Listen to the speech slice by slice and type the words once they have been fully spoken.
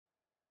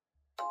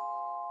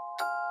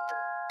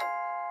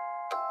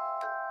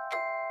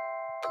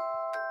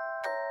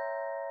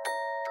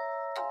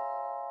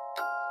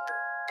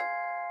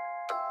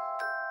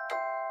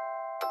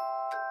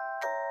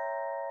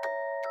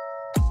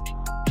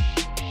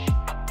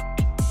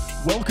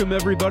Welcome,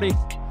 everybody,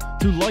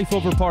 to Life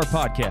Over Par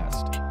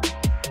podcast.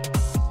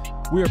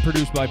 We are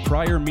produced by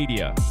Prior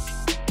Media.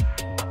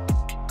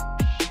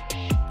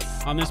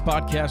 On this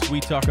podcast, we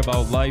talk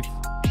about life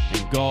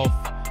and golf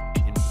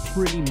and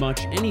pretty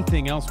much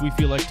anything else we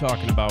feel like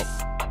talking about.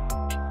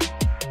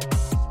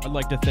 I'd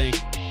like to thank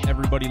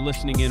everybody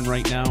listening in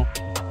right now,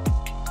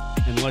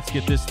 and let's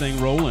get this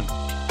thing rolling.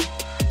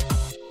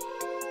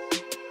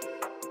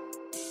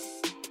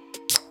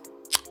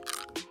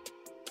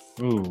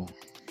 Ooh.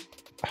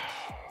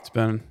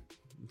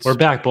 We're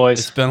back, boys.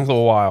 It's been a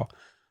little while,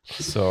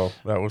 so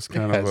that was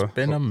kind of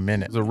a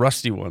minute. It was a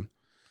rusty one.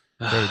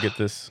 Try to get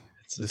this.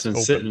 It's been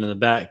sitting in the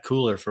back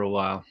cooler for a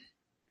while.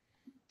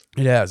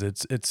 It has.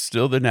 It's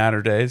still the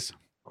Natter days.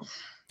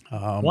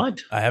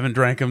 What? I haven't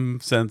drank them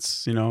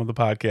since the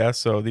podcast.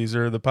 So these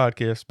are the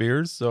podcast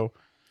beers. So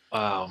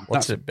wow,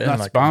 what's it been? Not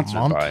like sponsored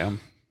a month? by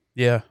them.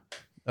 Yeah.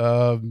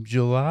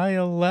 July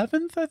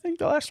 11th, I think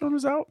the last one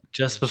was out.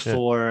 Just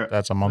before.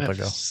 That's a month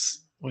ago.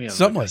 We have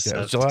Something like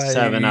that. July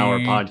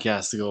 7-hour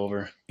podcast to go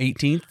over.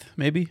 18th,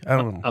 maybe. I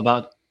don't know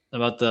about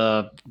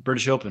the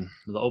British Open,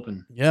 the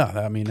Open. Yeah,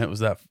 I mean it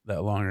was that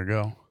long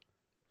ago.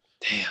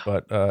 Damn.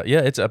 But yeah,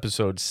 it's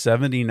episode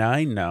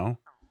 79 now.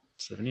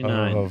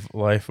 79 of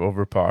Life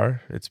Over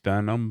Par. It's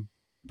been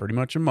pretty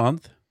much a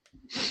month.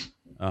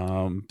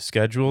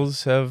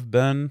 Schedules have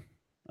been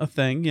a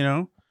thing,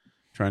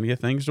 trying to get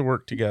things to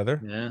work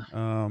together.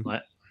 Yeah.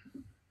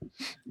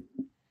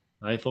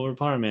 Life over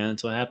par, man.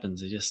 That's what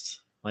happens.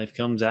 Life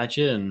comes at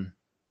you, and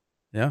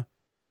yeah,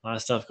 a lot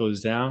of stuff goes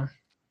down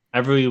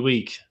every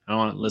week. I don't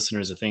want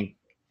listeners to think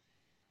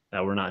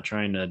that we're not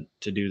trying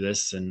to do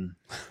this, and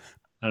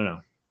I don't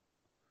know.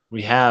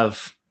 We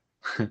have.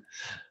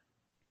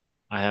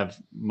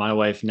 My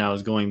wife now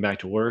is going back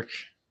to work.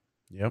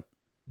 Yep.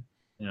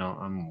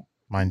 I'm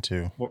Mine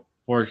too.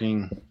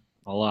 Working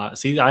a lot.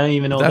 See, I didn't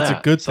even know that's that.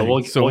 a good thing.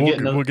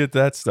 We'll get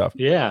that stuff.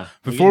 Yeah.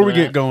 Before we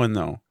get going,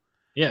 though.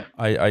 Yeah.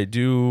 I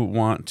do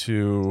want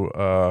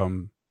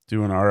to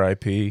do an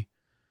RIP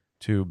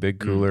to Big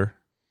Cooler,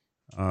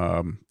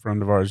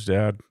 friend of ours,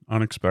 dad,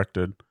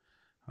 unexpected.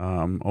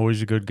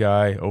 Always a good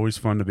guy, always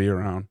fun to be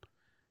around,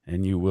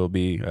 and you will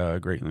be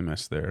greatly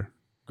missed there,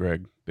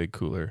 Greg, Big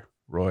Cooler,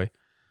 Roy.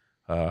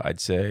 I'd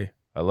say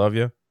I love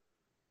you,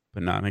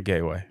 but not in a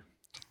gay way.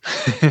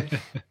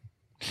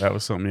 That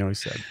was something he always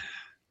said.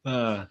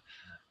 Yeah,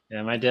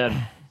 my dad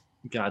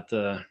got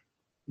the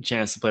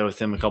chance to play with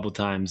him a couple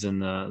times in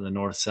the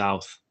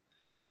North-South,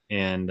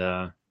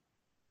 and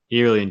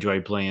he really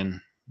enjoyed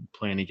playing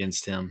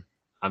against him.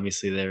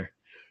 Obviously, they're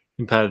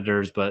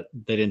competitors, but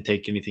they didn't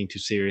take anything too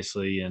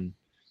seriously. And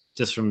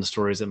just from the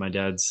stories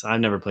that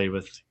I've never played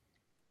with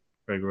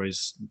Greg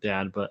Roy's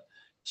dad, but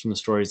just from the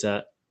stories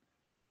that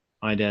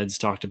my dad's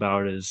talked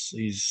about,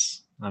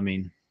 he's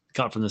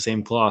cut from the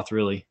same cloth,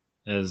 really,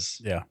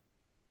 as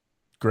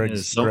Greg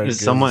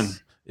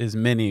is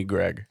mini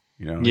Greg.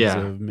 He's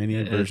a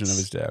mini version of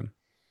his dad.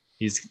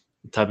 He's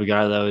the type of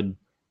guy that would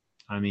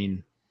have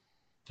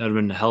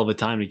been a hell of a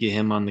time to get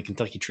him on the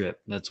Kentucky trip.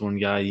 That's one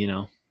guy,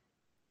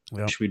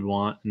 which we'd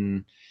want,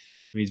 and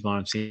he's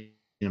wanted to see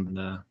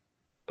him.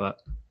 But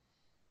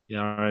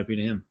yeah, RIP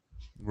to him.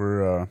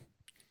 We're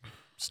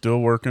still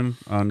working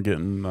on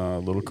getting a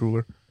little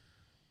cooler.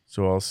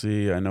 So I'll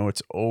see. I know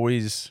it's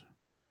always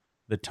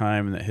the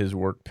time that his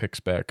work picks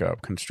back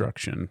up,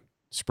 construction,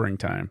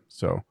 springtime.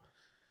 So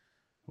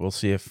we'll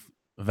see if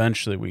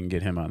eventually we can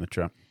get him on the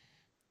trip.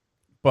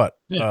 But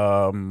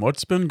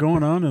what's been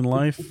going on in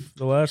life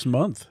the last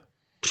month?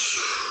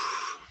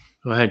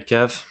 Go ahead,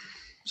 Kev.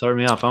 Start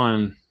me off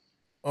on.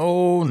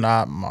 Oh,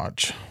 not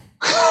much.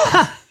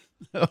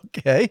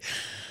 Okay.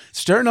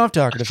 Starting off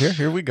talkative here.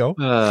 Here we go.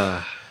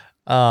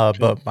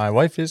 But my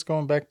wife is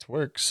going back to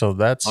work, so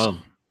that's I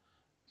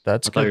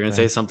thought you were going to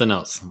say something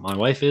else. My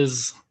wife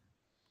is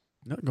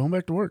going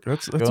back to work.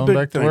 That's going a big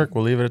back thing. to work.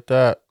 We'll leave it at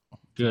that.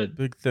 Good.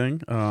 Big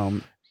thing.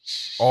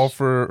 All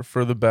for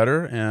the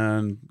better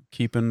and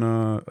keeping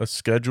a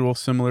schedule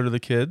similar to the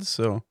kids.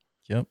 So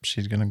yep,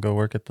 she's gonna go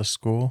work at the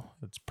school.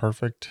 It's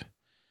perfect.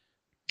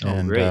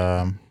 Oh,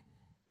 great.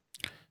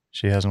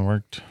 She hasn't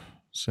worked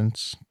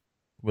since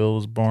Will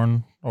was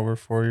born over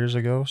 4 years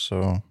ago.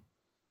 So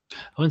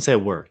I wouldn't say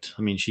worked.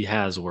 She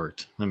has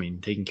worked.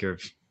 Taking care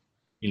of,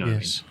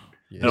 yes.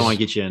 I don't want to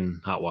get you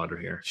in hot water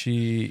here.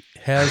 she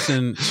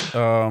hasn't.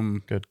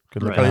 Good.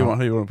 Right. How you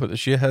want to put this?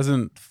 She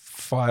hasn't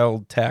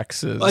filed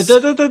taxes. I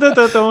don't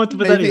want to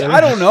put that Maybe, either. I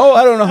don't know.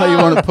 I don't know how you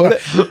want to put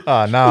it.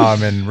 Now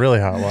I'm in really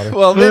hot water.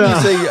 Well, maybe you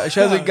say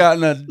she hasn't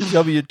gotten a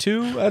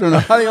W-2. I don't know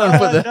how you want to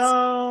put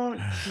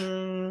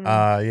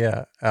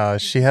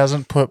this. She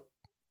hasn't put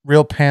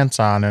real pants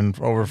on in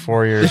over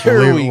 4 years. There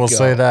we We'll go.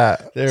 say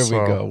that. There we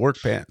go.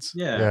 Work pants.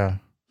 Yeah.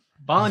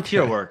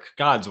 Volunteer work.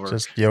 God's work.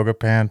 Just yoga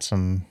pants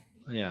and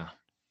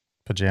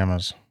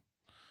pajamas.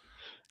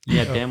 You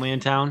had family in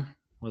town?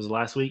 Was it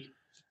last week?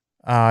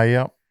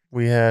 Yep.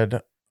 We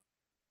had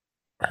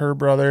her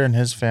brother and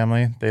his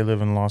family. They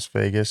live in Las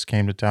Vegas,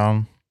 came to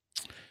town,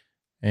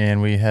 and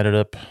we headed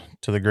up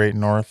to the Great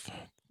North.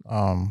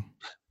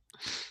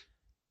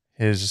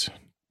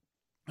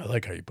 I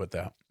like how you put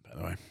that, by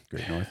the way.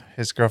 Great North.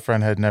 His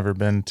girlfriend had never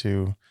been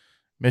to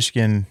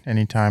Michigan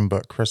anytime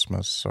but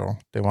Christmas, so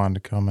they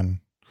wanted to come and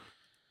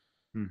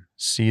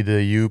see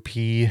the UP,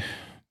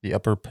 the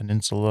Upper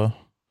Peninsula.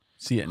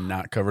 See it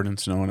not covered in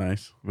snow and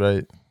ice.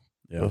 Right.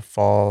 Yeah. The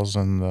falls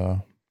and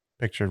the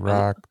pictured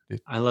rock.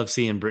 I love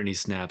seeing Brittany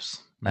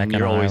snaps. And Mackinac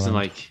you're always in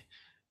Island. like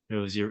it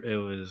was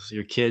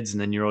your kids,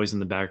 and then you're always in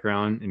the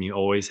background, and you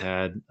always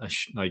had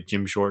like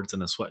gym shorts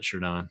and a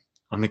sweatshirt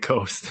on the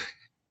coast.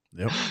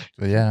 Yep.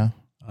 So yeah,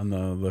 On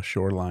the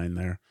shoreline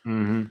there.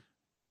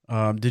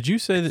 Mm-hmm. Did you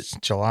say that, it's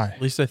July.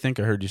 at least I think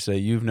I heard you say,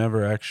 you've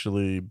never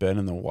actually been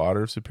in the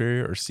water of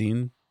Superior or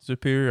seen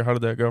Superior? How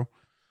did that go?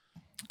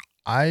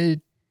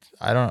 I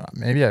don't.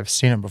 Maybe I've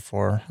seen it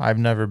before. I've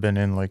never been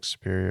in Lake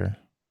Superior.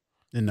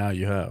 And now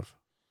you have.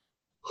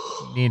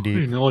 Knee deep.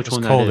 You know which It's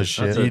one cold that as is.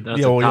 shit.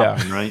 That's the top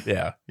one, right?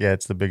 Yeah. Yeah,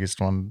 it's the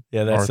biggest one.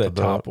 Yeah, that's north that of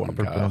the top one,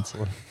 Upper Kyle.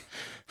 Peninsula.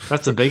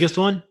 That's the biggest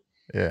one.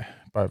 Yeah,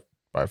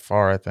 by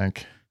far, I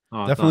think.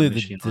 Oh, Definitely I thought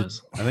Michigan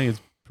was. I think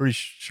it's pretty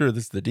sure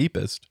this is the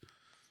deepest.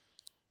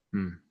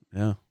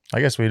 Yeah.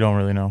 I guess we don't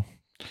really know.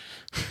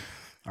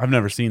 I've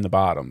never seen the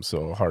bottom,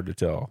 so hard to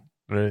tell.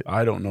 Right.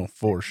 I don't know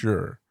for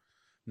sure.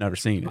 Never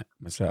seen it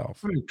myself.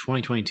 We're in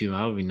 2022.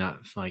 How have we not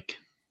like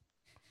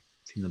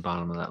seen the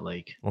bottom of that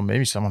lake? Well,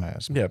 maybe someone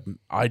has. Yeah,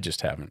 I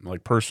just haven't,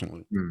 like,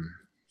 personally. Hmm.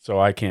 So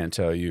I can't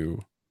tell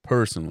you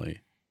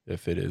personally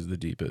if it is the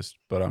deepest,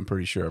 but I'm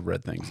pretty sure I've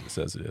read things that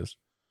says it is.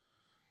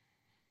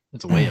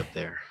 It's way up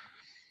there.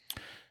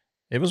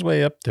 It was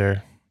way up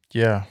there.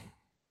 Yeah,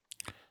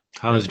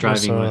 How is It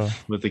was, driving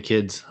with the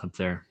kids up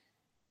there?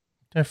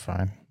 they're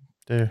fine.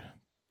 They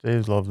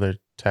love their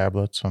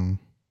tablets and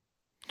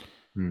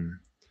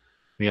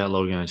We got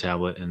Logan on a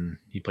tablet, and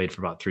he played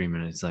for about 3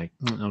 minutes. Like,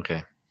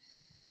 okay,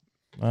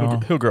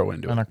 He'll grow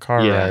into on it. a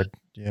car Yeah. ride.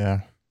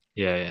 Yeah.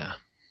 yeah.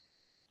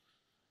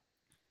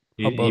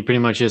 He How about- pretty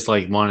much just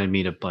like wanted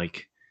me to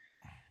like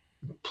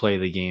play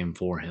the game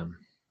for him.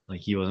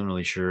 Like he wasn't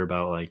really sure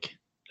about like,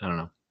 I don't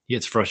know. He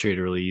gets frustrated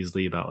really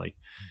easily about like,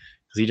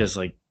 because he just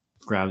like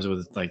grabs it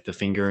with like the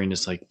finger and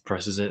just like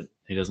presses it.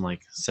 He doesn't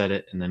like set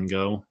it and then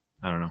go.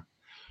 I don't know.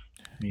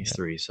 He's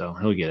 3, so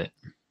he'll get it.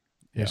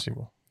 Yes, he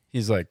will.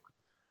 He's like,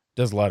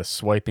 does a lot of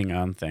swiping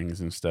on things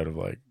instead of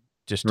like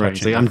just Right. touching.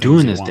 He's like, the I'm things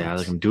doing he this, Dad.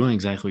 wants. Like I'm doing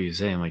exactly what you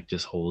say. I'm like,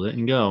 just hold it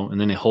and go. And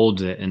then it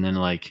holds it, and then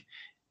like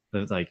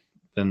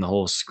then the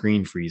whole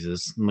screen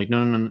freezes. I'm like, no.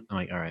 I'm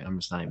like, all right, I'm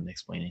just not even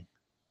explaining.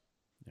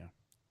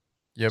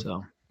 Yep.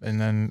 So And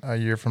then a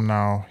year from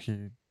now,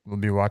 he will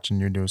be watching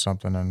you do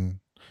something and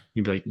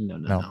you'd be like,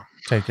 no.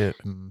 take it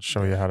and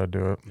show you how to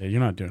do it. Yeah,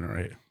 you're not doing it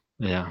right.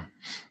 Yeah.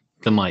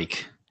 The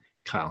mic.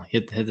 Kyle,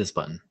 hit this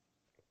button.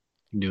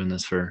 I'm doing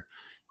this for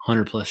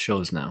 100 plus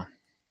shows now.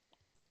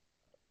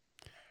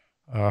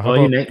 How What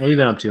about- have you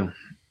been up to?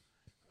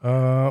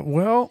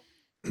 Well,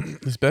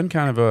 it's been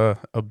kind of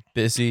a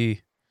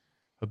busy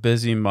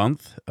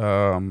month,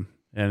 and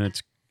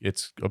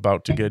it's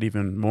about to get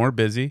even more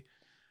busy.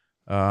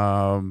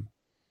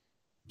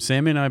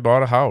 Sammy and I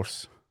bought a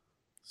house,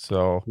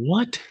 so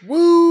What?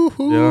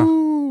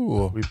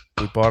 Woo-hoo! we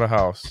bought a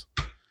house,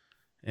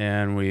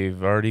 and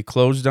we've already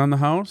closed on the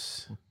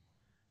house,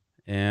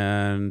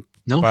 and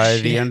No by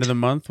shit. the end of the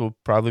month, we'll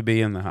probably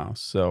be in the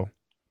house. So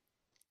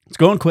it's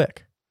going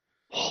quick.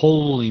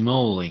 Holy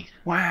moly.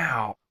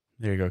 Wow!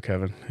 There you go,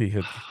 Kevin. He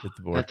hit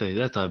the board.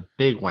 That's a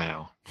big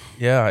wow.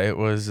 Yeah, it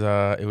was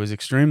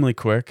extremely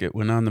quick. It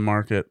went on the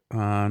market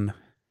on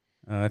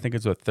I think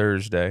it's a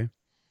Thursday.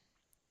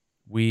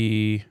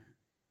 We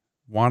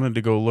wanted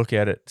to go look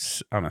at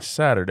it on a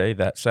Saturday,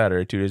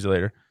 2 days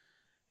later,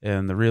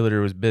 and the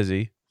realtor was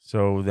busy.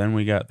 So then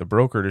we got the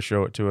broker to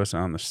show it to us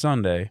on the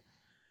Sunday,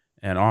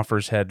 and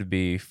offers had to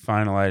be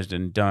finalized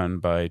and done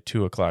by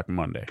 2:00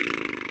 Monday.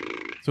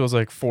 So it was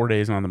like 4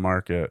 days on the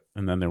market,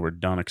 and then they were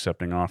done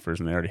accepting offers,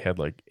 and they already had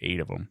like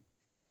 8 of them.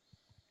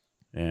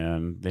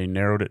 And they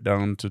narrowed it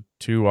down to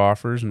 2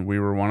 offers, and we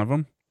were one of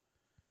them.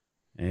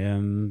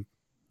 And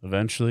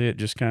eventually it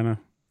just kind of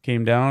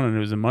came down, and it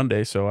was a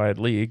Monday, so I had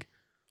league.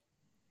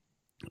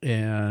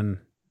 And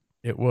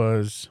it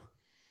was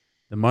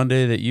the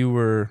Monday that you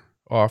were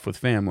off with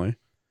family.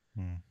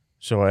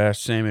 So I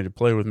asked Sammy to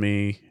play with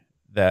me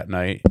that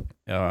night,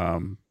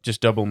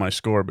 just double my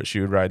score, but she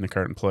would ride in the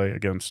cart and play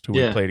against who we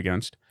Yeah. played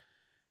against.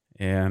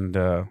 And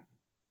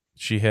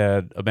she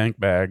had a bank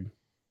bag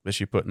that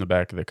she put in the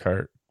back of the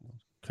cart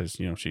because,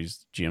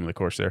 she's GM of the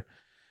course there.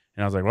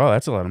 And I was like, wow,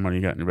 that's a lot of money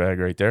you got in your bag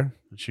right there.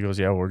 And she goes,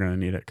 yeah, we're going to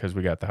need it because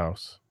we got the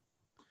house.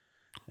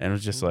 And it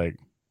was just like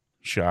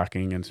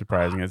shocking and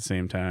surprising at the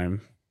same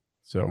time.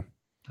 So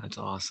That's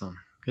awesome.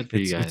 Good for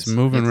you guys. it's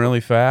moving really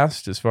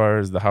fast as far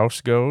as the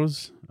house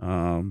goes.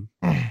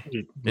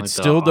 It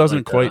still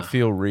doesn't quite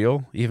feel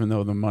real, even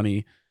though the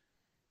money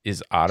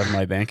is out of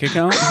my bank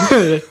account.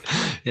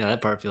 Yeah,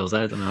 that part feels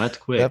that. I mean, that's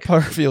quick. That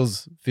part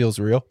feels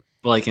real.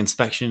 Like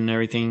inspection and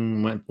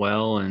everything went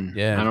well, and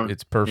Yeah,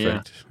 it's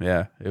perfect.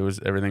 Yeah, it was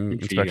everything.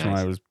 Good for you Inspection guys.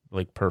 line was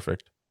like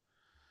perfect.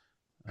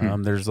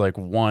 There's like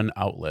one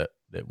outlet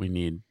that we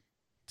need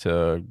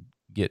to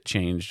get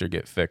changed or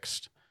get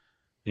fixed.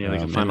 Yeah,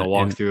 like a final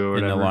walkthrough or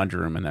in whatever. the laundry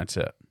room, and that's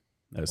it.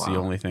 That's the Wow.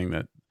 only thing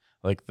that,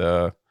 like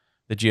the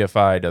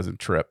GFI doesn't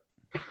trip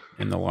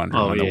in the laundry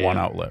room on the one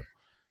outlet,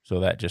 so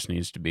that just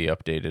needs to be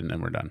updated, and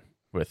then we're done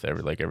with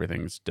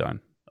everything's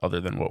done,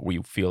 other than what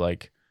we feel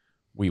like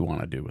we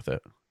want to do with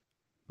it.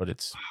 But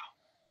it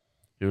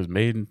was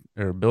made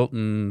or built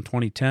in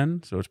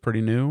 2010, so it's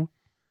pretty new.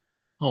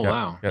 Oh,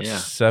 wow. Got Yeah.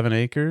 7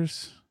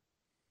 acres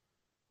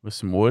with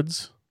some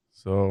woods.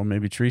 So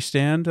maybe tree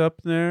stand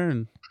up there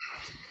and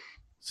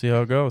see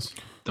how it goes.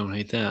 Don't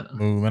hate that.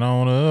 Moving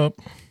on up.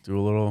 Do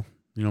a little,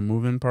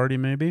 move-in party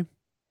maybe.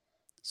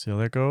 See how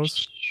that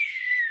goes.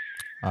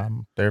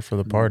 I'm there for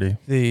the party.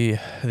 The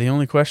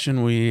only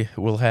question we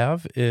will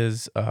have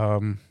is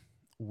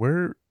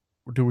where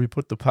do we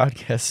put the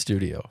podcast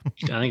studio?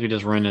 I think we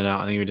just rent it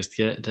out. I think we just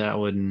get to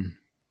Atwood and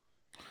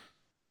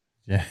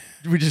Yeah.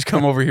 We just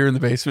come over here in the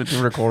basement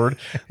to record,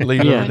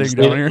 leave everything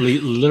down here.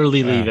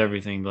 Literally leave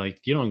everything.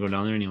 Like, you don't go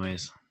down there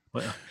anyways.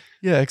 What?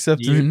 Yeah,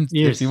 except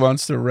if he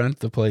wants to rent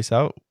the place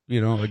out,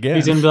 again.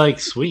 He's gonna be like,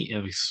 sweet, you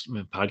have a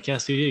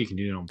podcast studio. You can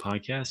do your own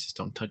podcast. Just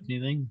don't touch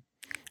anything.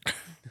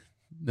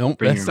 Nope,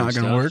 that's not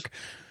going to work.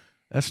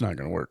 That's not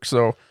going to work.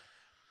 So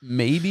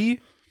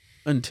maybe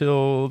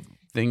until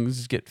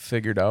things get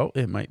figured out,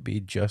 it might be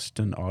just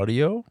an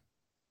audio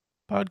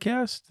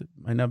podcast.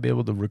 Might not be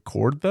able to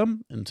record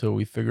them until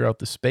we figure out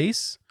the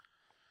space.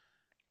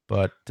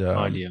 But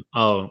audio.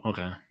 Oh,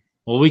 okay.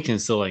 Well, we can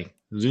still like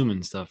Zoom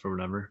and stuff or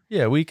whatever.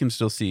 Yeah, we can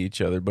still see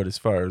each other. But as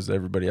far as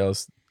everybody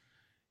else,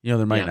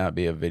 there might not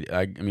be a video.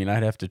 I mean,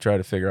 I'd have to try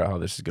to figure out how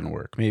this is going to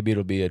work. Maybe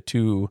it'll be a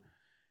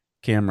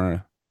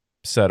 2-camera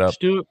setup.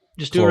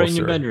 Just do it right in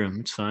your bedroom.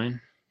 It's fine.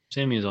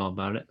 Sammy's all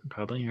about it,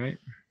 probably, right?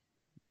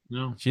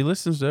 No, she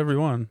listens to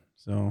everyone,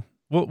 so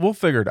we'll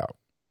figure it out.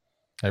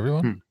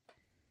 Everyone,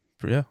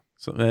 yeah.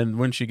 So and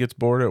when she gets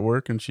bored at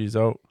work and she's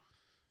out,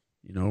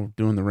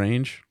 doing the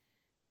range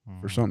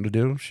for something to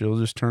do, she'll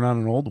just turn on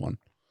an old one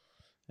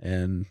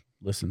and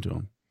listen to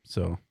them.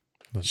 So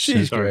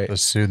she's great. The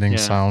soothing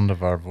sound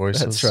of our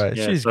voices. That's right.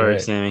 Yeah, she's sorry,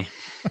 great, Sammy.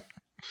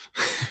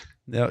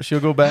 Yeah, she'll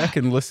go back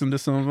and listen to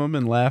some of them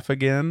and laugh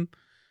again.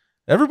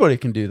 Everybody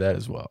can do that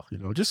as well.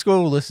 Just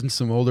go listen to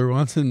some older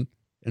ones and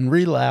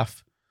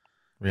re-laugh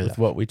with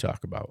what we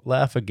talk about.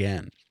 Laugh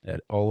again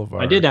at all of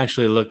our. I did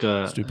actually look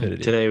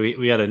stupidity today.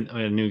 We had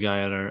a new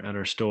guy at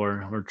our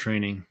store. We're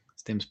training.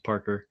 His name's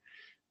Parker.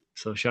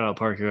 So shout out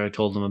Parker. I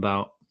told him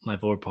about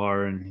Life Over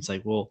Par, and he's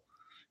like, "Well,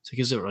 so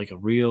is it like a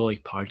real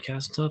like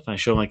podcast stuff?" And I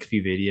showed him like a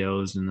few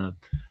videos and the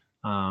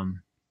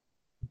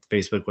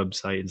Facebook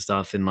website and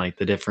stuff, and like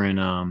the different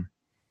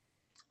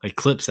like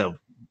clips that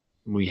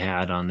we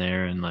had on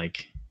there, and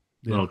like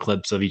little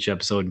clips of each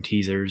episode and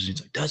teasers. And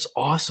he's like, "That's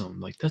awesome!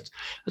 Like that's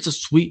a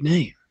sweet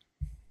name."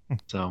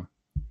 So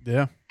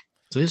yeah,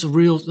 so that's a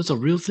real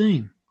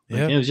thing. Like,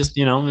 yeah, it was just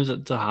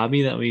it's a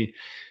hobby that it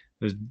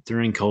was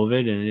during COVID,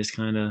 and it just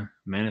kind of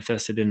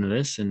manifested into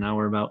this, and now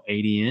we're about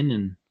 80 in,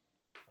 and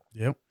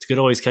it's good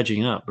always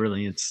catching up.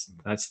 Really,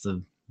 that's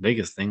the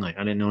biggest thing. Like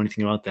I didn't know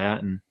anything about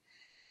that, and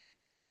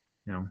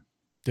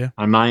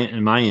on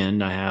my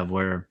end, I have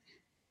where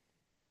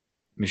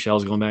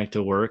Michelle's going back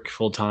to work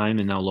full time,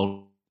 and now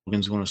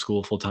Logan's going to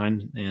school full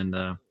time, and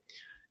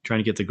trying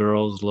to get the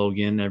girls,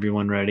 Logan,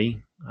 everyone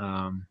ready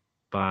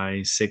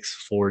by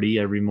 6:40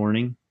 every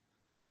morning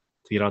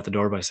to get out the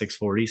door by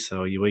 6:40.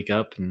 So you wake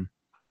up and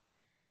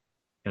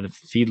got to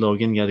feed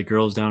Logan, got the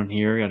girls down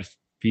here, got to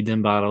feed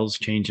them bottles,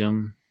 change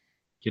them,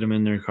 get them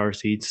in their car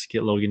seats,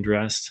 get Logan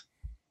dressed,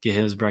 get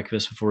his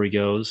breakfast before he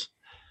goes,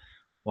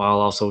 while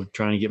also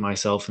trying to get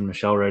myself and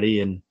Michelle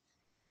ready, and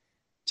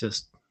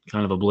just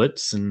kind of a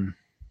blitz. And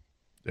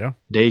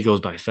day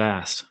goes by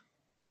fast,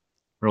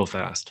 real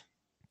fast.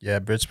 Yeah,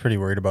 Britt's pretty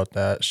worried about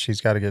that.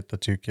 She's got to get the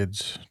 2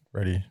 kids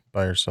ready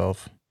by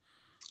herself.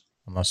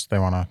 Unless they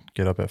want to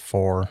get up at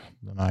 4,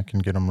 then I can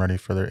get them ready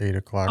for their 8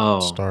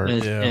 o'clock start.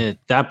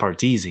 That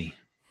part's easy.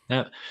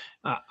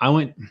 I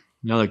went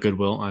another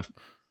Goodwill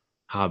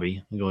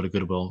hobby. I go to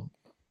Goodwill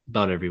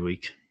about every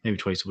week, maybe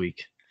twice a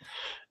week,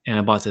 and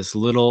I bought this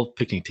little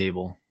picnic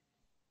table.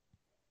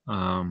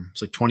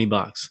 It's like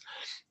 $20,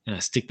 and I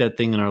stick that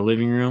thing in our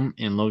living room,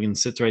 and Logan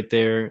sits right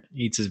there,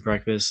 eats his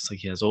breakfast. It's like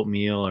he has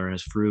oatmeal or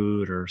his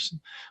fruit or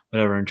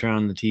whatever, and turn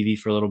on the TV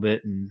for a little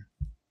bit, and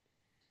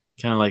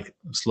kind of like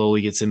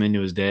slowly gets him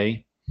into his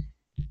day.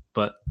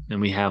 But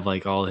then we have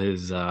like all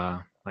his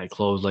like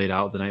clothes laid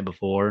out the night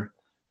before,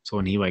 so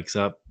when he wakes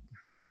up,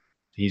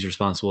 he's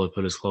responsible to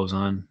put his clothes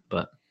on.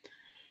 But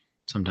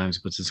sometimes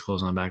he puts his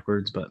clothes on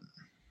backwards, but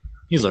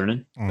he's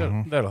learning.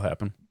 That'll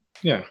happen.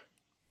 Yeah.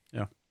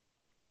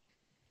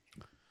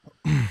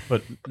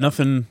 But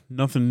nothing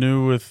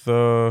new with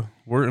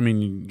work. I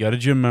mean, you got a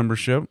gym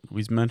membership.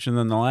 We mentioned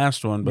in the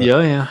last one, but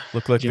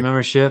looked like gym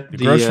membership. The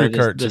grocery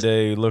cart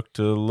today looked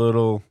a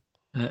little.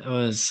 It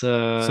was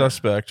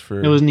suspect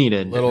for. It was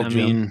needed. I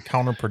mean,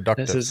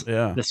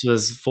 counterproductive. This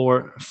was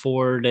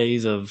 4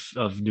 days of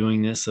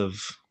doing this.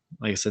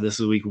 Like I said, this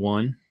is week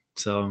 1.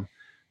 So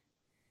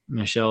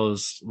Michelle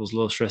was a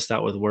little stressed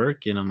out with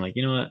work, and I'm like,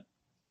 you know what?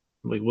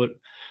 Like, what?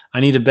 I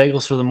needed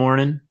bagels for the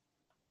morning.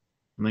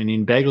 I'm like, I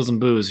need bagels and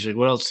booze. She's like,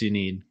 what else do you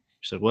need?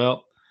 She's like,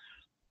 well,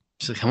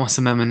 she's like, I want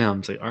some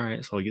M&Ms. Like, all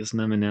right, so I'll get some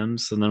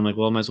M&Ms. And then I'm like,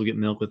 well, I might as well get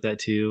milk with that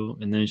too.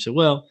 And then she said,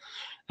 well,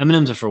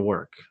 M&Ms are for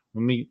work.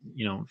 When we,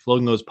 if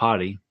Logan goes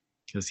potty,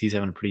 because he's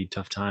having a pretty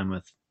tough time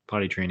with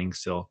potty training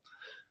still.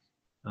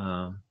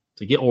 So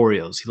get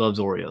Oreos. He loves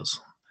Oreos.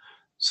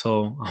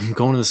 So I'm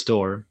going to the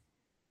store.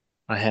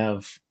 I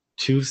have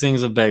 2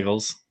 things of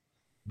bagels,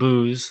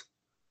 booze.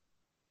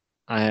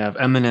 I have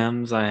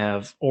M&Ms. I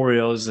have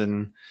Oreos,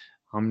 and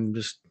I'm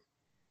just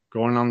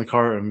going on the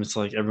cart, and it's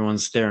like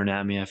everyone's staring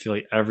at me. I feel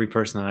like every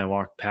person that I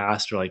walk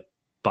past or like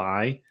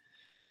by,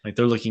 like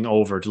they're looking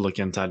over to look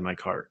inside my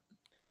cart.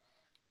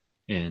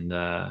 And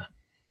yeah,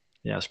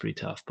 it's pretty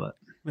tough, but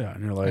Yeah,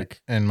 and you're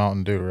like, And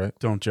Mountain Dew, right?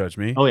 don't judge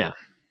me. oh yeah.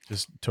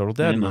 Just total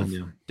dad And move. Mountain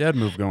Dew. Dad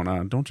move going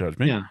on. Don't judge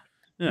me. Yeah.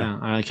 Yeah.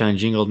 I kind of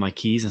jingled my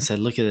keys and said,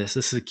 look at this.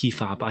 This is a key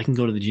fob. I can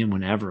go to the gym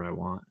whenever I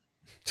want.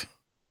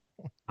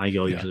 I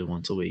go usually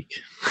once a week.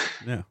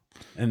 Yeah.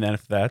 And then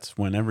if that's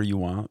whenever you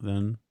want,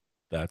 then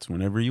that's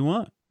whenever you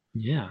want.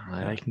 Yeah.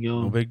 I can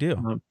go. No big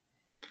deal.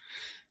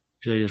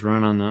 Usually just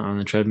run on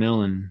the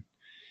treadmill and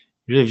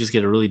usually just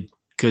get a really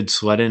good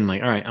sweat in. I'm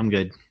like, all right, I'm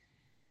good.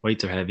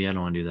 Weights are heavy. I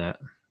don't want to do that.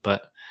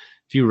 But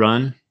if you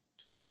run,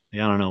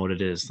 like, I don't know what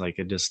it is. Like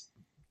it just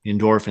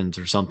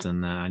endorphins or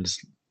something that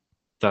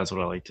that's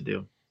what I like to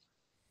do.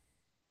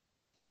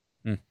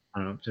 I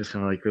don't know, just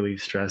kind of like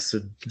relieve stress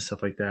and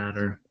stuff like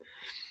that.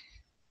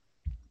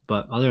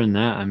 But other than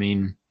that, I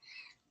mean,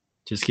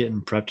 just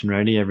getting prepped and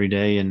ready every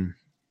day, and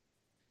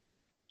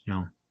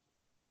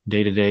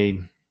day-to-day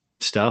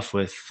stuff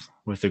with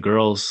the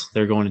girls.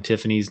 They're going to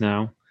Tiffany's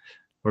now,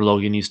 where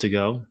Logan used to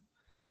go,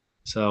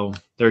 so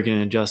they're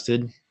getting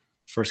adjusted.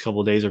 First couple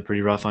of days are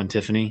pretty rough on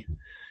Tiffany.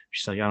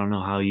 She's like, I don't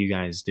know how you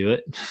guys do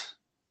it.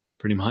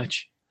 Pretty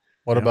much.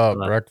 What about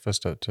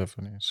breakfast at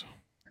Tiffany's?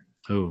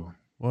 Oh,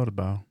 what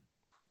about?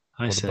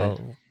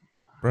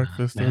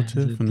 Breakfast at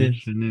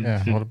Tiffany's.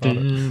 Yeah, what about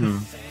it?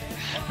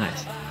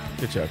 Nice.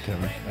 Good job,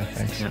 Kevin. Yeah,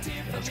 thanks. Yeah,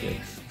 that was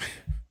good.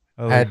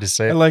 I had to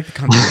say I it. like the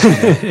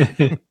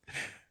country.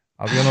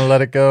 I was gonna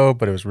let it go,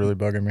 but it was really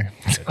bugging me.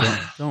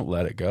 Don't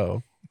let it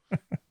go.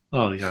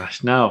 Oh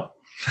gosh, no.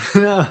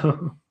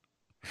 No.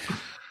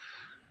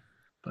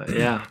 But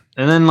yeah.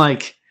 And then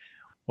like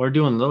we're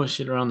doing little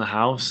shit around the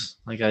house.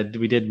 Like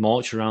we did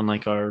mulch around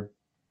like our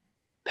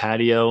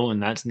patio,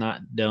 and that's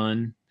not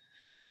done.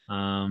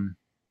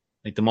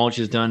 Like the mulch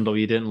is done, but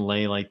we didn't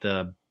lay like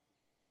the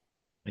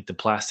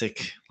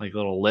plastic like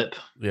little lip.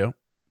 Yeah.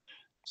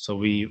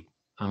 So I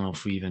don't know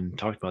if we even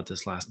talked about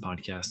this last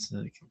podcast.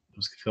 It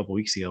was a couple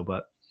weeks ago,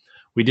 but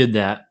we did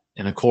that.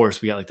 And of course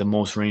we got like the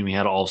most rain we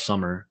had all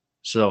summer.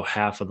 So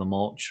half of the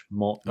mulch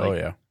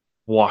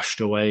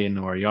washed away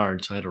into our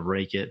yard. So I had to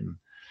rake it. And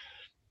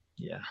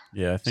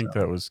yeah, I think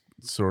that was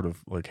sort of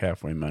like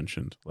halfway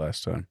mentioned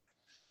last time.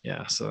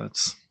 Yeah. So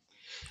that's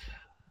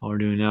all we're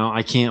doing now.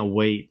 I can't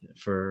wait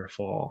for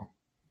fall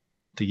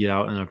to get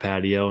out in a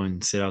patio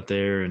and sit out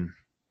there. And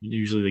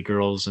usually the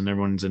girls and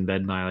everyone's in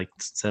bed by like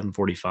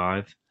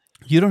 7:45.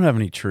 You don't have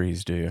any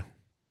trees, do you?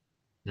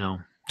 No.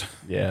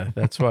 Yeah,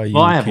 that's why you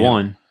Well, I have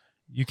one.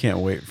 You can't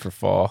wait for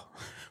fall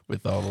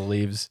with all the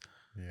leaves.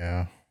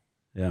 Yeah.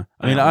 Yeah.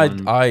 I mean,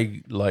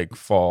 I like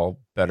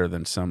fall better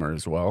than summer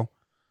as well.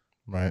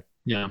 Right.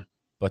 Yeah.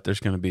 But there's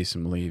going to be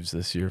some leaves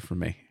this year for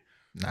me.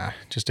 Nah,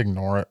 just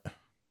ignore it.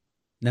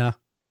 Nah.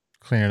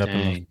 Clean it up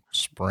in the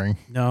spring.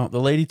 No, the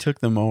lady took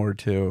the mower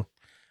too.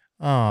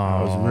 Oh,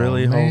 I was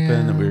really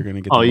hoping that we were going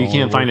to get. Oh, you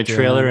can't find a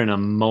trailer and a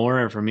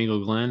mower from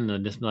Eagle Glen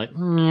and just be like.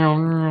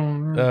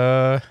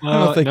 I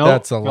don't think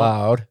that's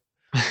allowed.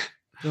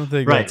 Don't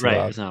think that's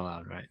allowed. It's not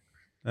allowed. Right.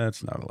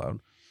 That's not allowed.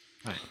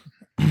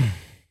 Right.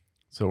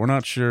 So we're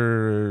not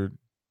sure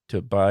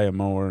to buy a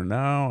mower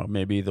now.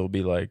 Maybe they'll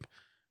be like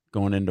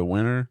going into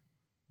winter.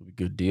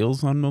 Good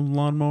deals on the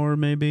lawnmower,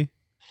 maybe.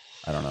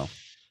 I don't know.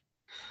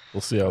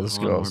 We'll see how this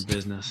goes.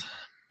 Business.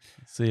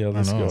 See how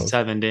this goes.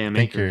 7 damn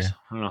acres.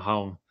 I don't know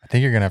how. I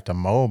think you're gonna have to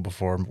mow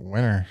before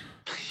winter.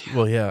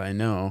 Well, yeah, I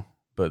know,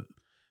 but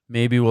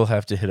maybe we'll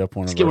have to hit up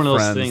one of our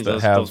friends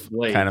that have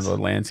kind of a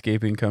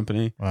landscaping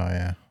company. Oh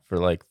yeah, for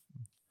like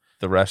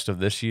the rest of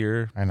this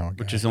year. I know,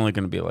 which is only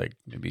going to be like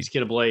maybe just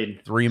get a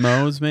blade, 3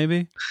 mows,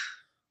 maybe.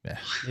 Yeah,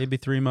 maybe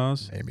 3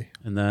 mows, maybe,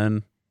 and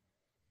then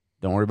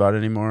don't worry about it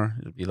anymore.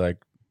 It'll be like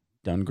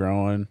done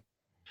growing.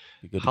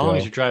 How long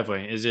is your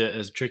driveway? Is it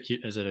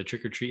a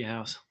trick or treat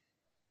house?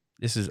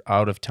 This is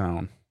out of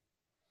town.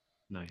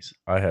 Nice.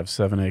 I have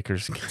 7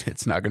 acres.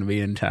 It's not going to be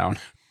in town.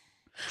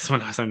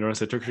 Someone asked me to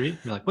say trick or treat.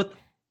 You're like, what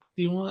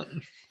do you want?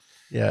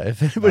 Yeah,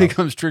 if anybody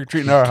comes trick or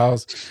treating our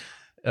house,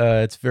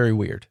 it's very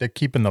weird. They're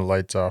keeping the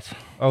lights off.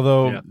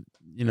 Although,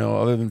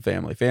 other than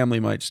family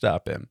might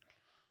stop in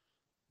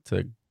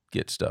to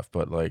get stuff,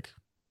 but like,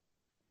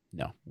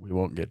 no, we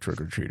won't get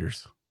trick or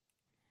treaters.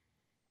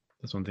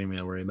 That's one thing we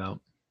gotta worry about.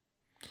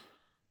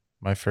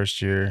 My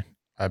first year,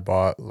 I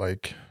bought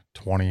like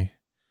 20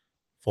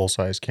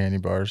 full-size candy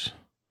bars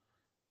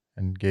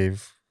and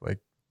gave like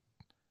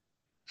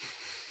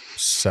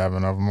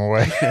 7 of them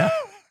away.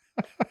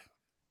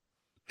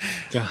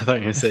 I thought you were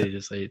gonna say you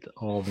just ate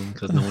all of them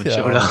because no one Yeah.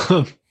 showed up.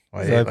 Well,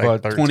 I ate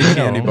like bought 20 13 of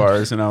candy them.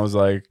 bars, and I was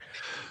like,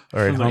 all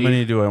right, how Somebody-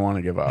 many do I want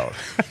to give out?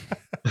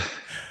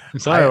 I'm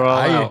sorry, we're all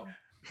out.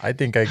 I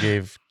think I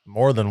gave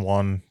more than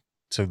one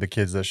to the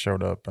kids that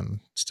showed up, and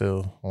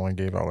still only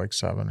gave out like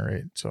 7 or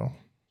 8. So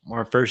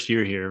Our first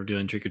year here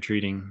doing trick or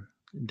treating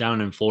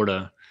down in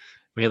Florida,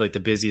 we had like the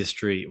busiest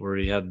street where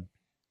we had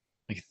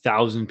like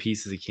 1,000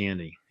 pieces of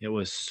candy. It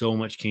was so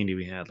much candy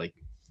we had, like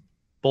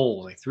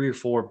bowls, like 3 or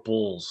 4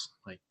 bowls,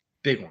 like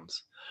big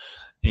ones.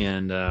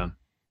 And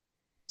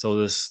so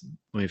this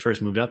when we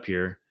first moved up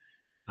here,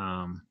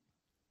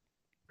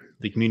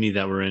 the community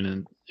that we're in,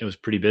 and it was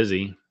pretty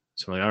busy.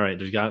 So we're like, all right,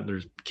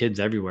 there's kids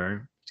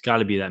everywhere. It's got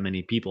to be that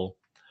many people.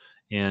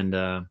 And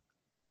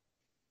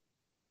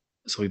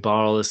so we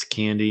bought all this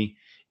candy,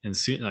 and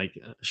soon, like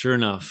sure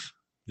enough,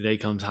 the day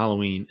comes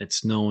Halloween. It's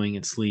snowing,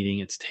 it's sleeting,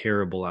 it's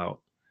terrible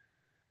out.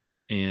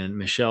 And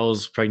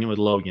Michelle's pregnant with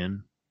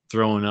Logan,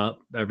 throwing up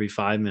every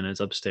 5 minutes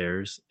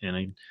upstairs,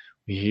 and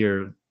we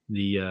hear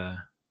the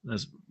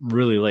that's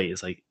really late.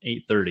 It's like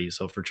 8:30,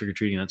 so for trick or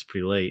treating, that's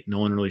pretty late. No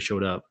one really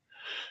showed up,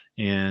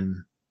 and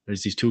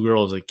there's these 2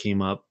 girls that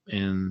came up,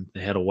 and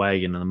they had a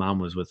wagon, and the mom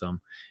was with them,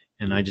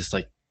 and I just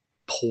like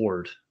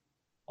poured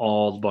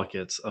all the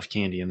buckets of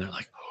candy, and they're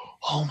like,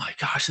 "Oh my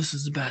gosh, this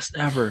is the best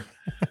ever!"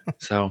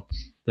 So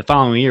the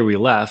following year we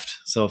left.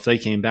 So if they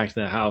came back to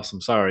the house,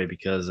 I'm sorry,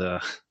 because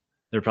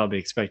they're probably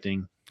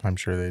expecting. I'm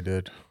sure they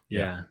did.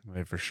 Yeah.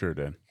 They for sure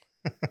did.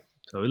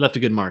 So we left a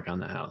good mark on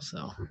the house.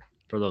 So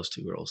for those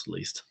 2 girls, at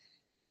least.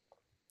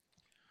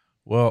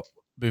 Well,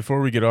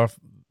 before we get off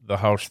the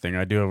house thing,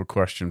 I do have a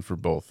question for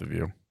both of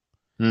you.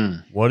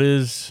 Mm. What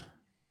is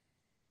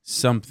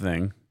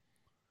something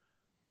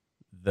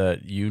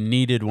that you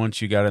needed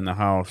once you got in the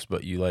house,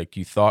 but you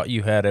thought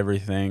you had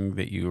everything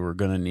that you were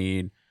going to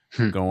need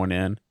going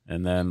in,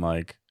 and then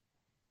like,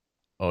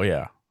 oh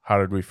yeah, how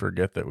did we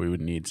forget that we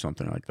would need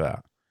something like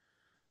that?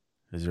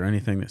 Is there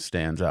anything that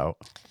stands out?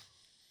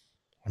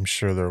 I'm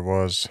sure there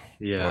was.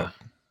 Yeah.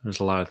 There's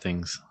a lot of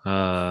things.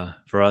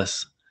 For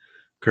us,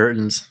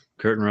 curtain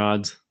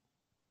rods.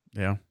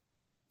 Yeah.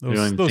 We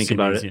don't even Those think seem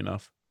about easy it.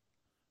 enough.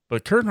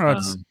 But curtain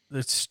rods, Um,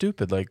 it's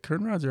stupid. Like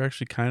curtain rods are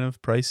actually kind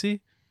of pricey.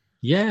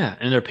 Yeah,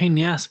 and they're a pain in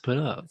the ass to put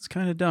up. It's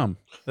kind of dumb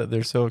that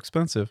they're so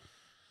expensive.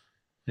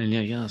 And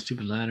yeah,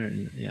 stupid ladder.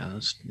 And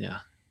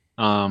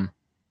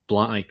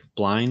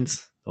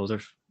blinds. Those are.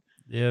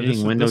 Yeah,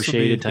 Anything window this would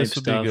shaded type this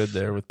would be good stuff.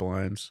 there with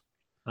blinds.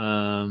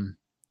 Um,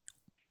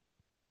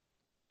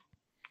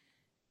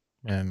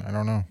 Man, I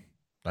don't know.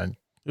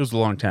 It was a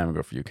long time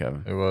ago for you,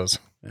 Kevin. It was.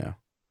 Yeah.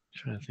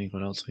 trying to think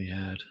what else we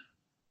had.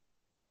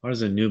 I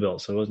was a new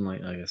build, so it wasn't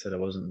like I said, it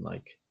wasn't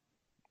like.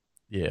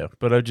 Yeah,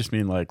 but I just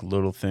mean like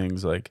little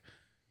things like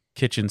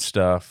kitchen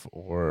stuff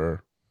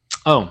or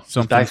something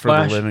for the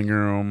backsplash. living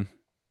room.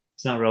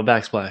 It's not real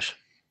backsplash.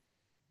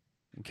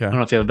 Okay. I don't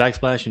know if you have a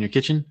backsplash in your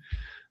kitchen,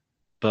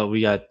 but I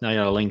got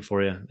a link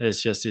for you.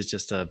 It's just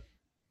a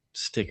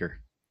sticker,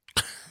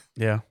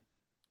 Yeah.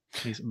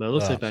 but it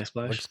looks like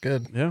backsplash. Looks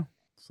good. Yeah.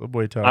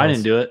 Subway tiles. I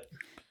didn't do it.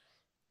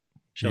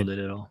 Shell You- did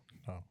it all.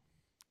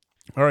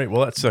 All right.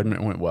 Well, that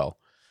segment went well.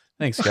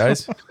 Thanks,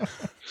 guys.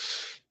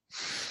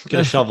 Get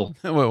a shovel.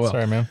 That went well.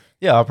 Sorry, man.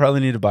 Yeah, I'll probably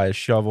need to buy a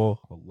shovel,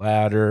 a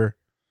ladder,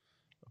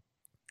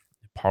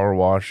 a power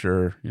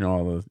washer,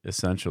 all the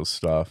essential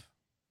stuff,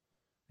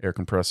 air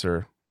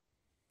compressor.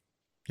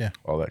 Yeah.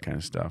 All that kind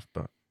of stuff.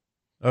 But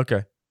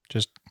okay.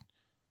 Just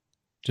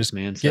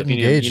Man, get stuff. You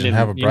need- engaged you and need-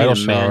 have a you need bridal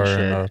a man shower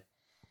shed.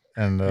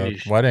 and You a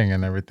need- wedding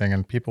and everything,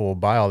 and people will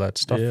buy all that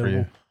stuff Yeah, for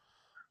you.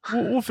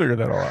 We'll figure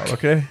that all out,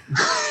 okay?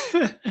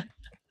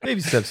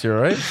 Baby steps here,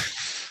 right?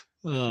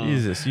 Oh,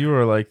 Jesus, you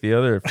are like the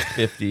other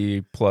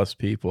 50 plus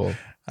people.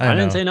 I know.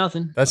 didn't say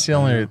nothing. That's the I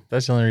only. know.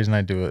 That's the only reason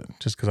I do it,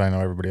 just because I know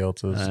everybody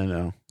else is. I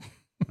know.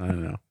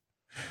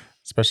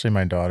 Especially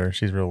my daughter.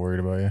 She's real worried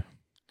about you.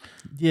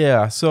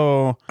 Yeah,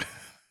 so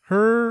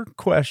her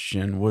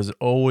question was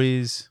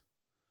always,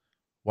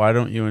 why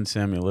don't you and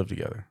Samuel live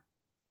together?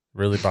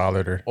 Really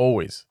bothered her.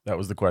 Always. That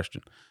was the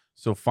question.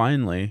 So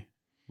finally,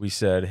 we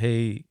said,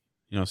 hey,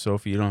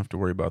 Sophie, you don't have to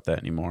worry about that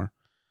anymore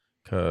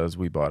because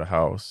we bought a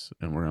house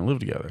and we're going to live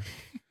together.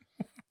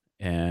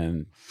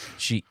 And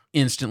she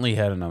instantly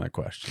had another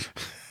question.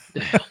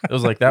 It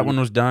was like that one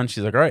was done.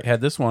 She's like, all right, had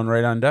this one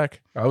right on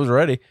deck. I was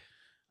ready.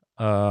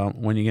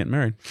 When you get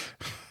married?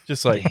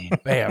 Just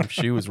like, bam,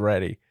 she was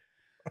ready.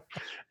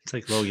 It's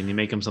like Logan. You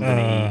make him something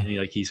to eat,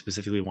 and he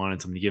specifically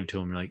wanted something to give to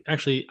him. You're like,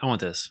 actually, I want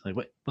this. Like,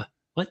 what?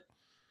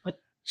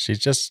 She's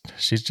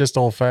just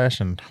old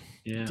fashioned.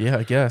 Yeah. Yeah,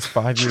 I guess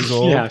 5 years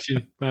old. Yeah, she's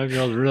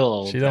 5-year-old, real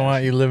old. She don't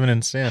want you living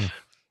in sin.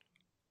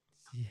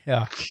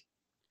 Yeah.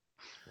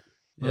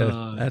 Yeah,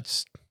 Uh,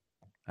 that's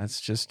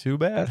just too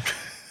bad.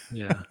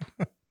 Yeah.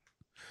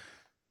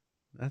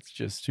 That's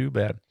just too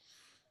bad.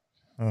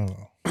 Oh,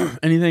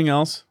 Anything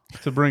else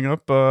to bring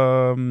up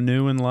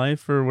new in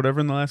life or whatever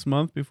in the last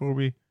month before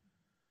we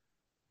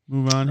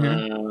move on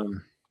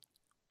here?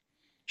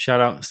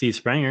 Shout out Steve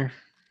Spranger.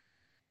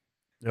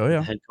 Oh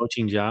yeah. Head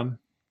coaching job.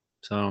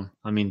 So,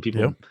 I mean,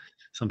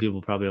 some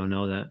people probably don't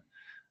know that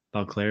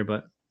about Clare,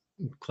 but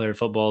Clare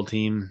football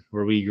team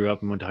where we grew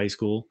up and went to high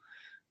school.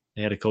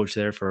 They had a coach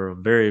there for a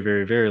very,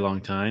 very, very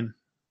long time,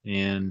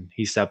 and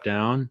he stepped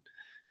down.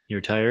 He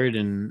retired,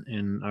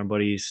 and our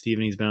buddy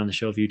Steven, he's been on the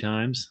show a few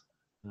times.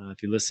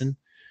 If you listen,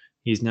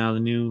 he's now the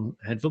new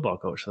head football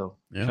coach. So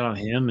Yeah. shout out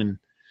him and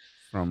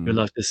From good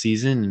luck this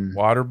season. And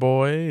water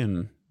boy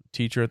and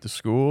teacher at the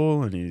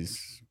school, and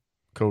he's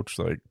coached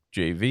like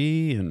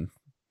JV and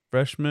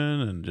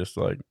freshman, and just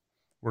like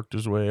worked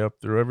his way up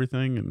through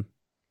everything, and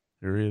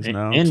here he is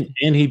now.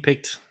 and he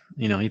picked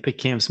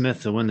Cam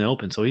Smith to win the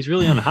Open, so he's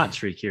really on a hot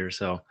streak here.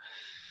 So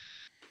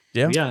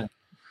yeah, we gotta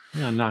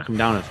knock him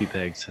down a few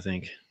pegs, I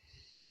think.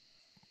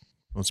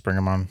 Let's bring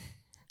him on.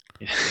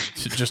 Yeah.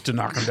 just to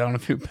knock him down a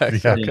few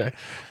pegs. Yeah. Okay.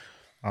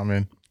 I'm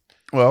in.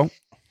 Well,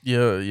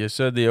 you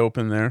said the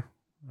Open there.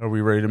 Are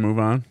we ready to move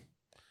on?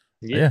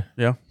 Yeah.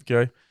 Yeah.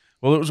 Okay.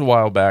 Well, it was a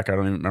while back. I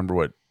don't even remember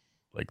what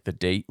like the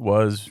date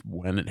was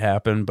when it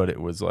happened, but it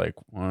was like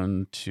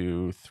 1,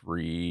 2,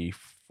 3,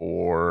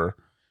 4.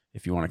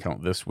 If you want to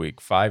count this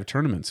week, 5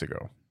 tournaments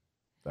ago.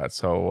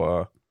 That's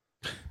how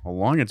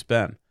long it's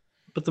been.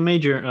 But the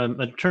major,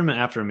 a tournament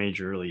after a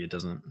major, really, it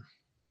doesn't.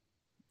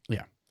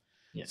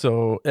 Yeah.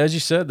 So as you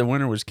said, the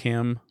winner was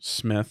Cam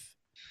Smith.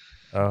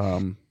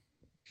 Spranger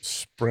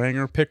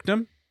picked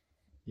him.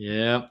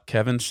 Yeah.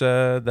 Kevin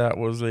said that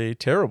was a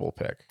terrible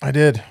pick. I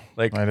did.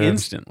 Like I did.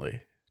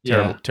 instantly.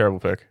 Yeah. Terrible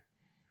pick.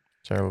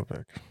 Terrible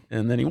pick.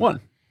 And then he won.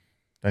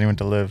 Then he went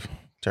to live.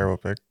 Terrible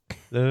pick.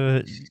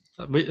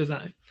 Wait, is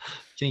that,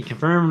 can you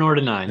confirm nor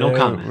deny? No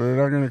comment. We're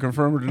not going to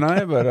confirm or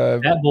deny it, but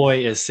That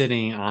boy is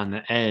sitting on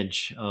the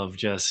edge of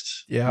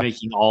just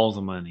making all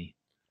the money.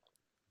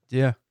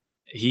 Yeah.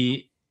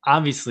 He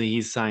obviously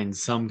he's signed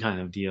some kind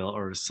of deal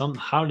or some.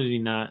 How did he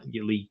not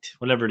get leaked?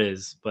 Whatever it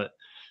is, but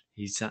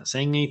he's not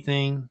saying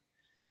anything.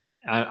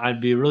 I'd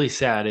be really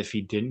sad if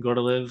he didn't go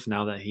to live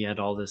now that he had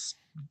all this.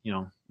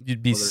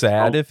 You'd be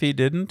sad if he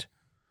didn't.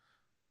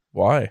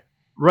 Why?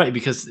 Right,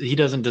 because he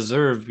doesn't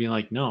deserve being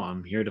like, no,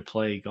 I'm here to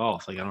play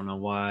golf. Like, I don't know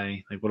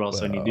why. Like, what else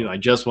do I need to do? I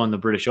just won the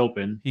British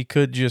Open. He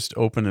could just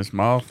open his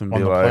mouth and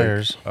be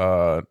like,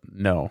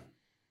 no,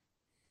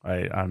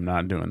 I'm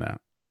not doing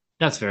that.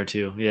 That's fair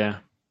too. Yeah.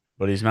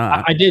 But he's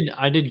not. I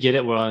did get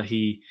it. Well,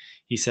 he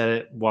said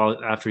it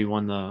after he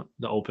won the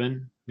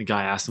Open. The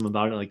guy asked him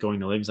about it, like going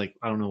to live. He's like,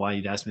 I don't know why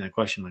you'd ask me that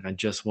question. Like, I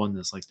just won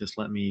this. Like, just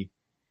let me,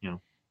 I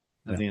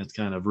think it's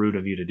kind of rude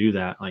of you to do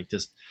that. Like,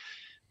 just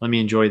let me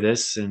enjoy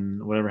this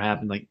and whatever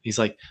happened. Like, he's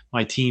like,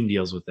 my team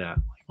deals with that.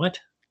 I'm like, what?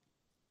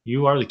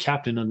 You are the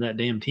captain of that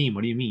damn team.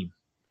 What do you mean?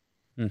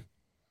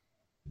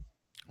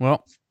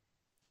 Well,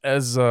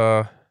 as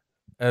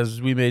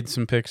we made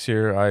some picks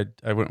here,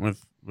 I went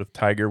with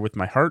Tiger with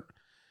my heart.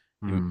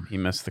 He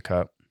missed the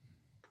cut.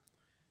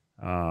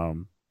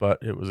 But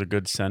it was a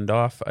good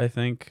send-off, I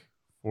think,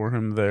 for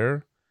him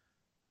there.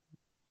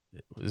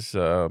 It was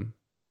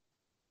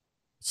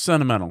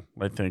sentimental,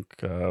 I think,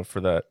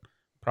 for that.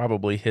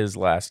 Probably his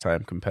last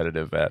time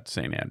competitive at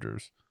St.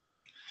 Andrews.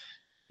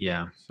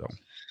 Yeah. So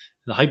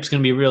the hype's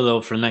going to be real,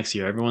 though, for next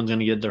year. Everyone's going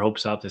to get their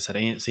hopes up. They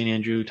said St.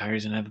 Andrew,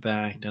 Tiger's going to have it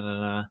back,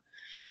 da-da-da. I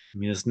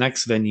mean, this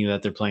next venue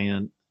that they're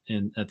playing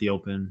at the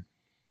Open,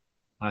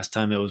 last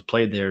time it was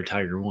played there,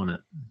 Tiger won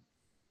it.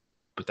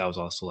 But that was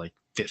also like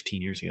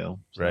 15 years ago.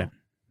 So.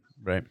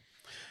 Right.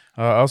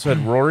 I also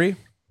had Rory,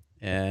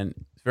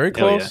 and very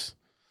close.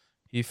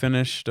 Yeah. He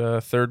finished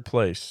third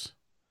place.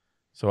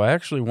 So I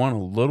actually won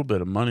a little bit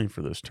of money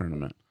for this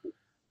tournament.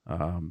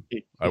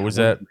 I was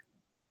at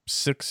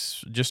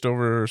just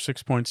over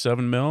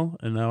 6.7 mil,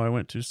 and now I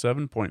went to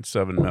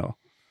 7.7 mil.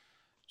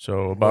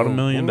 So about $1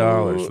 million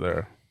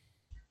there.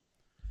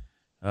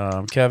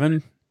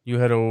 Kevin, you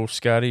had old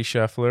Scotty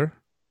Scheffler.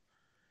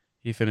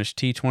 He finished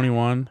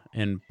T21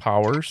 in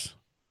Powers.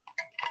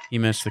 He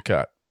missed the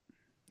cut.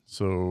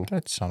 So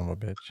that son of a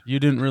bitch. You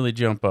didn't really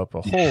jump up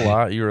a whole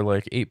lot. You were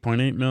like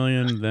 8.8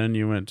 million, then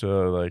you went to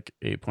like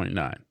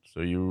 8.9.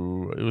 So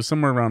it was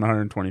somewhere around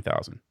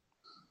 120,000.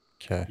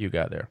 Okay. You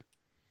got there.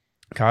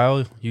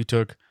 Kyle, you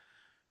took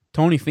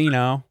Tony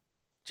Finau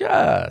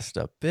just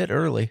a bit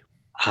early.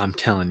 I'm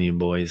telling you,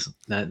 boys,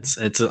 it's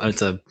a. I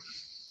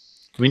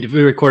mean, if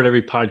we record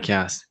every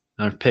podcast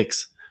our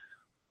picks,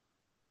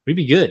 we'd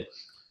be good.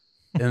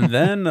 And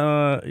then,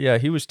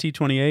 he was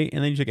T28,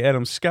 and then you took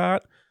Adam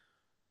Scott,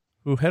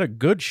 who had a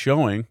good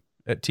showing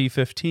at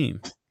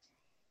T15.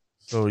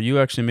 So you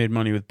actually made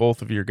money with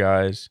both of your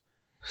guys.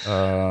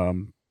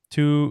 You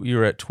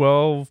were at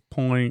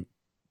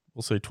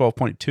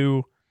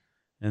 12.2,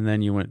 and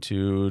then you went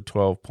to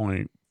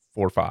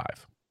 12.45.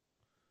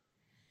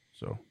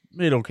 So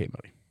made okay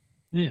money.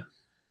 Yeah.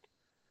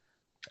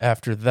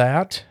 After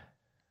that,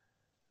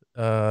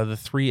 the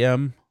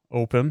 3M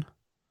Open.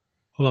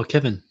 What about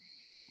Kevin?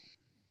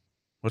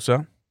 What's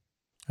that?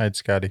 I had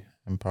Scotty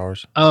and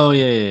Powers. Oh,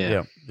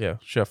 yeah.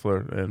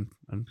 Scheffler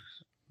and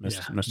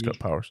missed cut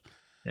Powers.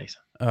 Thanks.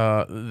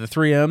 The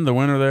 3M, the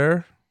winner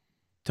there,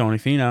 Tony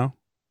Finau.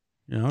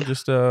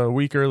 Just a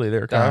week early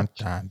there, Kyle.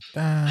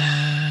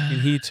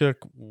 And he took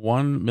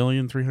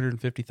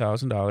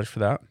 $1,350,000 for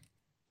that.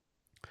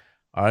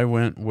 I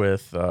went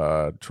with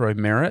Troy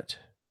Merritt,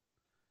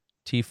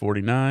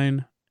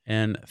 T49,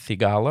 and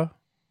Thigala,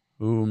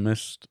 who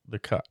missed the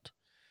cut.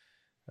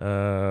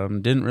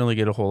 Didn't really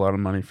get a whole lot of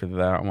money for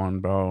that one.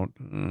 About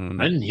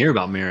I didn't hear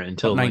about Merritt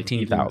until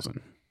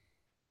 19,000.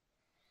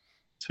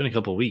 It's been a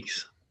couple of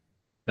weeks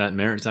that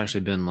Merritt's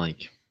actually been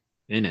like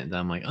in it. That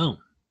I'm like, oh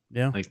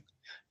Yeah. Like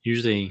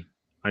usually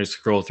I just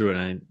scroll through it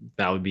and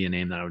that would be a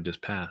name that I would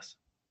just pass.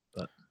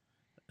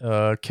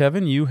 But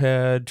Kevin, you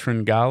had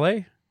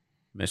Tringale,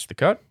 missed the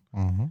cut,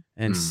 Mm-hmm.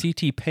 and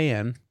CT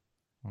Pan,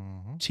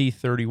 Mm-hmm.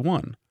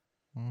 T31.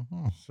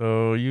 Mm-hmm.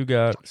 So you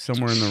got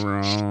somewhere in the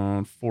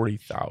around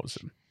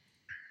 40,000.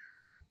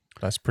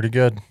 That's pretty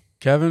good.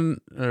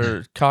 Kevin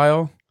or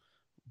Kyle,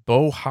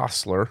 Bo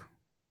Hostler.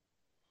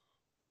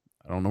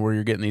 I don't know where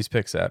you're getting these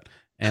picks at.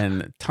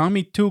 And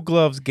Tommy Two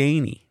Gloves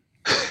Gainey.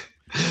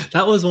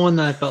 that was one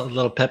that I felt a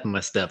little pep in my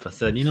step. I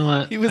said, you know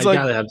what? He was I like-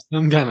 gotta have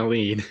some kind of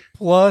lead.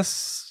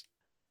 Plus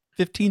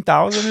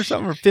 15,000 or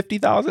something, or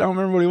 50,000. I don't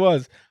remember what he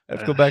was. I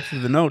have to go back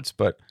through the notes,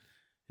 but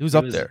he was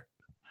up there.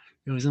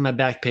 It was in my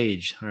back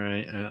page. All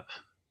right.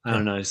 I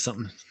don't know. It's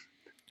something.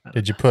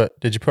 Did you put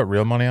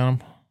real money on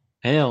him?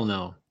 Hell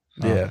no.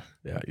 Yeah.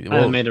 I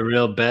haven't made a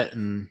real bet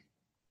in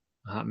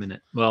a hot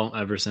minute. Well,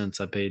 ever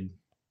since I paid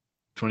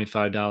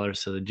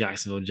 $25 to the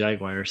Jacksonville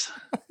Jaguars.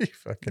 You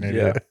fucking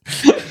Yeah.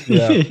 idiot.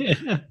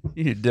 Yeah.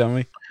 You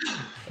dummy.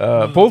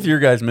 Both of your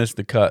guys missed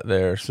the cut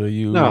there, so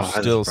you No, I was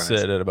still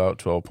surprised. sit at about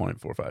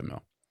 12.45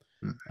 mil.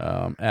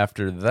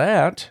 After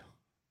that,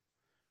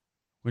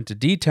 went to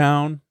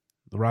D-Town,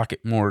 the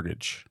Rocket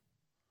Mortgage.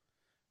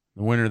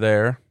 The winner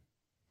there,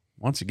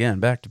 once again,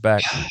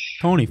 back-to-back,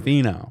 Tony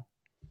Finau.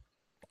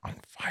 On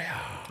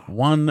fire.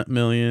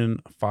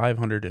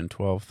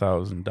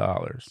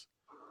 $1,512,000.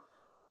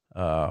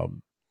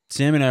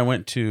 Sam and I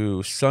went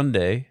to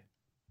Sunday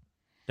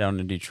down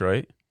in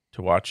Detroit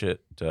to watch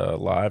it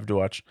live, to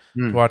watch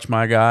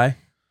my guy,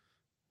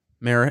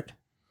 Merritt.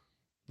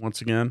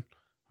 Once again,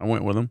 I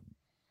went with him.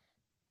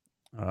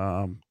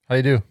 How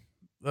you do?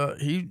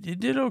 He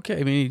did okay.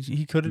 I mean,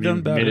 he could have I done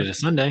mean, better. made it a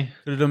Sunday.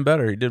 Could have done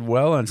better. He did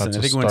well on That's Sunday. I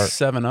a think he went start.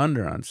 7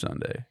 under on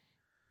Sunday.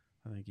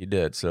 I think he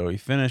did. So he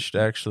finished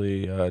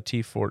actually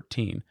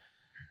T14.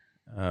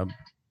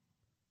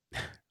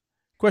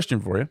 Question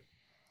for you.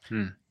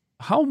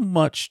 How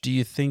much do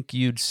you think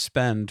you'd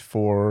spend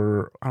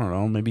for, I don't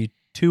know, maybe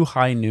 2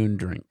 high noon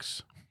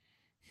drinks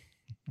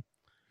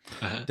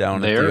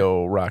down at the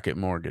old Rocket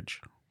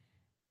Mortgage?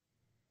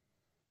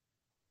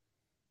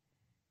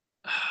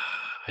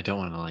 I don't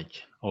want to like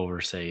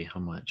oversay how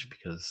much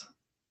because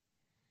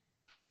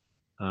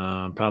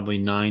probably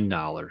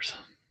 $9.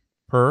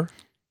 Per?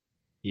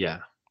 Yeah.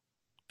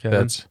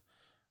 Kevin?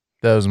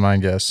 That was my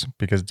guess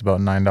because it's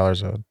about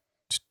 $9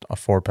 a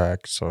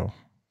 4-pack. So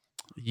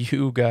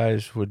You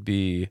guys would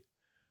be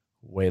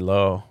way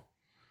low.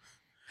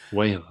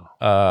 Way low.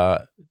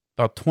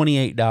 About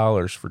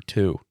 $28 for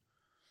 2.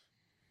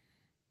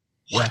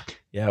 What?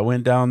 Yeah, I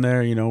went down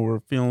there.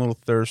 We're feeling a little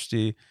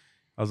thirsty.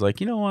 I was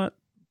like, you know what?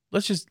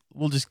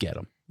 We'll just get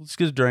them. Let's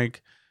get a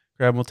drink.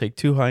 Grab them. We'll take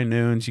 2 high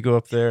noons. You go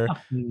up there,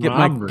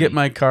 get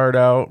my card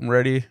out and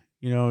ready.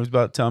 He was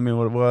about to tell me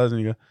what it was, and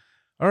you go,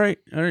 all right.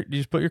 You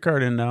just put your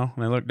card in now.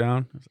 And I look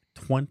down. It was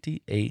like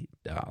 $28.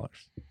 I'm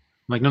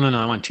like, no.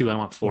 I want 2. I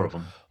want 4 of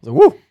them. I was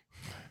like, woo!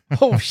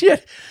 Oh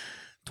shit!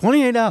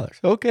 $28.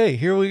 Okay,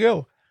 here we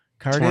go.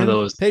 Card It's one in, of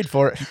those- paid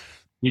for it.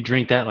 You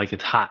drink that like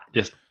it's hot.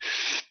 Just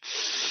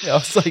Yeah, I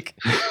was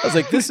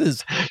like, this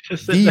is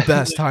just the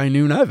best high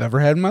noon I've ever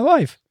had in my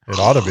life. it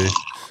ought to be.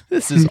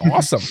 This is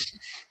awesome. the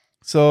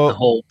So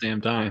whole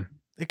damn time.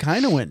 it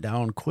kind of went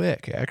down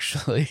quick,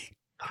 actually,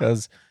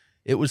 because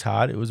it was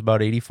hot. It was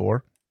about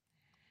 84,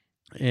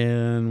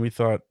 and we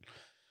thought,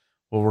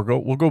 well,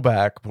 we'll go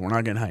back, but we're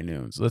not getting high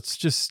noons. Let's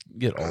just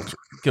get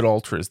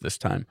ultras this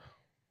time.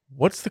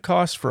 What's the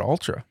cost for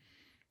ultra?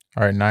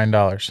 All right,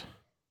 $9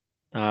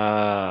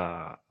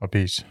 Uh, a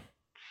piece.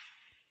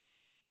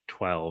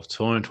 12.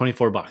 So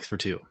 $24 for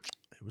 2.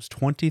 It was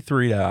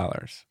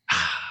 $23.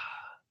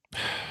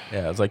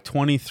 Yeah, it was like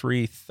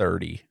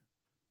 $23.30.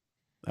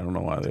 I don't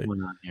know why What's they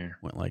going on here?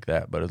 went like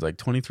that, but it was like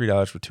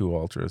 $23 for 2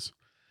 ultras.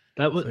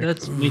 That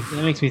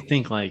makes me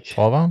think like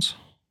 12 ounce?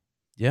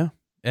 Yeah,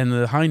 and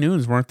the high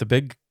noons weren't the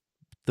big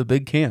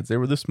cans; they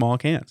were the small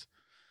cans.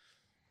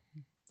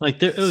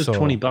 it was So-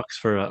 $20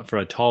 for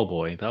a tall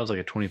boy. That was like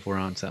a 24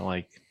 ounce at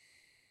like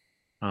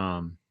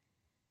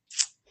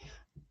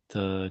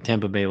the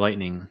Tampa Bay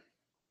Lightning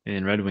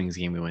and Red Wings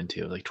game we went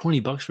to. It was like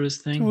 $20 for this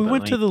thing. We but,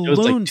 went to the it was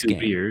like Loons 2 game.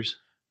 beers.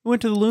 We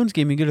went to the Loons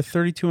game. You get a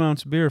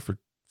 32-ounce beer for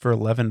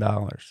 $11.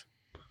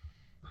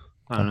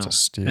 I don't That's know. a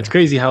steal. It's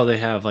crazy how they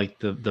have like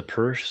the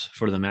purse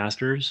for the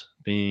Masters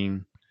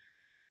being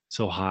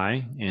so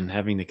high and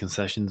having the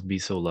concessions be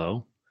so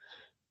low.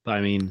 But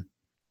I mean,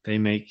 they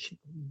make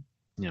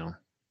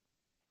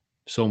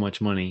so much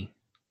money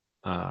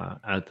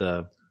at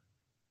the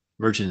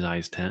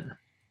merchandise tent.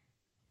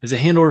 Is it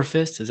hand over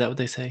fist? Is that what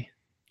they say?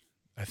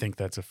 I think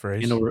that's a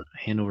phrase.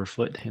 Hand over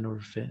foot, hand over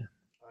fit.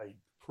 I'm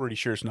pretty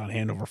sure it's not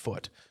hand over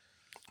foot.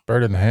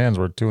 Bird in the hands,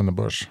 we're 2 in the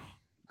bush.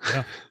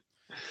 Yeah.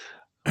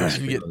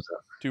 You get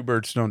 2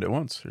 birds stoned at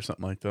once or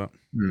something like that.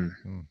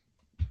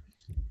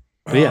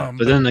 But yeah,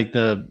 but then like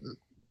the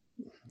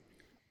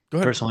Go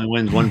ahead. person only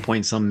wins 1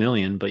 point some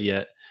million, but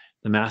yet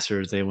the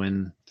Masters they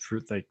win for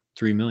like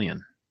 3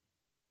 million.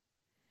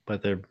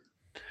 But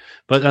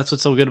that's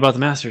what's so good about the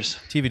Masters.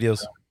 TV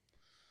deals.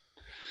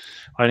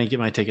 I didn't get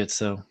my tickets,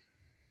 so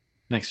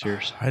next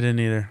year's. I didn't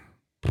either.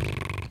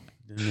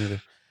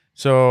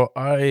 So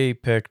I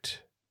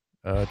picked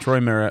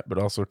Troy Merritt, but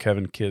also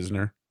Kevin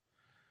Kisner.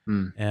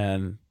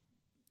 And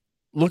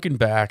looking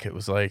back, it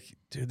was like,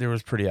 dude, there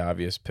was pretty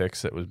obvious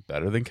picks that was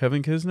better than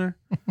Kevin Kisner.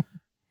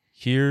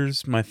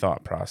 Here's my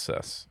thought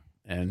process.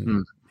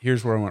 And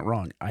here's where I went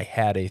wrong. I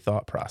had a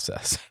thought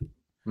process.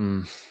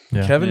 Kevin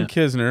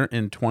Kisner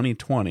in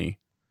 2020,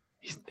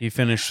 he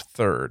finished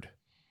 3rd.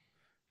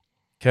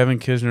 Kevin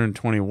Kisner in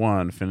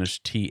 21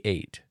 finished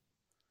T8.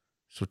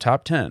 So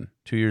top 10,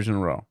 2 years in a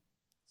row.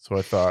 So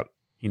I thought,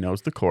 he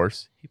knows the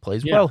course. He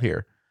plays well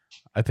here.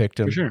 I picked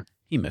him. For sure.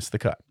 He missed the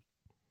cut.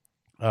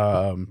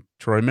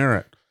 Troy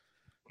Merritt,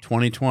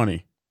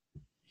 2020,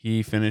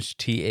 he finished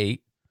T8.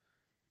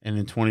 And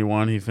in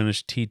 21, he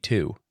finished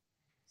T2.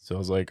 So I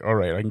was like, all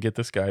right, I can get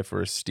this guy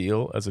for a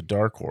steal as a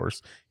dark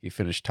horse. He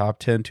finished top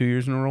 10 2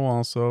 years in a row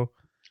also.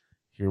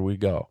 Here we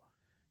go.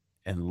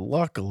 And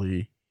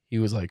luckily, he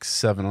was like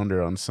 7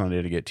 under on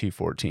Sunday to get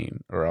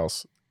T14, or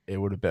else it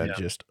would have been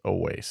just a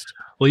waste.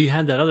 Well, you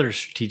had that other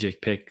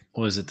strategic pick.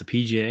 Was it the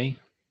PGA?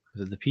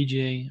 Was it the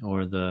PGA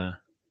or I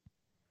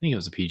think it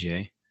was the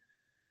PGA,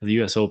 the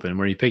U.S. Open,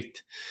 where you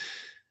picked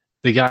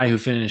the guy who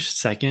finished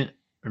 2nd,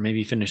 or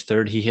maybe finished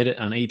 3rd. He hit it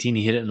on 18.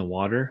 He hit it in the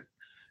water,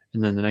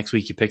 and then the next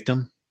week you picked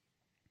him.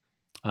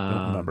 I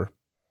don't remember.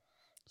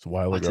 It's a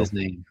while ago. What's his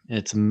name?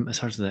 It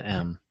starts with an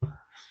M.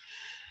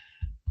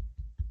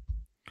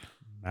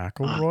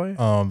 McIlroy?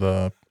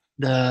 The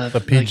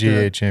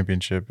PGA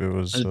Championship. It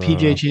was the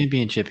PGA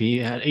Championship. He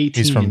had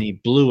 18 and he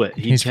blew it.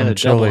 He's had from a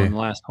double Chile. on the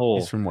last hole.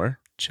 He's from where?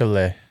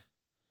 Chile.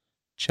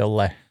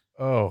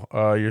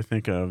 Oh, you're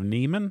thinking of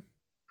Neiman?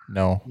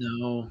 No.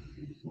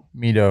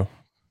 Mito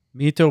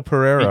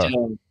Pereira.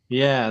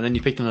 Yeah, and then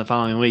you picked him the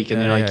following week,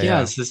 and they're like,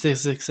 it's the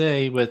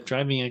 6A with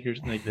driving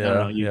accuracy. Like,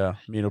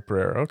 Mito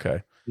Pereira.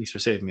 Okay. Thanks for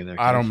saving me there.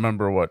 I don't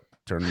remember what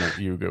tournament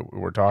you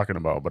were talking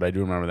about, but I do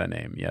remember that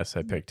name. Yes,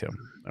 I picked him.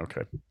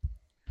 Okay.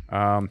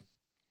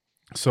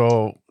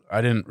 So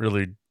I didn't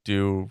really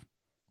do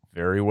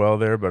very well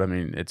there, but I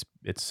mean, it's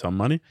some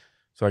money.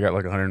 So I got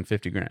like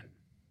 150 grand.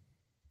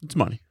 It's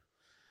money.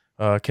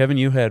 Kevin,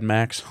 you had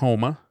Max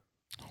Homa,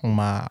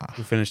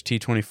 who finished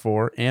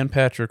T24, and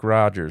Patrick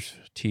Rogers,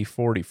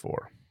 T44.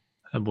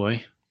 Oh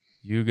boy.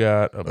 You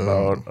got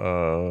about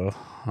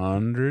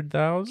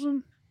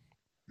 100,000.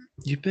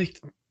 You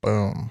picked.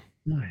 Boom.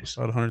 Nice.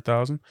 About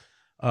 100,000.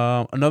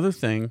 Another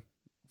thing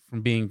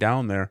from being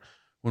down there,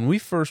 when we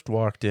first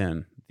walked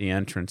in, the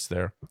entrance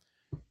there,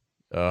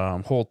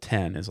 hole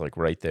 10 is like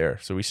right there.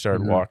 So we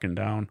started walking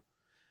down.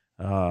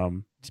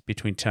 It's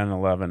between 10 and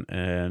 11.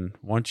 And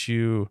once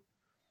you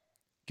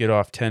get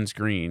off 10's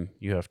green,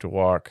 you have to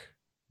walk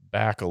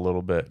back a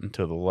little bit and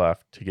to the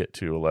left to get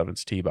to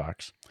 11's tee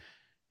box.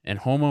 And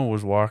Homo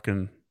was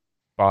walking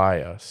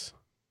by us.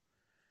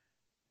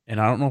 And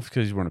I don't know if it's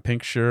because he's wearing a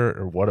pink shirt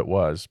or what it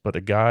was, but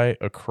a guy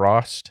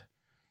across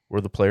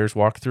where the players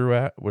walk through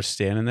at was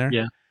standing there.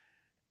 Yeah.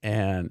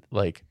 And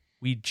like,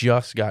 we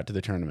just got to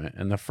the tournament.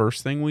 And the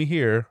first thing we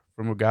hear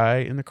from a guy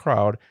in the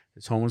crowd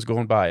as Homo's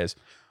going by is,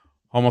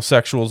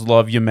 "Homosexuals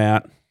love you,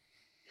 Matt."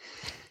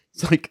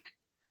 It's like,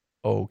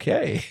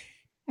 okay.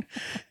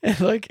 And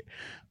like,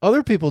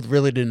 other people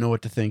really didn't know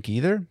what to think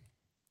either.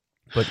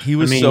 But he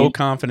was so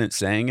confident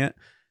saying it,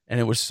 and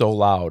it was so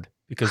loud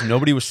because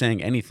nobody was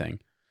saying anything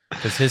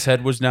because his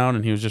head was down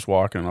and he was just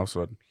walking. And all of a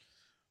sudden,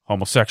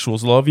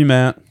 "Homosexuals love you,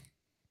 Matt."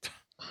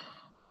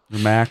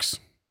 Max,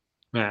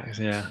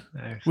 yeah.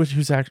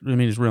 Who's actually? I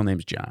mean, his real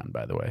name's John,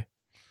 by the way.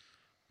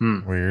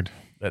 Weird.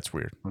 That's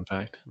weird. In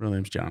fact, real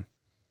name's John.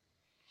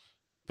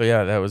 But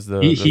yeah, that was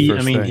the he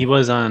first thing. He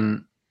was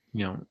on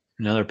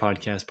another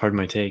podcast. Pardon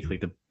my take,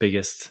 like the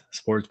biggest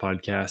sports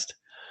podcast.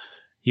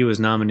 He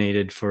was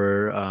nominated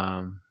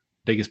for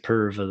biggest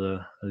perv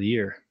of the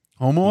year.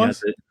 Homo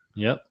was?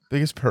 Yep.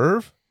 Biggest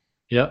perv?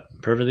 Yep.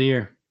 Perv of the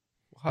year.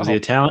 Wow. Was he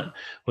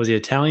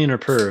Italian or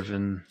perv?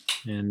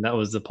 And that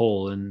was the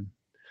poll. And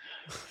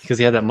because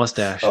he had that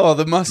mustache. Oh,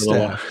 the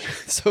mustache.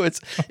 So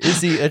is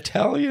he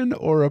Italian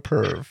or a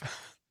perv?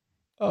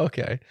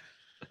 Okay.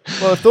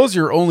 Well, if those are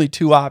your only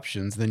two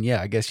options, then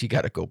yeah, I guess you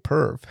got to go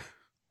perv.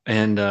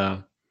 And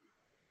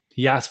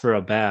he asked for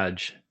a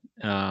badge.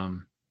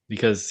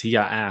 Because he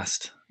got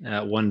asked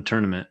at one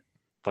tournament,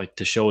 like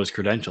to show his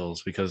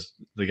credentials because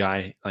the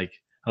guy, like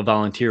a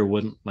volunteer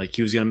wouldn't, like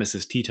he was going to miss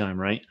his tee time.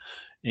 Right.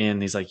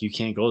 And he's like, "You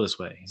can't go this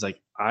way." He's like,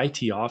 "I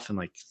tee off in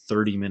like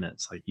 30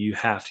 minutes. Like you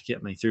have to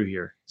get me through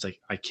here." He's like,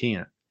 "I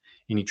can't."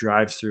 And he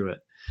drives through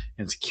it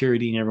and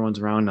security and everyone's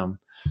around him.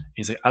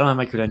 He's like, "I don't have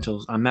my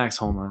credentials. I'm Max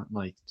Homa.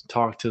 Like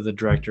talk to the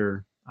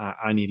director.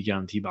 I need to get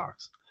on the tee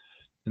box."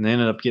 And they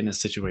ended up getting it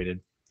situated.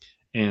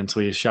 And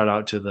so he shout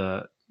out to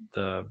the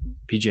the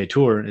PGA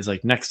Tour is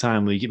like, next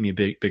time will you get me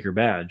a bigger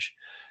badge?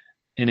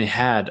 And it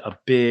had a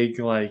big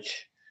like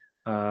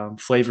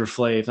Flavor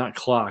Flav, not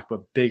clock,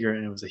 but bigger,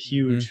 and it was a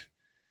huge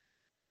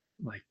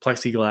like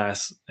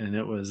plexiglass, and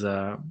it was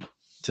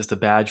just a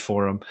badge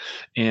for him.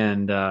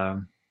 And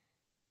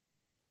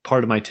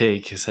part of my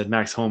take said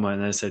Max Homa,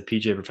 and then it said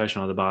PGA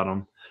Professional at the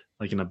bottom,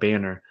 like in a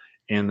banner,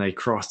 and they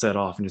crossed that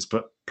off and just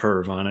put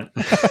Perv on it.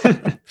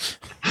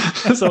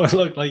 So it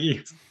looked like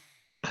he's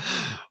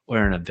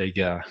wearing a big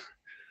Yo,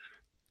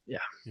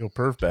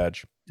 Perv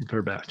badge.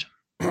 Perv badge.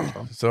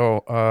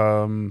 So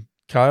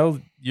Kyle,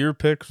 your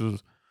picks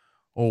was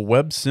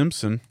Webb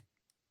Simpson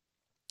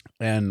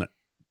and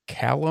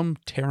Callum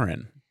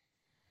Tarren.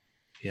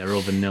 Yeah,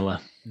 real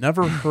vanilla.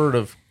 Never heard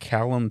of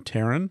Callum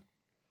Tarren.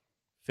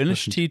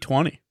 Finished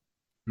T20.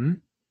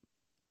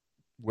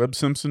 Webb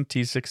Simpson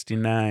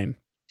T69.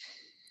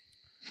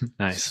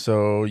 Nice.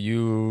 So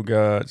you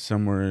got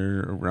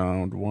somewhere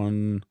around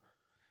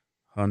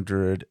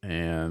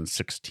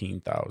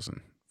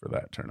 116,000 for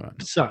that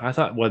tournament. So I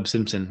thought Webb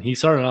Simpson, he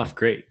started off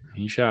great.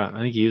 He shot, I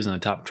think he was in the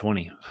top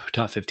 20,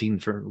 top 15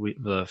 for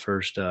the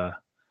first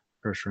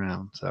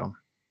round. So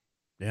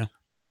yeah.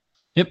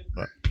 Yep.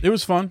 But it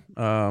was fun.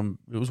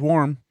 It was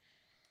warm.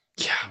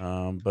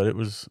 Yeah. But it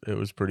was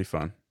pretty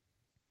fun.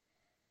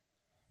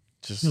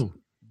 Just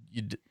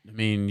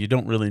you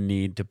don't really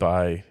need to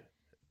buy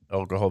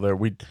alcohol there.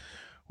 We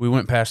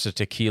went past a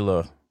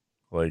tequila,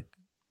 like,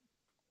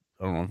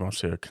 I don't know if I want to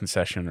say a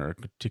concession or a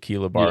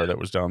tequila bar that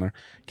was down there.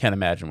 Can't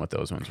imagine what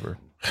those ones were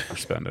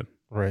spending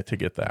right to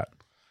get that.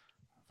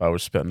 If I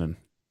was spending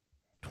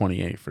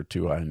 $28 for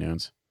 2 high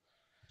noons,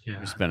 we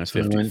spent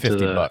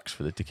 $50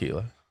 for the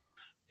tequila.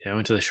 Yeah, I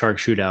went to the Shark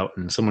Shootout,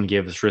 and someone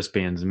gave us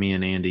wristbands, and me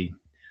and Andy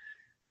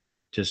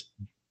just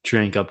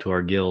drank up to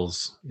our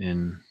gills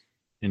in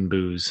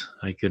booze.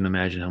 I couldn't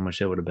imagine how much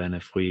that would have been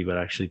if we would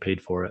actually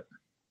paid for it.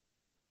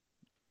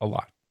 A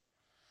lot.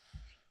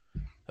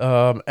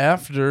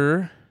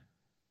 After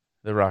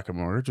the Rocket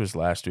Mortgage was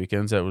last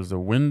weekend's, that was the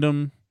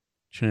Wyndham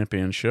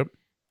Championship.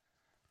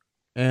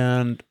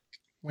 And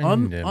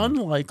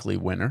unlikely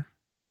winner.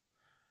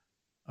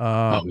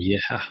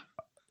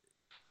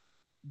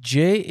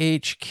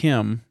 J.H.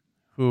 Kim,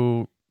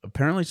 who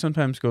apparently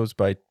sometimes goes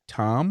by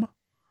Tom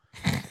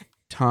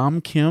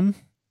Kim.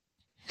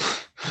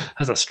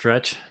 That's a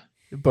stretch.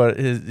 But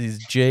his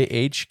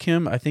J.H.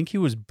 Kim, I think he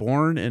was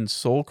born in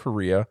Seoul,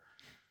 Korea,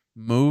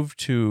 moved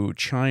to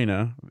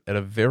China at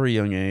a very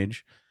young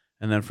age,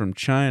 and then from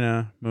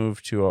China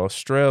moved to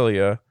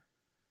Australia,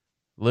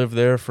 lived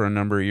there for a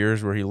number of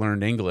years where he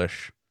learned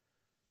English,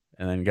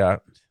 and then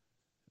got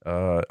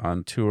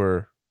on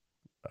tour.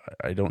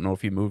 I don't know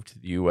if he moved to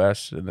the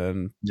U.S. and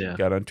then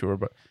got on tour,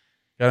 but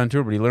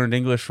he learned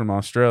English from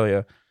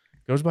Australia.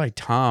 Goes by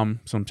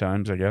Tom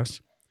sometimes, I guess.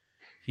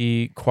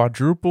 He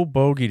quadruple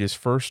bogeyed his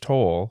first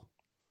hole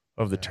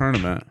of the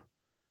tournament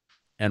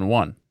and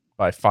won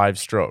by 5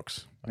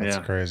 strokes. That's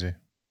crazy.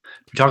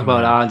 We talk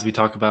about odds. We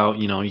talk about,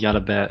 you got to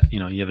bet,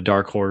 you have a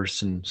dark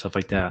horse and stuff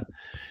like that.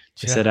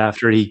 He said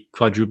after he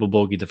quadruple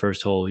bogeyed the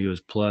first hole, he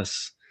was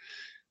plus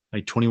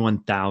like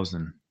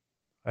 21,000.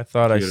 I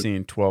thought I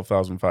seen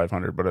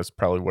 12,500, but it's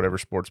probably whatever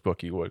sports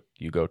book you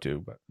go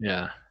to. But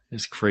yeah,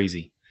 it's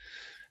crazy.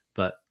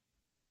 But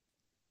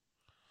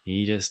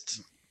he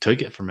just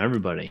took it from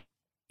everybody.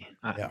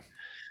 I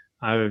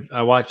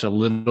watched a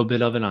little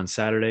bit of it on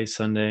Saturday,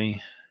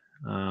 Sunday.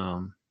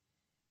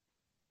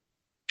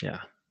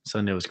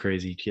 Sunday was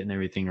crazy, getting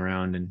everything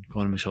around and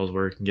going to Michelle's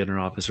work and getting her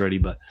office ready.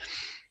 But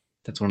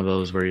that's one of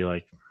those where you're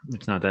like,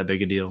 it's not that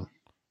big a deal.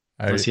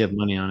 Unless you have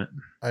money on it.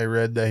 I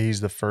read that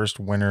he's the first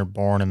winner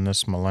born in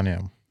this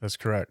millennium. That's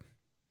correct.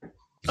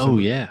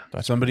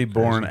 Somebody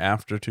born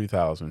after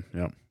 2000.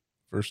 Yep.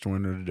 First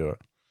winner to do it.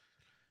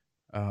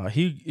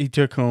 He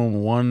took home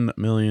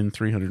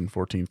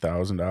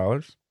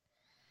 $1,314,000.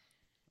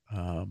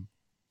 That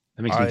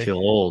makes me feel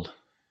old.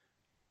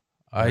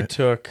 I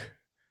took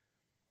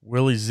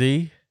Willie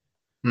Z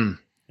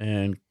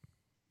and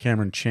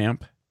Cameron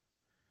Champ.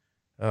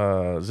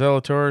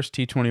 Zalatoris,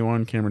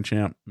 T21, Cameron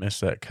Champ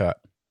missed that cut.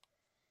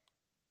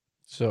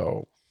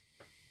 So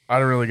I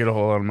don't really get a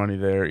whole lot of money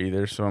there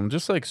either. So I'm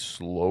just like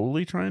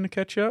slowly trying to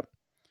catch up.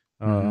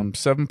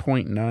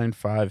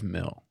 7.95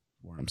 mil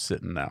where I'm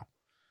sitting now.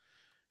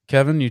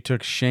 Kevin, you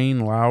took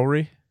Shane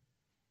Lowry.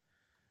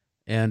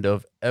 And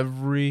of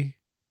every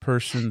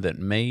person that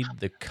made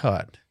the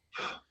cut,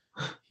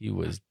 he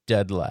was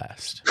dead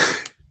last.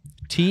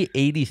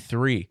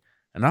 T83.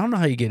 And I don't know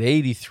how you get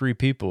 83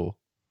 people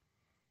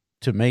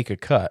to make a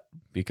cut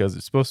because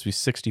it's supposed to be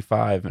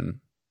 65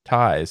 and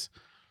ties.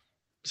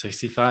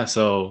 65.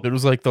 So it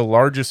was like the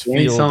largest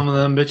field. Some of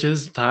them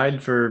bitches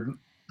tied for.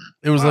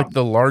 It was like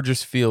the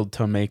largest field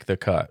to make the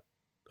cut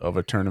of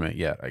a tournament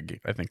yet. I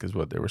think is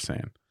what they were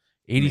saying.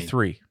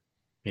 83.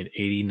 Made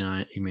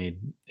 89. He made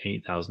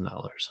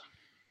 $8,000.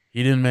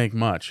 He didn't make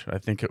much. I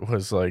think it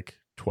was like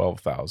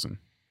 12,000.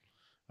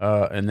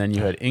 And then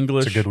you had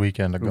English. It's a good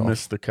weekend to go.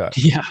 Missed the cut.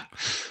 Yeah.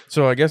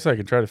 So I guess I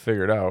can try to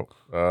figure it out.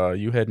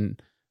 You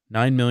had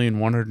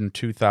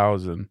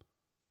 9,102,000,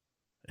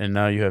 and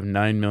now you have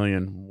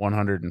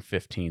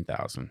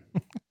 9,115,000.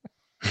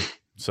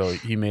 So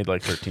he made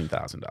like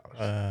 $13,000.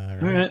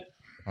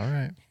 All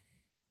right.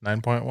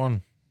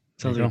 9.1.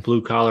 Sounds like a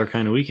blue collar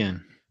kind of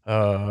weekend.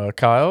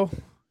 Kyle,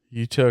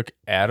 you took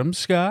Adam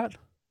Scott,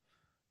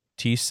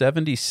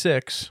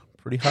 T76,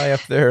 pretty high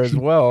up there as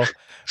well.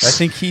 I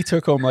think he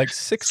took home like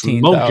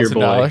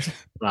 $16,000.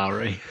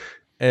 Lowry.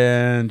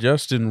 And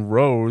Justin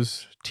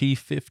Rose,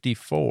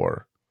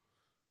 T54.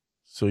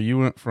 So you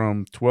went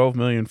from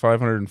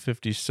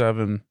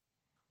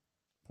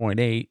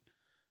 12,557,800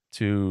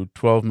 to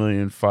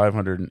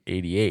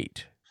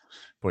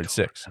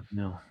 12,588,600.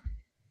 No.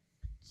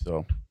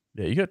 So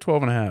yeah, you got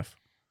 12.5.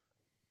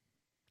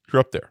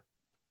 You're up there.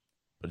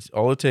 But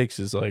all it takes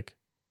is like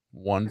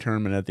one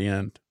tournament at the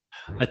end.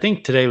 I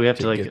think today we have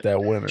to get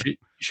that winner.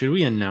 Should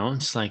we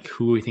announce like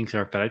who we think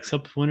our FedEx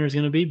Cup winner is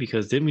going to be?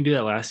 Because didn't we do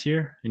that last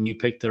year? And you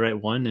picked the right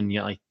one, and you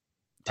got like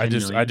 10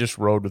 million? I just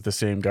rode with the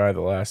same guy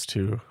the last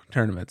two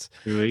tournaments.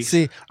 3 weeks.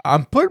 See,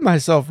 I'm putting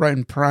myself right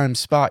in prime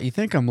spot. You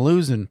think I'm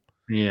losing?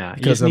 Yeah,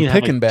 because I'm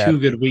picking bad. 2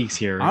 good weeks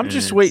here. I'm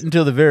just waiting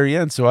until the very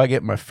end so I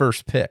get my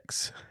first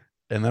picks,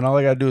 and then all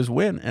I got to do is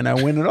win, and I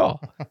win it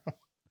all.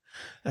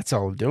 That's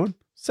all I'm doing.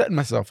 Setting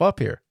myself up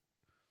here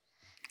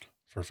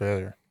for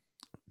failure.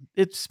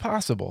 It's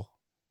possible.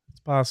 It's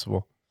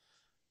possible.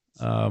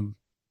 Yeah,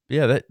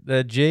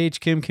 that JH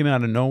Kim came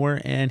out of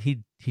nowhere, and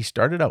he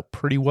started out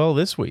pretty well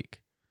this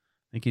week.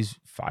 I think he's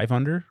 5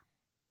 under.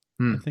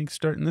 I think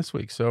starting this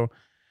week. So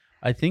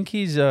I think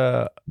he's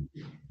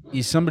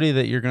somebody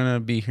that you're gonna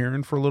be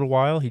hearing for a little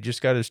while. He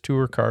just got his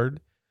tour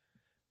card,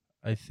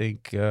 I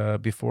think,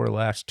 before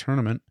last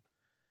tournament.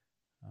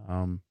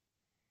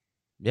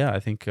 Yeah,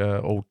 I think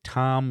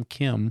Tom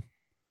Kim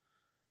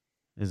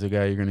is a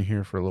guy you're gonna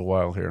hear for a little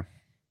while here,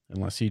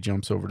 unless he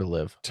jumps over to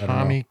live.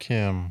 Tommy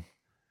Kim.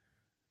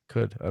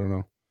 Could. I don't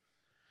know.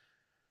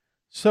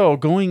 So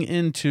going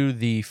into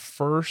the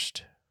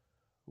first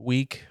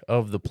week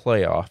of the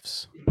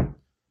playoffs,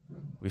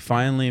 we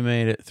finally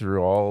made it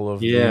through all of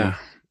the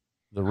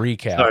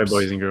recaps. Sorry,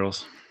 boys and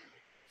girls.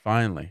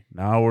 Finally.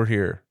 Now we're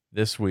here.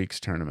 This week's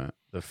tournament.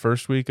 The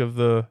first week of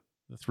the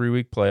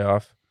 3-week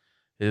playoff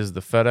is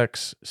the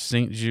FedEx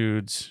St.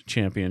 Jude's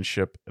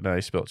Championship, and I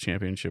spelled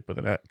championship with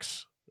an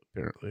X,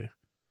 apparently.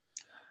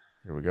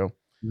 Here we go.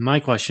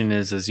 My question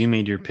is you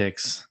made your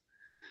picks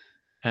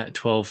at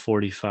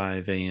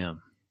 12:45 a.m.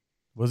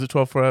 Was it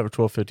 12:45 or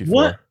 12:54?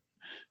 What?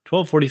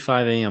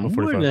 12:45 a.m. 12:45.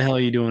 What the hell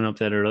are you doing up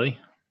that early?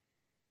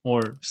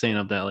 Or staying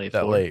up that late?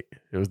 That late.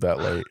 It was that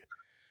late.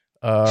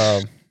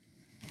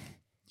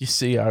 You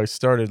see, I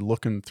started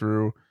looking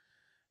through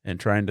and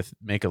trying to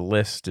make a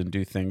list and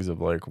do things of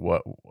like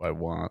what I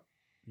want,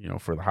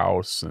 for the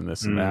house and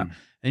this and that.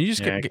 And you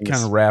just get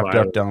kind of wrapped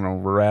up down a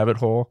rabbit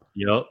hole.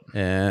 Yep.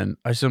 And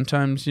I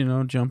sometimes,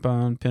 jump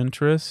on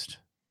Pinterest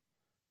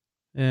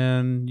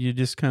and you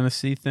just kind of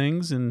see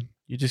things and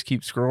you just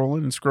keep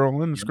scrolling and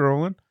scrolling and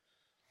scrolling,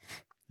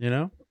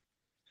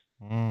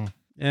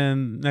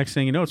 And next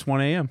thing you know, it's 1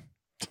 a.m.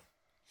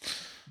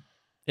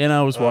 And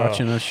I was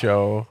watching a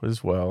show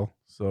as well.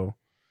 So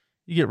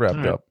you get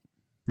wrapped up.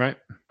 Right.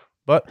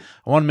 But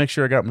I want to make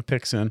sure I got my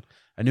picks in.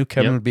 I knew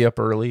Kevin would be up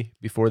early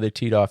before they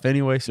teed off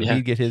anyway, so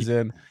he'd get his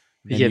in.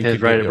 He get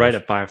his right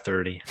at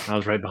 5:30. I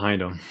was right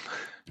behind him.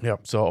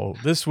 Yep. So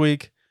this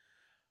week,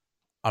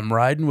 I'm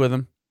riding with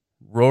him.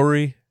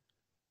 Rory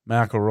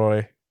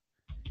McIlroy.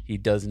 He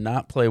does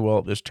not play well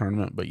at this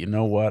tournament, but you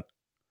know what?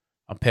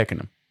 I'm picking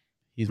him.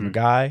 He's my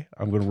guy.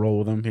 I'm going to roll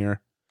with him here.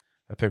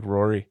 I pick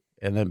Rory,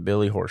 and then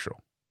Billy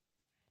Horschel,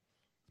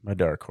 my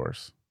dark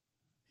horse.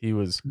 He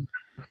was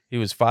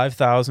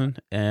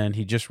 5,000, and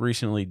he just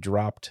recently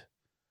dropped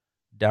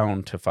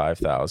down to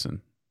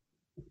 5,000.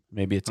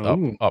 Maybe it's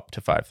up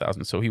to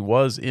 5,000. So he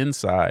was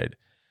inside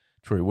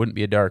to where he wouldn't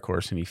be a dark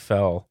horse, and he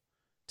fell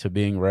to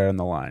being right on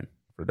the line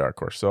for dark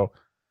horse. So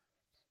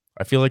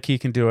I feel like he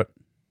can do it.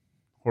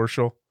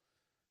 Horschel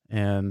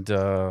and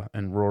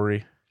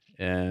Rory,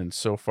 and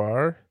so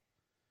far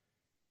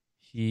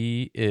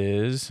he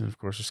is, of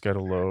course, just got to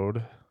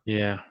load.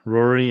 Yeah,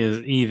 Rory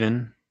is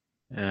even,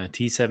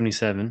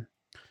 T77.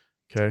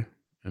 Okay,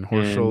 and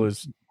Horschel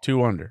is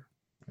 2 under.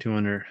 2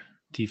 under,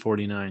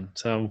 T49.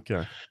 So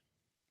okay,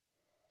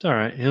 it's all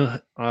right.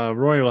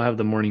 Rory will have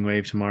the morning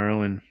wave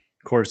tomorrow, and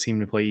course seem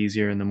to play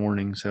easier in the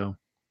morning. So,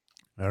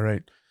 all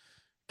right,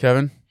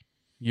 Kevin,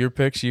 your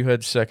picks. You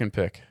had second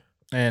pick.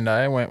 And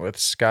I went with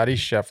Scotty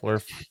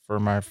Scheffler for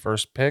my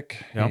first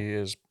pick. Yep. He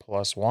is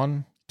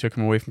 +1. Took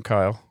him away from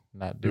Kyle.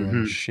 Not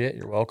doing shit.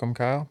 You're welcome,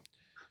 Kyle.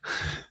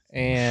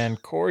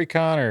 And Corey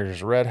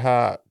Connors, red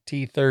hot,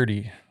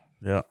 T30.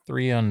 Yeah.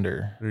 3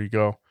 under. There you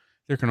go.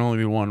 There can only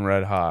be one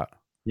red hot.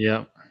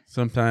 Yep.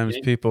 Sometimes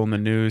people in the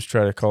news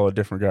try to call a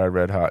different guy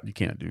red hot. You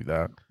can't do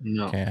that.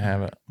 No. Can't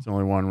have it. It's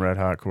only one red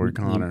hot, Corey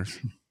Connors.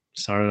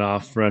 Started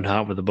off red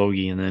hot with a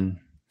bogey and then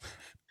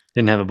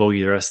didn't have a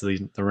bogey the rest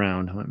of the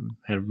round.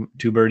 Had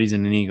 2 birdies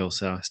and an eagle,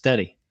 so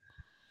steady.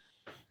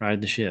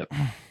 Ride the ship.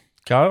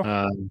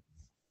 Kyle?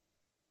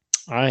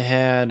 I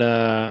had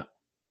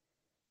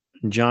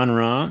John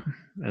Rahm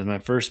as my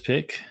first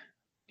pick.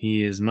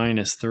 He is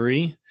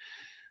 -3,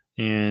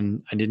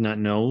 and I did not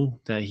know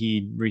that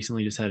he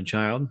recently just had a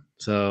child.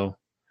 So,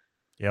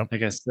 Yep.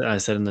 like I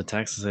said in the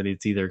text, I said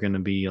it's either going to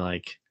be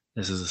like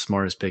this is the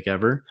smartest pick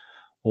ever,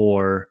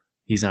 or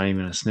he's not even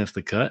going to sniff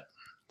the cut.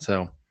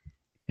 So,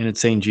 and it's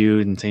St.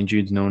 Jude, and St.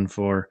 Jude's known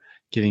for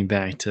giving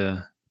back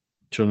to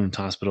children's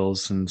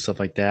hospitals and stuff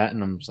like that.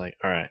 And I'm just like,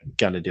 all right,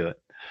 got to do it.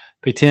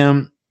 Picked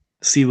him.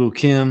 Siwoo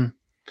Kim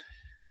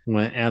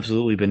went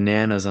absolutely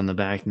bananas on the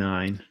back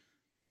nine.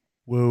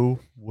 Woo,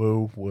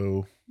 woo,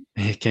 woo.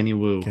 Kenny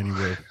Wu. Kenny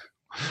Woo.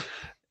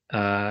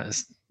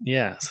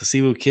 Yeah. So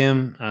Siwoo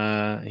Kim,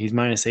 he's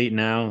 -8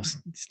 now.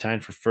 He's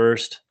tied for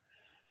first.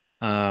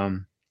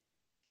 Let's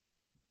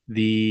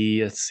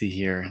see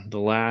here. The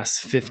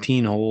last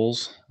 15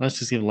 holes. Let's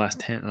just give the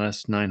last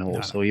 9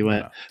 holes. So he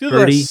went Dude,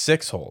 birdie. the last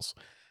 6 holes.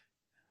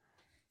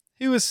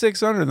 He was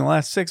 600 in the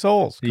last 6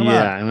 holes. Come on.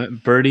 I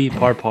went birdie,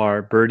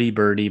 par, birdie,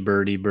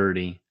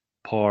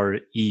 par,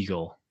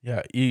 eagle.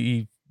 Yeah,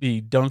 he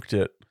dunked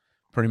it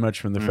pretty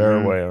much from the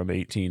fairway on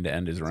 18 to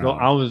end his round. So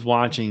I was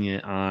watching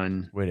it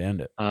on way to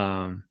end it.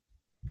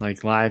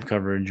 Like live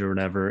coverage or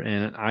whatever,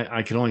 and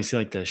I could only see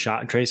like the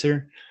shot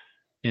tracer,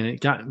 and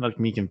it got like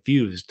me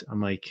confused.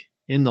 I'm like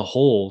in the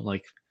hole,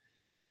 like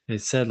it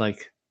said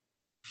like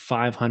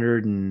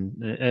 500,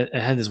 and it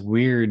had this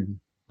weird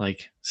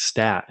like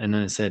stat, and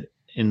then it said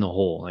in the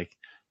hole, like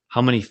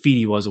how many feet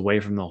he was away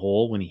from the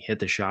hole when he hit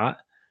the shot,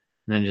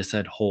 and then it just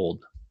said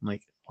hold. I'm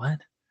like, what?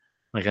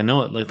 Like I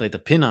know it looked like the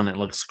pin on it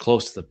looks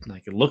close to the,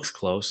 like it looks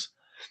close.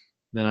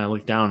 Then I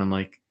look down, I'm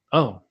like,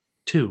 oh,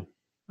 2.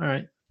 All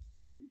right.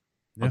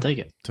 I'll take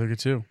it. Took it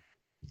 2.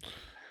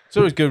 It's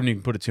always good when you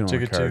can put a 2 on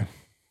the card.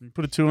 2. You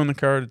put a 2 on the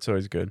card, it's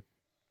always good.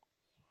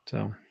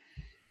 So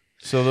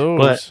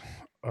those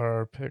are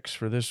our picks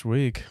for this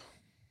week.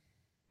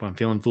 But I'm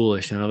feeling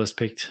foolish. Elvis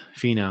picked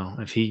Finau.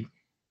 If he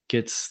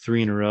gets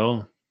 3 in a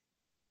row,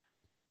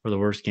 we're the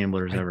worst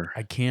gamblers ever.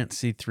 I can't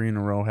see 3 in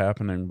a row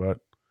happening, but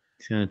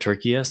he's going to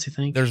turkey yes, you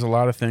think? There's a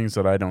lot of things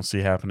that I don't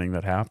see happening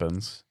that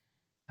happens.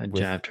 A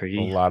jab turkey.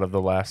 A lot of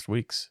the last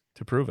weeks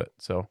to prove it.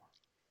 So,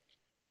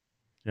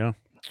 yeah.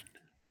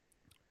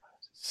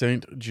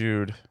 St.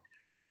 Jude.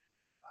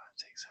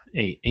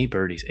 8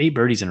 birdies. 8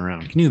 birdies in a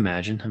round. Can you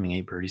imagine having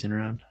 8 birdies in a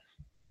round?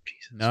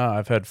 Jesus. No,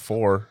 I've had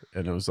 4,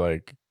 and it was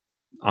like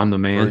I'm the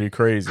man. Pretty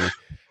crazy.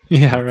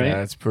 Yeah, right.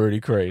 That's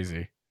pretty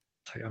crazy.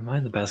 It's like, am I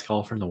the best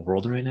golfer in the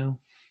world right now?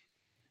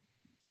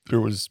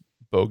 There was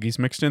bogeys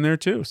mixed in there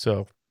too,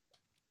 so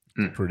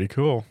pretty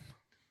cool.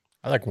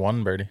 I like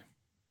 1 birdie.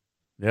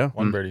 Yeah,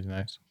 1 birdie's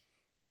nice.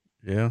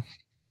 Yeah,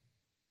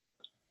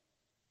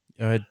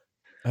 I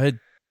had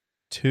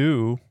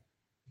 2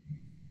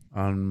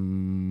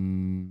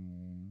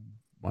 on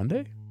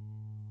Monday.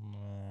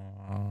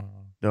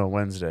 No,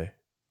 Wednesday.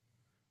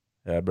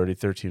 Yeah, I birdied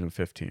 13 and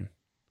 15.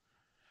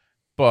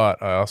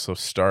 But I also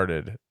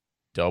started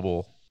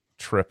double,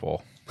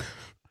 triple,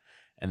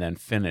 and then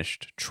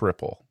finished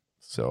triple.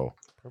 So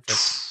perfect.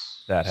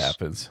 That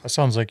happens. That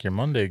sounds like your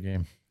Monday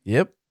game.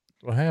 Yep.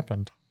 What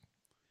happened?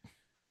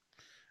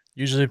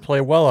 Usually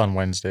play well on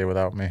Wednesday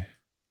without me.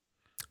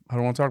 I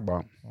don't want to talk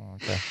about it. Oh,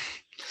 okay.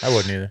 I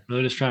wouldn't either.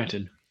 Really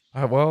distracted.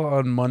 Well,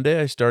 on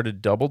Monday, I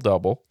started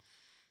double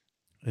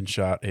and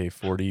shot a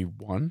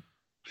 41.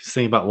 Just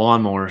thinking about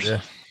lawnmowers.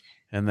 Yeah.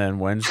 And then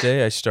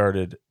Wednesday, I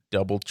started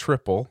double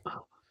triple,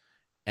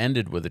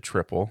 ended with a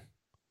triple,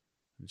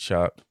 and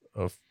shot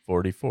a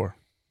 44.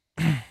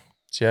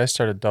 See, I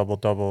started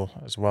double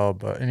as well,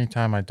 but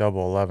anytime I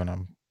double 11,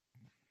 I'm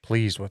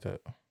pleased with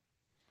it.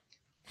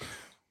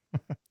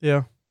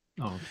 Yeah.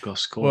 Oh, go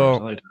score.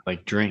 Well, I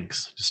like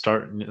drinks. Just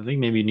start. I think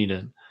maybe you need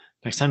to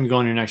next time you go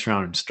on your next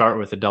round, start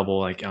with a double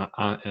like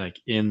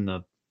in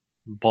the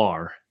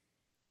bar,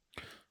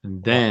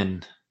 and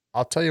then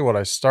I'll tell you what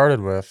I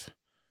started with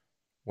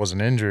was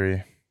an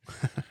injury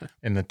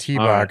in the tee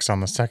box on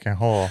the second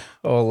hole.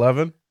 Oh,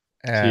 11?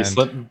 And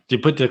so you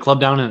put the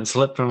club down and it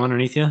slipped from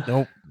underneath you?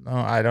 Nope. No,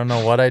 I don't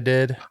know what I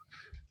did.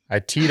 I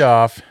teed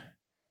off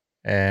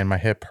and my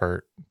hip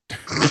hurt.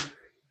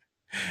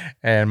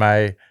 And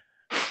my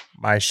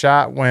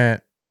shot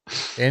went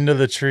into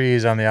the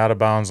trees on the out of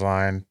bounds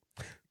line,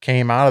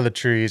 came out of the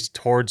trees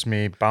towards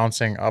me,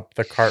 bouncing up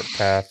the cart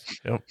path.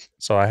 Yep.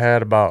 So I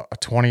had about a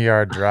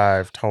 20-yard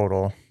drive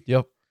total.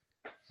 Yep.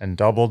 And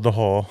doubled the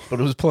hole. But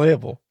it was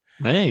playable.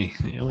 Hey,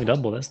 you only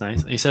doubled. That's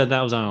nice. You said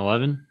that was on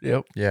 11?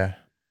 Yep. Yeah.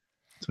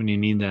 That's when you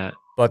need that.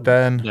 But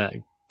then that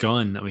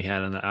gun that we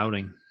had on the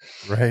outing.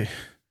 Right.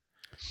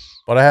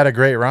 But I had a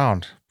great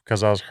round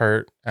because I was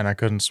hurt and I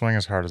couldn't swing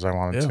as hard as I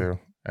wanted to.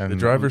 And the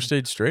driver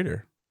stayed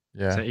straighter.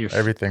 Yeah.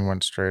 Everything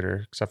went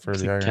straighter except for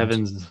the irons.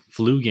 Kevin's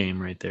flu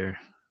game right there.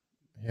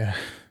 Yeah.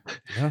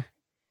 Yeah.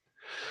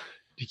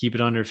 Did you keep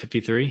it under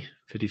 53,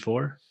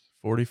 54?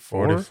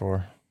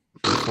 44.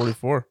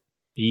 44.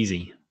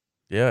 Easy.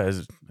 Yeah.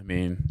 As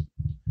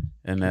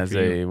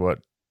what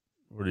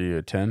are you,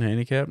 a 10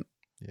 handicap?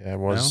 Yeah,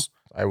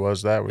 I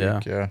was that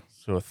week. Yeah.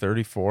 So a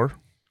 34.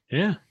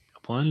 Yeah.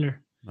 Couple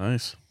under.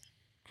 Nice.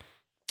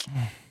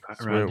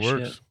 That's the way it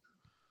works.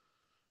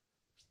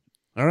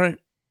 All right.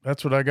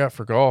 That's what I got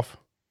for golf.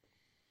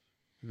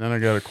 And then I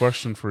got a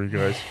question for you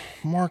guys.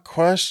 More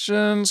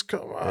questions?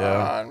 Come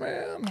on,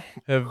 man.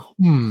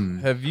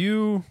 Have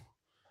you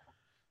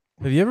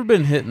ever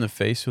been hit in the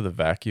face with a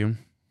vacuum?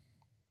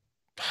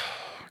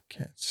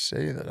 Can't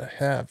say that I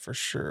have for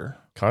sure.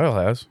 Kyle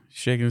has. He's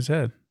shaking his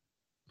head.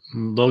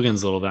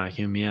 Logan's little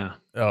vacuum, yeah.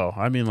 Oh,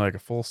 I mean like a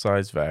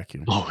full-size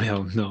vacuum. Oh,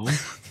 hell no.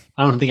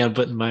 I don't think I'd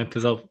put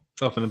myself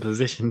in a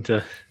position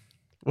to...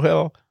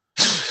 Well...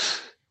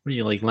 What are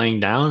you, like,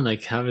 laying down?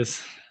 Like, how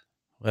is...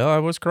 Well, I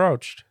was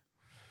crouched.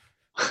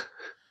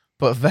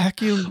 But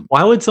vacuum...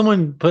 Why would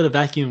someone put a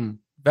vacuum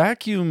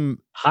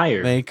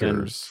higher makers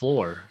than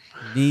floor?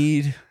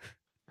 Need...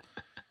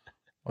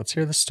 Let's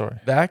hear the story.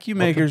 Vacuum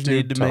makers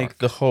need to make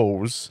the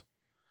hose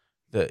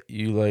that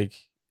you like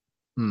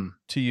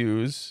to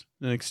use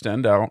and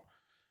extend out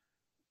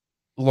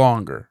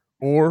longer,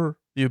 or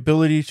the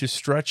ability to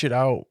stretch it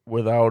out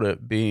without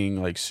it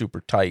being like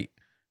super tight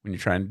when you're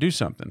trying to do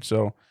something.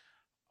 So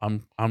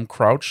I'm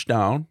crouched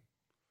down,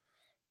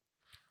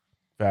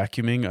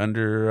 vacuuming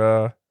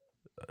under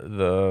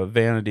the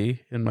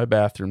vanity in my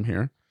bathroom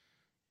here.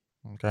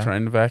 Okay.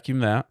 Trying to vacuum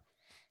that,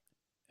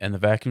 and the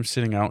vacuum's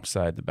sitting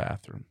outside the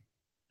bathroom.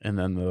 And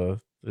then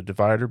the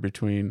divider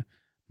between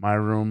my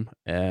room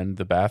and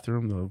the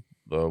bathroom,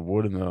 the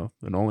wood and the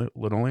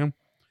linoleum,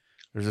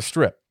 there's a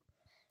strip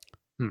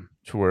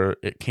to where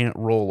it can't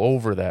roll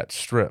over that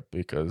strip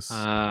because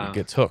it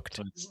gets hooked.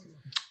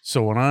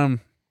 So when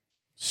I'm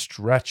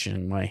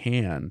stretching my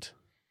hand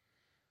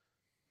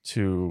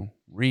to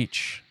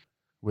reach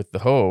with the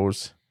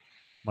hose,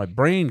 my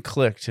brain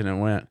clicked and it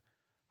went,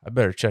 I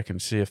better check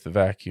and see if the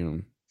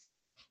vacuum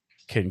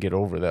can get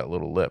over that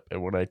little lip.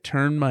 And when I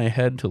turned my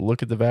head to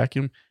look at the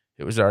vacuum,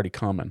 it was already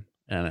coming,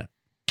 and it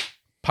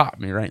popped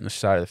me right in the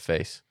side of the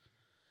face.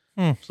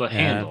 So the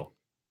handle.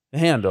 The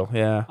handle,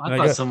 yeah. I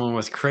thought someone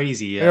was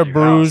crazy. I got a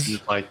bruise.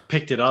 And, like,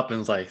 picked it up and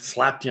was like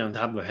slapped you on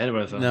top of the head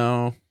with it.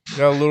 No,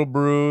 got a little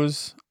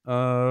bruise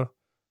on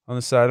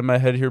the side of my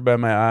head here by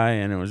my eye,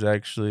 and it was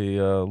actually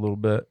a little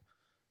bit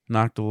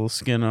knocked a little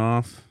skin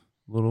off,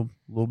 a little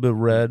bit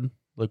red,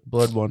 like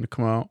blood wanted to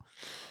come out.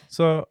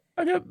 So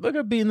I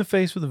got beat in the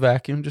face with a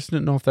vacuum. Just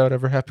didn't know if that would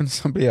ever happen to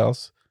somebody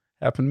else.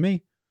 Happened to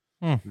me.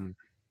 No,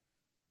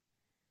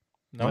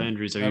 my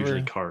injuries are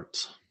usually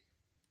carts.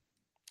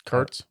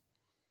 Carts?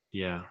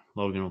 Yeah.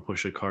 Logan will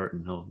push a cart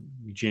and he'll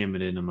jam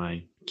it into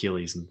my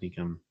Achilles and think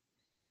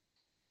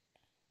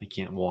I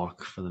can't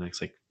walk for the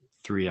next like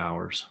 3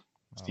 hours.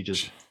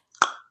 He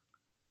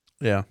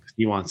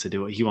wants to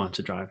do it. He wants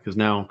to drive because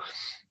now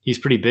he's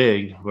pretty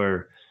big,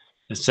 where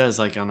it says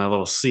like on that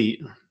little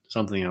seat,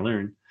 something I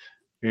learned,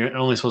 you're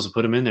only supposed to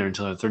put him in there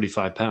until they're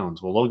 35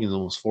 pounds. Well, Logan's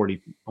almost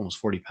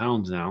 40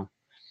 pounds now.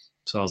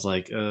 So I was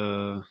like,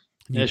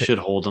 it should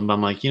hold him. But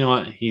I'm like, you know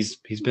what? He's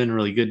been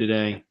really good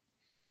today.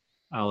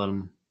 I'll let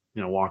him,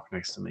 walk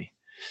next to me.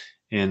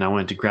 And I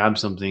went to grab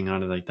something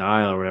out of like the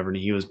aisle or whatever, and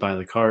he was by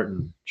the cart,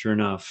 and sure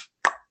enough,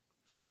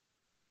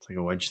 it's like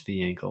a wedge to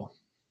the ankle.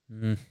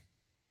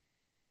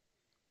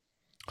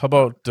 How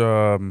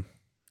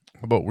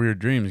about weird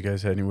dreams? You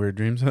guys had any weird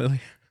dreams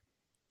lately?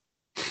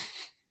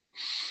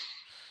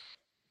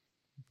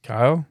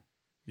 Kyle?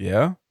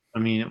 Yeah? I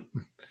mean,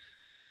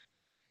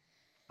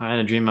 I had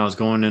a dream I was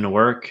going into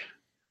work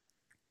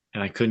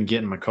and I couldn't get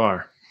in my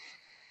car.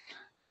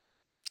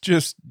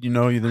 Just,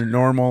 either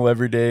normal,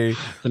 everyday,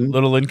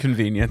 little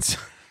inconvenience.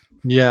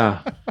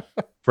 Yeah.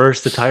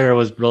 First, the tire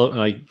was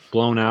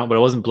blown out, but it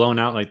wasn't blown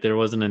out like there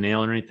wasn't a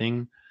nail or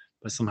anything.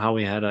 But somehow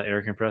we had an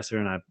air compressor,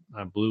 and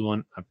I blew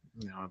one. I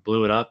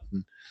blew it up,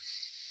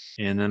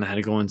 and then I had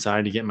to go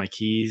inside to get my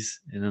keys,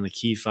 and then the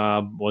key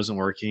fob wasn't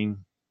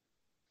working.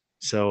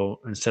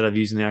 So instead of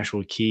using the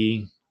actual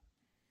key,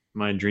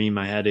 my dream,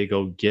 I had to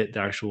go get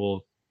the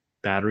actual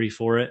battery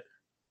for it.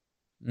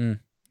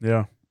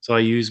 Yeah. So I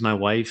used my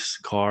wife's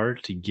car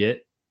to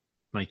get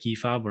my key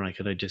fob when I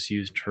could have just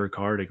used her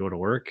car to go to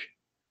work.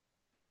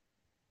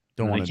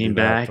 I came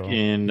back,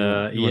 and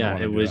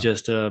it was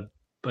just a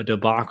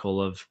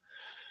debacle of.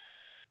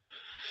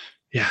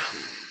 Yeah.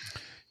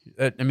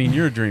 I mean,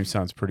 your dream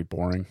sounds pretty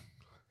boring.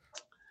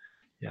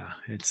 Yeah,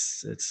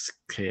 it's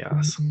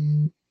chaos.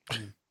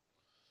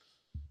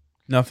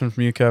 Nothing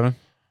from you, Kevin?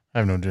 I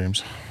have no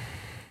dreams.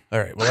 All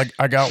right. Well,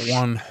 I got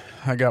one.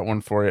 I got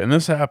one for you. And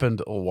this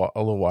happened a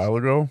little while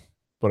ago,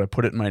 but I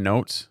put it in my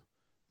notes,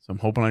 so I'm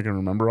hoping I can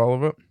remember all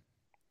of it.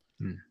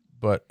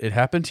 But it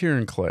happened here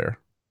in Clare.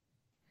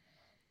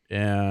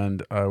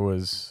 And I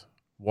was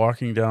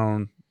walking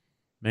down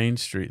Main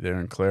Street there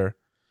in Clare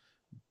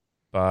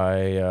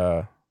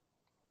by,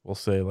 we'll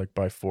say like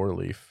by Four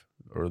Leaf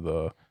or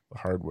the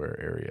hardware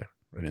area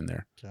right in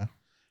there. Okay.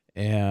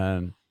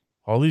 And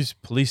all these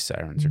police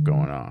sirens are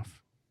going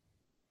off.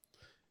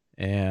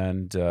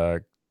 And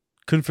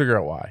couldn't figure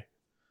out why.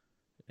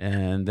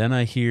 And then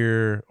I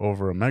hear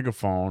over a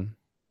megaphone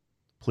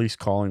police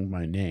calling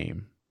my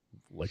name,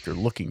 like they're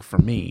looking for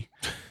me.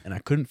 And I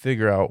couldn't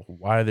figure out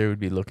why they would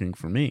be looking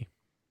for me.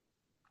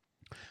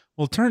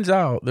 Well, it turns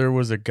out there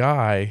was a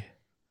guy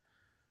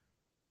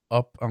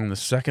up on the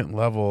second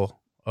level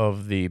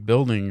of the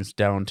buildings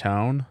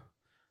downtown,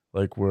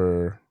 like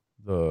where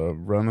the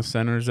Rena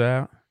Center's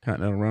at,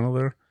 Continental Rental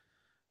there,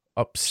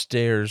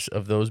 upstairs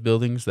of those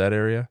buildings, that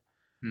area,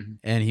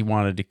 and he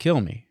wanted to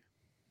kill me.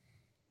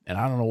 And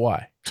I don't know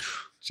why.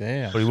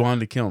 Damn. But he wanted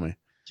to kill me.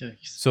 Jeez.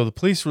 So the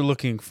police were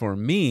looking for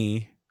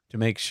me to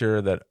make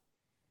sure that,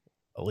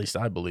 at least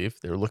I believe,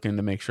 they were looking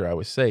to make sure I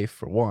was safe,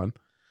 for one.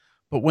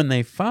 But when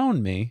they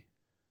found me,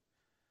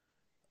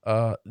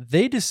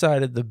 they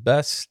decided the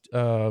best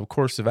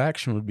course of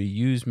action would be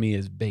use me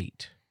as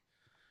bait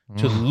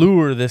to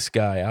lure this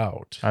guy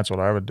out. That's what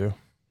I would do.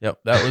 Yep,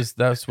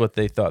 that's what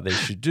they thought they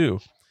should do.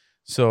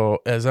 So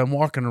as I'm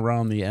walking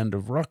around the end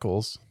of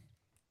Ruckles,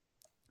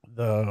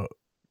 the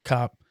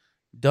cop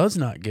does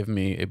not give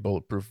me a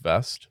bulletproof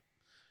vest,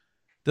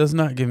 does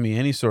not give me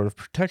any sort of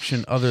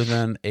protection other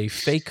than a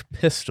fake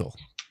pistol.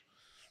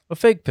 A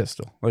fake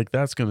pistol. Like,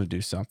 that's going to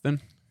do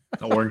something.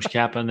 The orange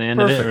cap on the end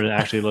of it, or it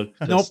actually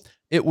looked... Nope,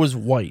 it was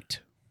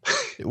white.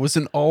 It was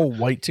an all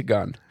white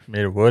gun.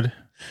 Made of wood?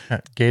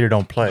 Gator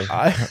don't play.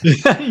 I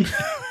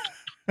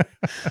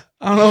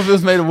don't know if it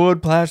was made of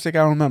wood, plastic, I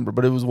don't remember,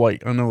 but it was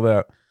white. I know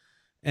that.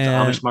 The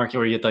And Amish market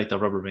where you get like the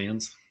rubber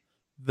bands.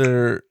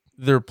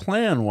 their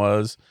plan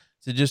was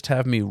to just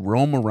have me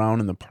roam around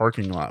in the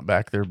parking lot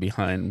back there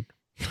behind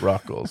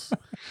Ruckles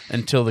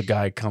until the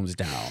guy comes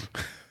down.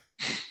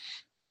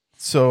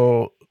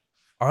 So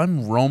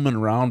I'm roaming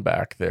around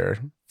back there,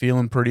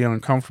 feeling pretty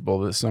uncomfortable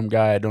that some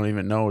guy I don't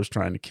even know is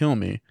trying to kill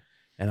me,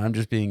 and I'm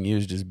just being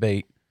used as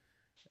bait.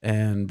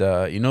 And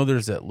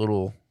there's that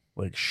little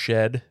like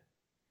shed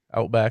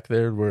out back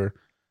there where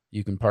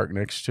you can park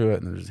next to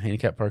it, and there's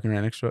handicap parking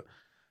right next to it.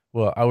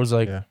 Well, I was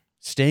like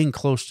staying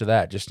close to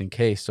that just in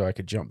case, so I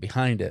could jump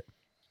behind it.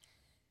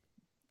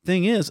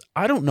 Thing is,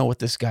 I don't know what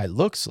this guy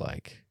looks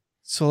like.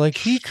 So like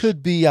he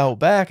could be out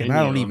back and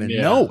I don't even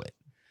know it.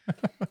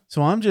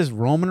 So I'm just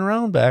roaming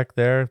around back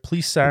there.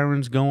 Police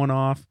sirens going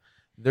off.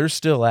 They're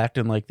still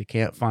acting like they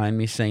can't find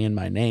me, saying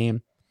my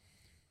name.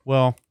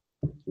 Well,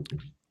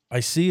 I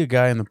see a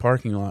guy in the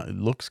parking lot. It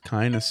looks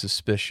kind of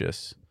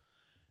suspicious.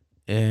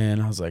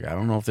 And I was like, I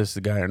don't know if this is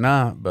the guy or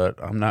not,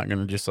 but I'm not going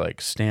to just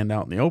like stand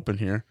out in the open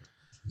here.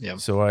 Yeah.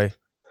 So I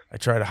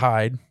try to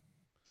hide,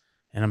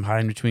 and I'm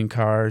hiding between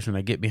cars, and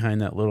I get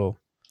behind that little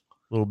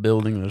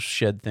building, little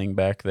shed thing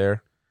back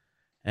there.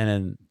 And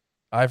then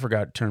I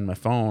forgot to turn my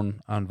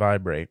phone on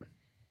vibrate.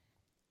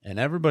 And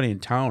everybody in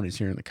town is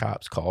hearing the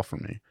cops call for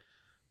me.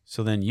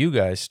 So then you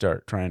guys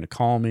start trying to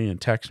call me and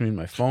text me, and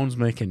my phone's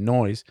making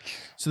noise.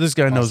 So this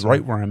guy knows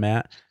right where I'm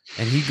at,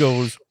 and he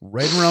goes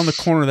right around the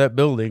corner of that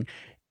building,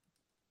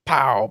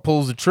 pow,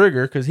 pulls the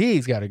trigger because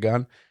he's got a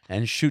gun,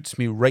 and shoots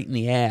me right in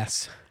the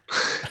ass.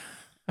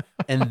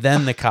 And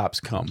then the cops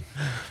come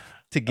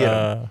to get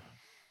him.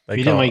 You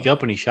didn't wake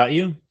up when he shot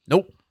you?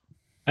 Nope.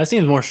 That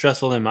seems more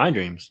stressful than my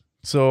dreams.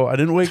 So I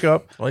didn't wake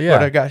up, but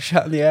I got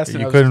shot in the ass.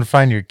 You couldn't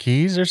find your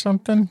keys or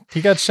something?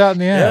 He got shot in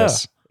the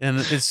ass. And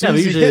as soon as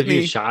he usually hit if you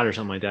me, get shot or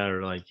something like that,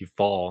 or like you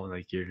fall,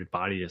 like your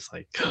body just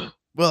like...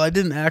 Well, I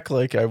didn't act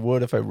like I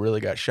would if I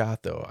really got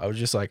shot, though. I was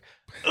just like,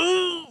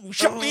 ooh,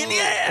 shot me in the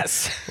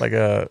ass. Like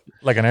an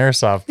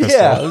airsoft pistol.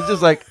 Yeah, I was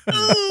just like,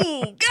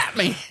 ooh, got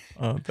me.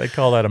 They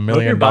call that $1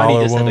 million your body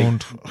just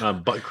wound. Had a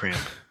butt cramp.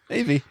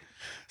 Maybe.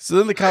 So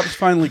then the cops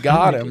finally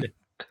got him.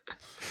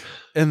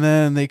 And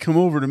then they come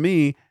over to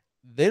me.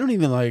 They don't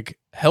even like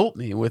help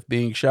me with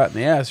being shot in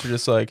the ass. They're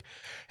just like,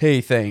 hey,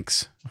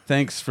 thanks.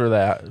 Thanks for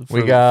that.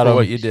 We got him.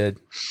 What you did.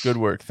 Good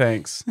work.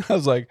 Thanks. I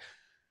was like,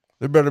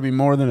 there better be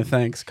more than a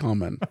thanks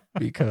coming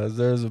because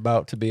there's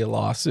about to be a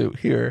lawsuit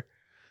here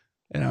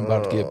and I'm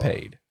about to get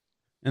paid.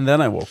 And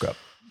then I woke up.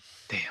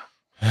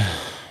 Damn.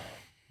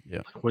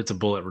 Yeah. What's a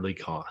bullet really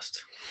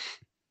cost?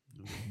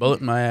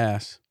 Bullet in my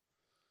ass.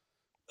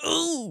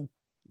 Ooh,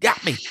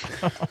 got me.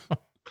 I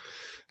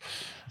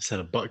said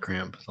a butt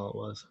cramp. That's all it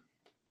was.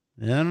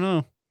 Yeah, I don't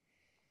know.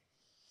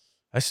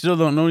 I still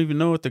don't even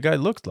know what the guy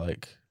looked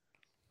like.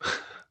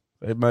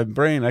 In my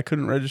brain, I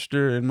couldn't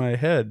register in my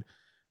head.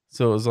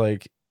 So it was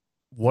like,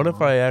 what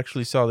if I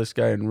actually saw this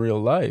guy in real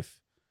life?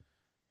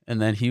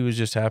 And then he was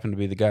just happened to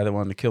be the guy that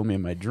wanted to kill me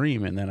in my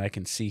dream. And then I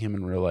can see him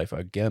in real life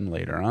again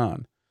later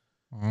on.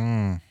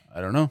 I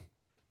don't know.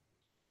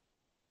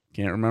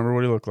 Can't remember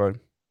what he looked like.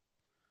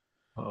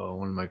 Oh,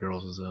 one of my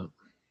girls was up.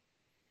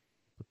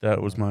 But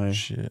that was my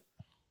shit.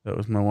 That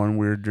was my one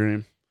weird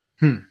dream.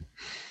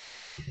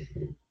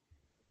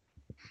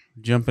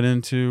 Jumping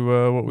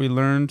into what we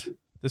learned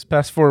this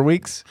past 4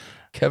 weeks.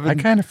 Kevin, I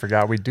kind of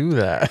forgot we do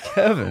that.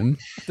 Kevin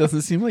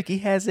doesn't seem like he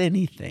has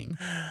anything.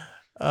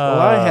 Well,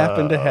 I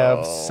happen to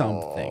have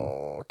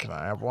something. Can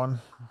I have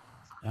one?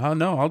 Oh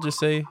no, I'll just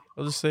say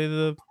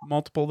the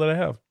multiple that I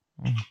have.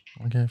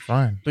 Okay,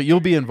 fine. But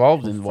you'll be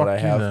involved in what I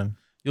Fuck you have. then.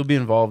 You'll be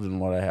involved in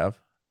what I have.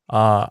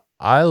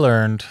 I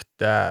learned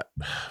that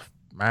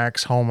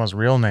Max Homa's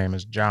real name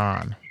is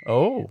John.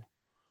 Oh,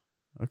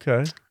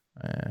 okay.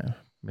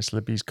 Miss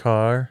Lippy's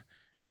car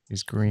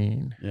is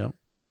green. Yep.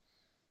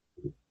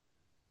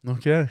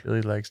 Okay.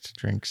 Really likes to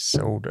drink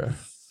soda.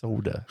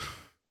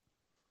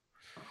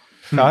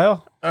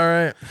 Kyle, All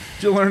right.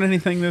 did you learn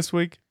anything this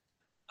week?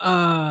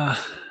 Well,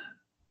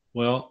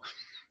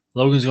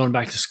 Logan's going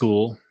back to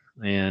school.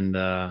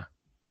 and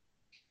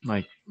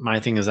like my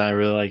thing is I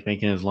really like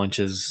making his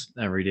lunches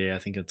every day. I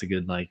think it's a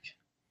good like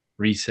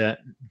reset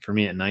for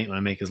me at night when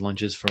I make his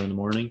lunches for in the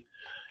morning.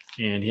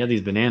 And he had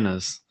these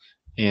bananas,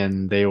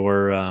 and they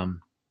were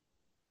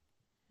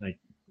like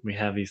we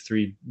have these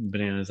 3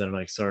 bananas that are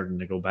like starting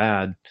to go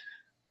bad.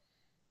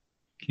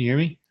 Can you hear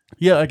me?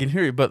 Yeah, I can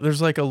hear you, but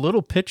there's like a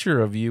little picture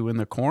of you in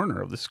the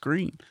corner of the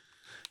screen,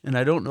 and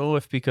I don't know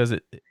if because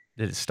did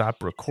it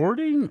stop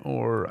recording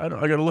or I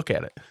got to look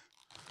at it.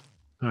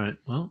 All right.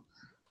 Well,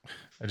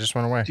 I just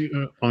went away. do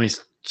you want me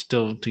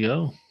still to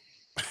go?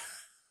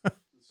 As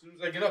soon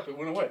as I get up, it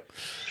went away.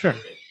 Sure.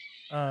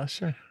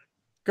 Sure.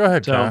 Go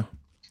ahead, So- Kyle.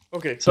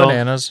 Okay, So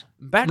Bananas.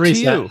 back to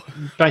reset. you.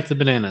 Back to the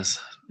bananas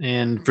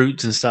and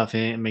fruits and stuff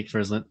and make for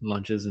his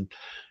lunches. And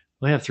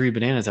we have 3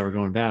 bananas that were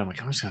going bad. I'm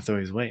like, I'm just gonna throw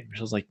these away.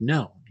 Michelle's like,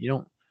 no, you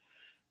don't.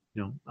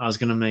 You know, I was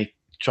gonna make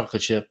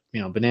chocolate chip,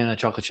 banana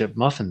chocolate chip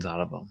muffins out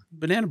of them.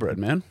 Banana bread,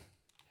 man.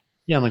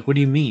 Yeah, I'm like, what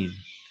do you mean?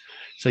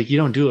 It's like you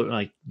don't do it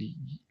like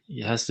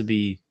it has to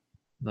be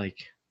like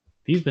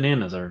these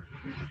bananas are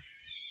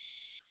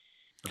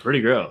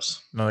pretty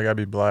gross. No, they gotta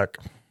be black.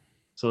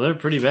 So they're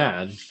pretty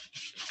bad.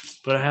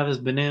 But I have this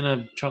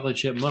banana chocolate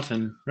chip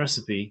muffin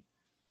recipe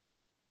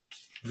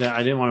that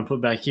I didn't want to put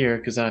back here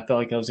because I felt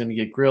like I was going to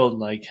get grilled.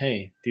 Like,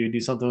 hey, dude, do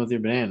something with your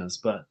bananas.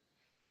 But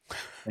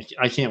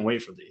I can't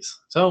wait for these.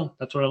 So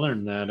that's what I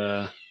learned.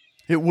 That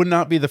It would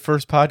not be the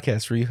first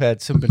podcast where you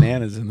had some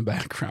bananas in the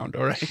background.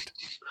 All right.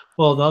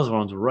 well, those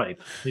ones were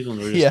ripe. These ones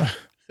were just Yeah.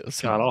 It was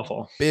god some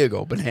awful. big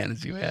old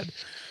bananas you had.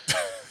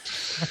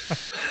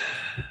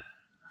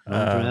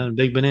 I'm having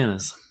big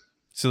bananas.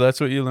 So that's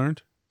what you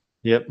learned?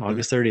 Yep,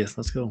 August 30th.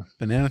 Let's go.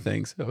 Banana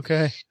things.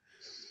 Okay.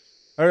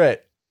 All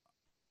right.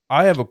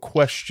 I have a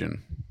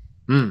question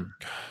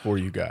for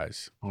you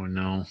guys. Oh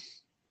no.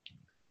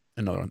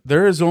 Another one.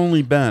 There has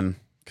only been,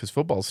 because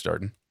football's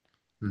starting,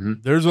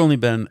 there's only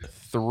been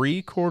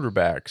 3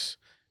 quarterbacks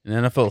in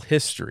NFL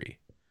history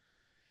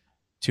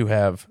to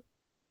have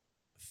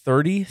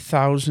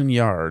 30,000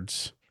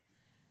 yards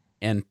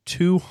and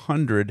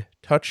 200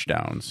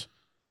 touchdowns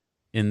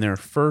in their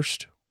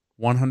first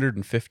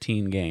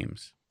 115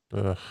 games.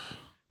 Ugh.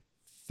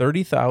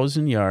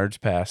 30,000 yards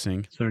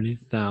passing,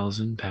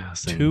 30,000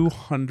 passing.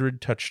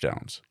 200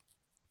 touchdowns.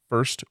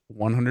 First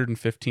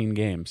 115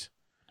 games.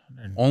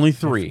 Only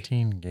 3.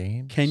 15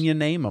 games. Can you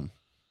name them?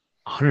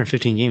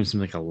 115 games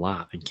seems like a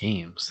lot of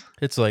games.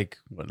 It's like,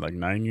 what, like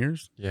 9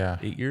 years? Yeah.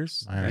 8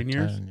 years? 9 or 9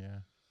 years? 10, yeah.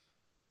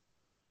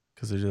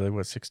 Because they're like,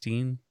 what,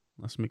 16?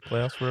 Let's make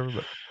playoffs, whatever.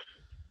 But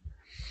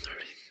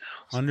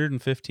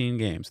 115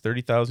 games,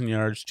 30,000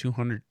 yards,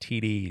 200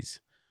 TDs.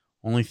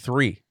 Only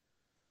 3.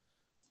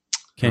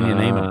 Can you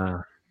name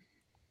them?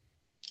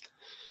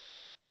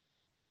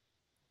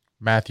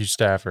 Matthew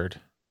Stafford.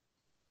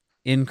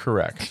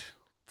 Incorrect.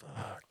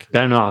 Fuck.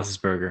 Ben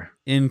Roethlisberger.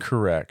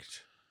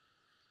 Incorrect.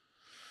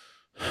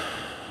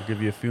 I'll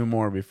give you a few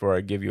more before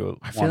I give you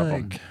I one feel of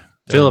them. like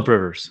Phillip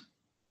Rivers.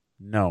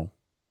 No.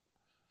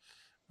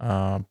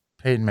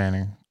 Peyton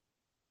Manning.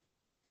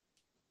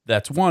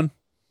 That's 1.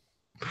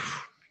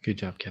 Good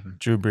job, Kevin.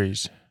 Drew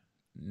Brees.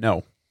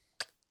 No.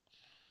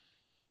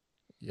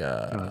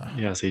 Yeah.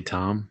 You gotta say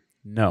Tom.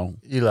 No.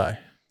 Eli.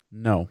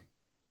 No.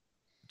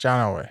 John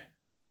Elway.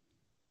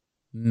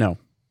 No.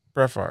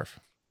 Brett Favre.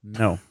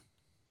 No.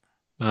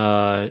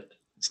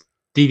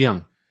 Steve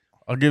Young.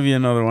 I'll give you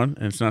another one,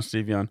 and it's not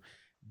Steve Young.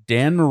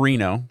 Dan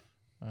Marino.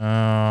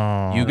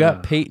 Oh. You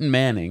got Peyton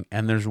Manning,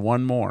 and there's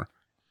one more.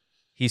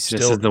 He's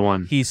This still is the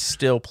one. He's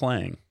still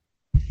playing.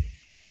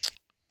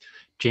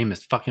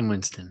 Jameis fucking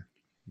Winston.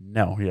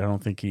 No, I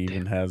don't think he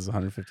even has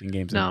 115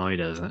 games. No, he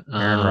doesn't.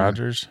 Aaron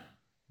Rodgers.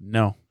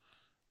 No.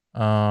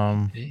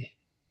 Still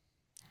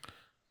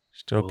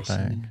Wilson.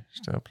 playing.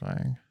 Still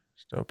playing.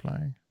 Still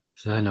playing.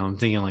 So I know. I'm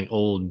thinking like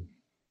old.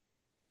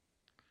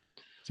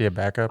 Is he a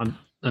backup?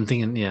 I'm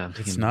thinking. Yeah, I'm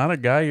thinking. It's not a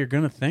guy you're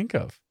going to think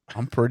of.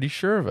 I'm pretty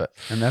sure of it.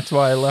 And that's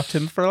why I left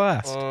him for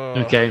last.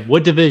 Okay,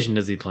 what division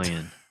does he play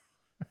in?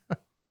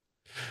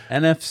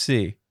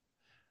 NFC.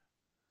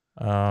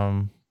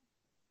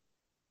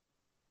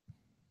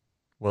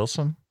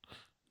 Wilson?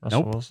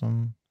 Russell Nope.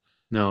 Wilson?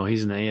 No,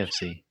 he's in the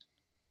AFC.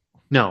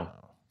 No,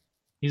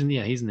 he's in the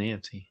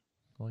AFC.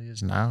 Well, he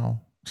is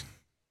now.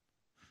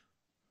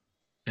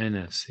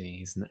 NFC.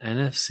 He's in the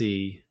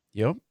NFC.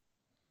 Yep.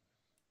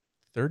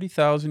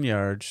 30,000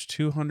 yards,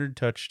 200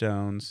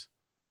 touchdowns,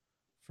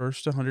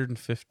 first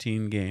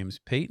 115 games.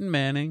 Peyton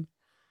Manning,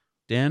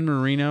 Dan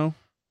Marino,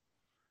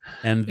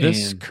 and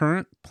this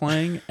current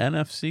playing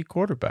NFC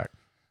quarterback.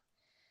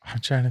 I'm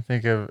trying to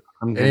think of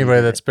I'm gonna anybody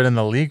get that's been in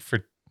the league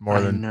for more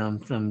I than know,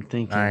 I'm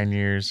thinking. 9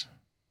 years.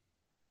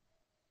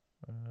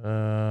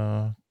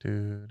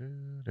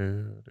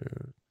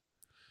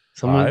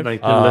 Someone 5,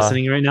 like they're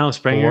listening right now,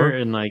 Springer, 4.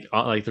 and like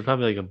they're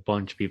probably like a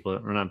bunch of people,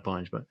 or not a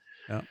bunch, but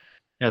Yeah.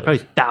 probably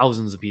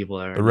thousands of people.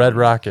 That are The Red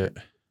Rocket.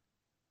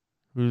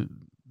 Who,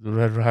 the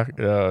Red Rock?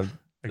 I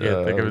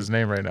can't think of his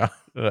name right now.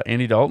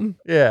 Andy Dalton?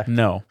 Yeah.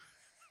 No.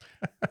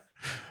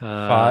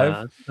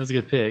 5. That's a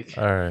good pick.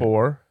 All right.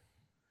 4,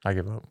 I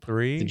give up.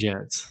 3, The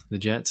Jets. The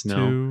Jets. No.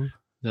 2,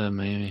 The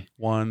Miami.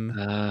 One.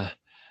 I'm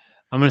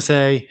gonna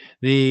say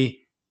the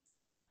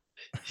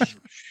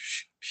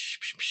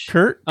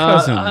Kirk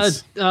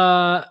Cousins.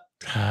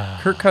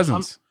 Kirk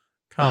Cousins.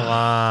 Come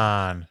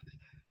on.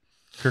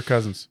 Kirk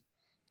Cousins.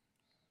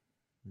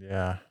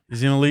 Yeah.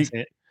 He's in elite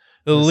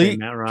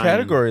Matt Ryan.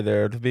 category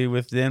there to be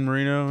with Dan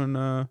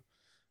Marino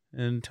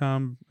and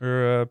Tom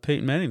or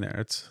Peyton Manning there.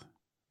 It's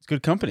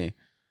good company.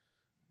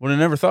 Would have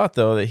never thought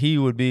though that he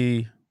would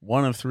be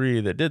one of three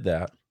that did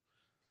that.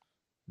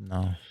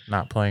 No,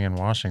 not playing in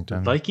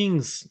Washington. The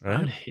Vikings,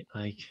 Right?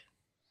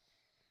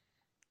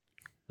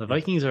 The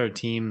Vikings are a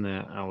team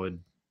that I would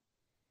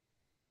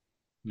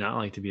not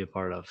like to be a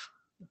part of.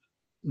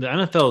 The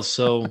NFL is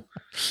so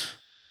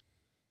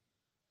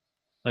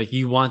like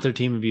you want their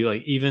team to be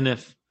like, even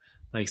if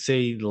like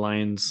say the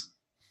Lions,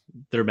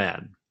 they're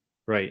bad,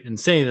 right? And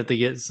say that they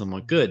get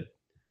somewhat good,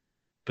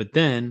 but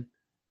then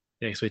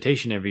the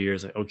expectation every year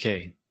is like,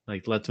 okay,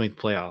 like let's make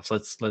the playoffs.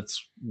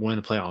 Let's win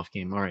a playoff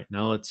game. All right,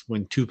 now let's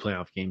win 2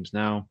 playoff games.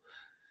 Now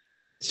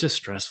it's just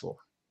stressful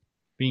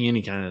being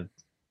any kind of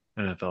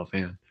NFL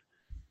fan.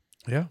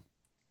 Yeah.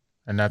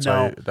 And that's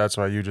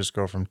why you just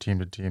go from team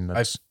to team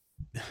that's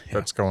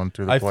going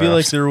through the playoffs. I feel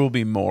like there will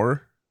be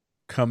more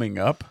coming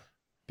up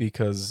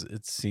because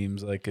it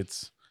seems like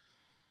it's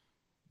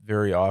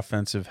very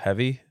offensive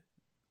heavy.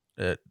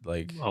 I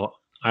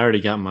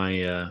already got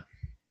my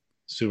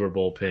Super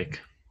Bowl pick.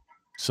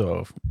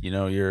 So,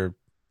 your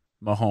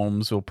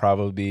Mahomes will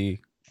probably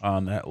be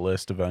on that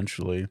list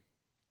eventually.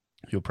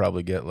 You'll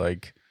probably get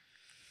like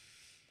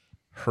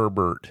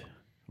Herbert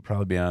will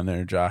probably be on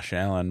there. Josh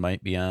Allen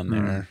might be on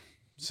there.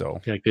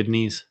 So got good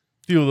knees.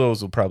 A few of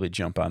those will probably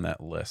jump on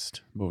that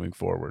list moving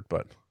forward.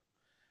 But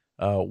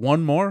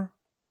one more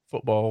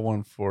football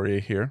one for you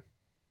here.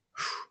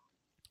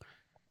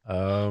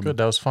 Good,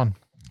 that was fun.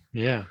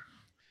 Yeah.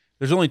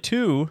 There's only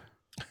 2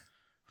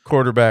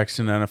 quarterbacks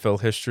in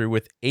NFL history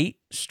with 8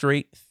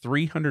 straight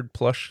 300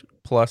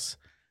 plus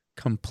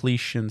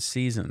completion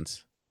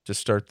seasons to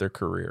start their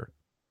career.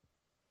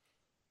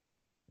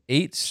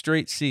 8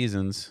 straight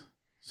seasons.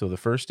 So the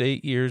first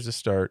 8 years to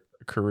start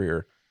a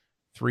career,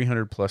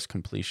 300 plus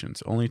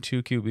completions. Only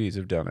 2 QBs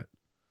have done it.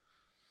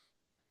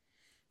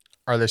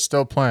 Are they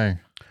still playing?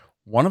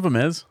 One of them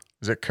is.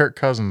 Is it Kirk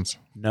Cousins?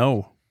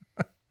 No.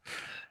 Damn.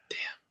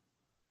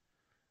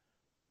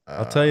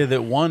 I'll tell you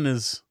that one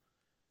is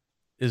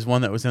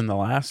one that was in the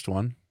last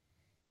one.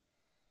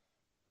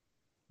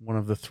 One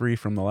of the 3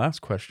 from the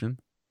last question.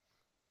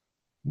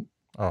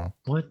 Oh.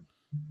 What?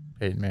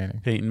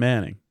 Peyton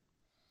Manning.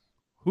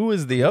 Who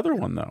is the other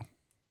one, though?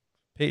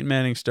 Peyton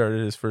Manning started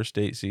his first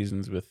 8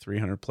 seasons with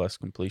 300 plus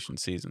completion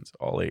seasons.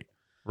 All 8.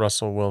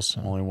 Russell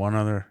Wilson. Only one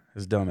other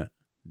has done it.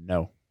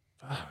 No.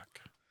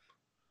 Fuck.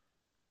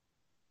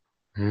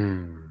 First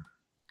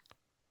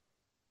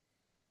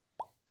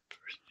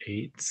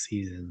 8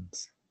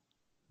 seasons.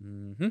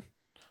 Mm-hmm.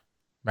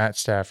 Matt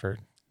Stafford.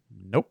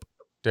 Nope.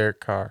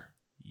 Derek Carr.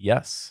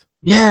 Yes.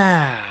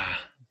 Yeah.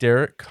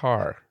 Derek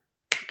Carr.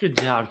 Good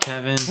job,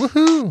 Kevin.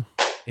 Woohoo!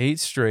 8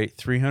 straight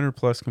 300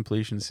 plus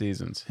completion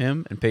seasons.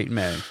 Him and Peyton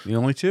Manning, the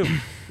only 2. You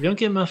don't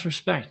get much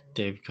respect,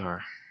 Dave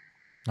Carr.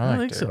 I don't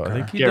think so. I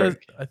think he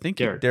Derek. does. I think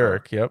Derek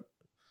Derek. Carr. Yep.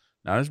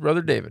 Not his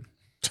brother David,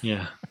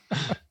 Yeah.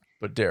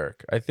 but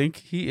Derek. I think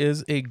he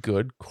is a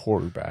good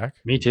quarterback.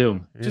 Me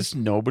too. Just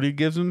nobody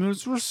gives him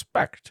his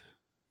respect.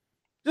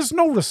 Just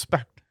no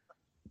respect.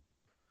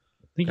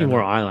 I think he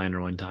wore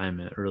eyeliner one time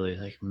and it really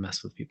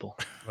messed with people.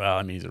 Well,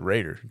 I mean, he's a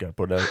Raider. You got to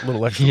put a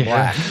little extra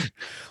Yeah.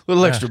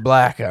 black, extra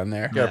black on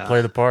there. You got to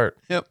play the part.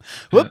 Yep.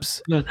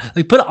 Whoops. No,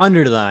 put it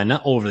under the eye,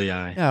 not over the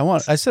eye. Yeah,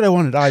 I said I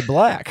wanted eye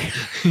black,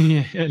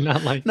 Yeah,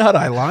 not like not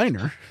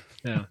eyeliner.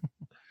 Yeah.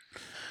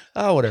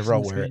 Oh, whatever.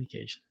 I'll Some wear it.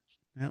 education.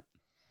 Yep.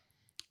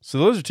 So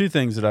those are 2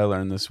 things that I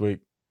learned this week,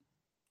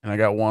 and I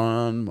got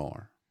one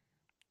more.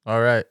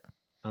 All right.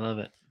 I love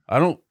it. I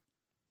don't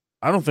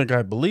think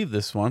I believe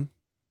this one,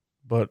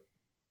 but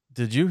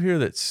did you hear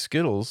that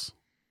Skittles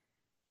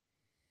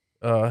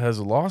has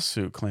a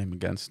lawsuit claim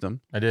against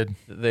them? I did.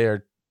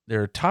 They're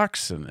a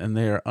toxin and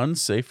they are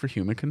unsafe for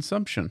human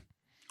consumption.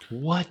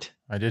 What?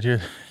 I did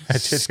hear. I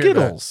did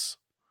Skittles.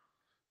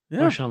 Hear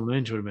Yeah. Marshawn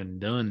Lynch would have been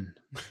done.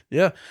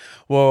 Yeah.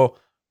 Well,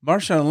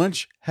 Marshawn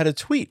Lynch had a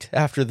tweet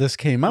after this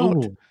came out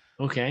Ooh,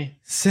 okay.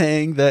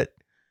 saying that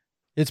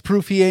it's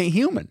proof he ain't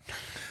human.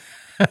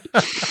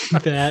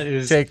 That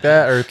is that. Take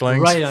that,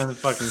 Earthlings. right on the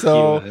fucking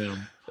So, cue with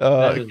him.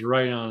 That is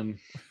right on.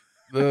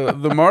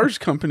 The Mars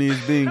company is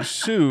being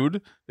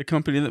sued, the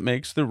company that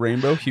makes the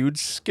rainbow hued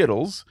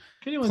Skittles,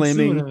 If anyone's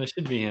claiming- suing him, it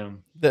should be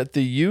him. that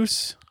the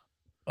use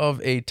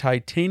of a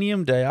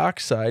titanium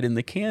dioxide in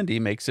the candy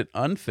makes it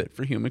unfit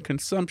for human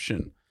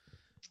consumption.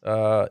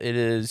 It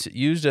is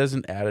used as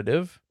an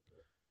additive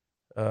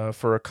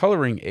for a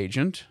coloring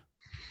agent.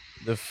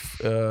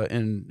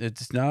 And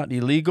it's not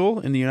illegal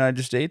in the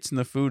United States, and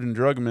the Food and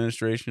Drug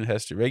Administration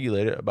has to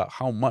regulate it about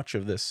how much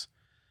of this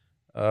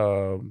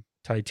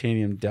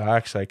titanium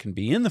dioxide can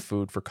be in the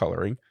food for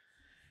coloring.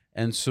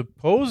 And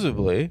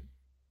supposedly,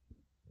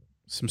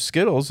 some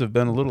Skittles have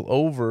been a little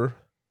over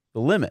the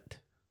limit.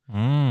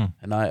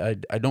 And I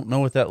don't know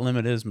what that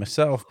limit is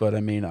myself, but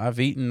I mean, I've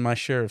eaten my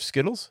share of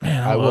Skittles.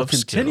 Man, I will love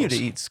continue Skittles.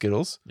 to eat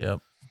Skittles. Yep.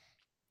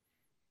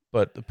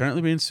 But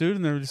apparently being sued,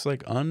 and they're just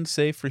like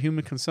unsafe for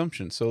human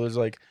consumption. So there's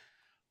like,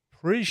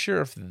 pretty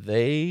sure if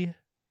they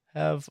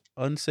have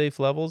unsafe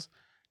levels,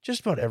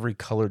 just about every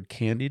colored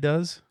candy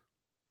does,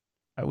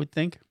 I would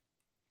think.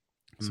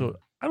 So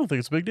I don't think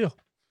it's a big deal.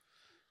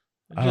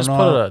 They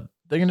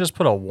can just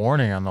put a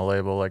warning on the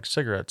label like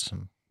cigarettes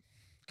and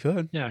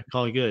Could. Yeah,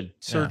 call it good.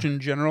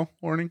 Surgeon General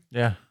warning.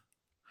 yeah.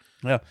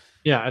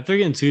 Yeah, if they're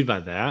getting sued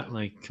by that,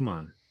 like, come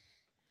on.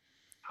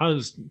 How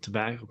does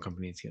tobacco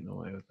companies getting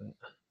away with it?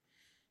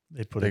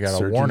 They got a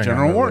Surgeon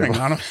General on warning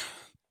on them.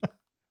 What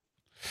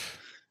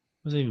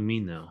does that even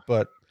mean, though?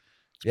 But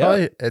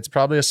It's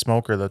probably a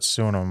smoker that's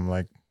suing them.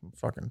 Like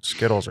fucking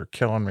Skittles are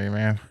killing me,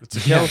 man. it's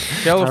a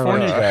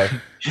California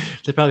guy.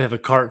 They probably have a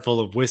cart full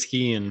of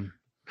whiskey and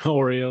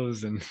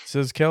Oreos and It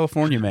says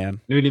California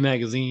man. nudie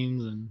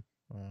magazines and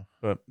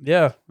But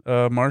yeah,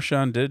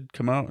 Marshawn did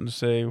come out and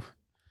say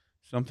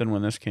something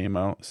when this came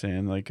out,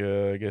 saying like,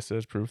 I guess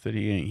that's proof that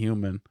he ain't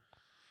human.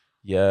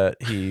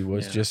 Yet he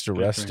was Yeah, just good for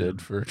him.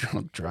 arrested for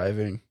drunk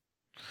driving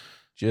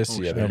just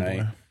the shit. other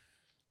night.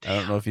 I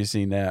don't know if you've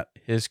seen that.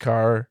 His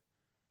car,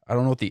 I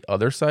don't know what the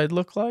other side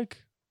looked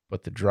like,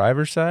 but the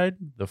driver's side,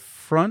 the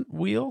front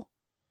wheel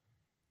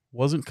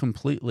wasn't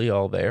completely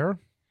all there.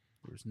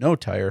 There was no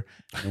tire.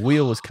 The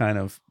wheel was kind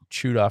of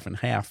chewed off in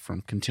half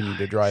from continuing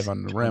to drive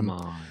on the rim. Come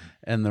on.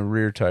 And the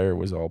rear tire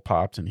was all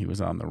popped and he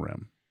was on the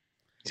rim.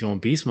 He's going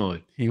beast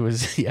mode. He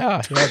was,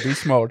 yeah,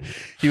 beast mode.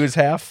 He was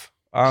half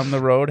on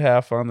the road,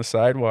 half on the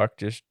sidewalk,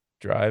 just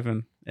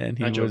driving. And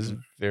he Not was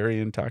joking. very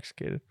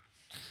intoxicated.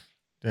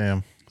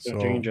 Damn. So,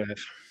 Drink and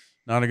drive.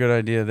 not a good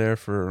idea there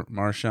for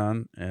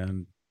Marshawn.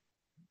 And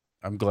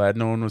I'm glad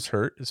no one was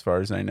hurt as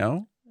far as I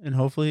know. And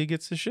hopefully he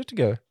gets his shit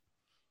together.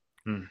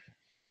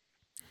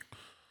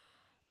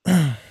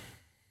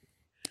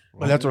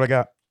 But that's what I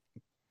got.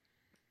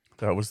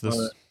 That was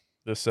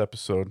this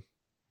episode.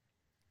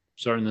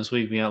 Starting this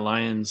week, we got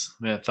Lions.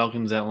 We got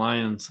Falcons at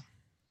Lions.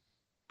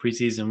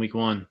 Preseason week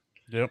 1.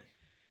 Yep.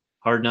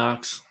 Hard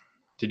Knocks.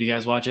 Did you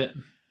guys watch it?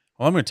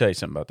 Well, I'm going to tell you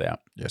something about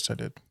that. Yes, I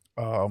did.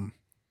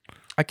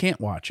 I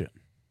can't watch it.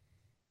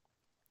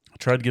 I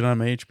tried to get on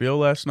my HBO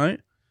last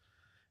night,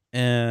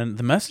 and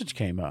the message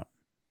came up.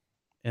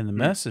 And the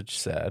message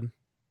said,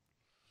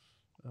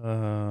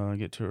 I'll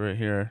get to it right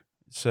here.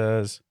 It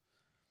says,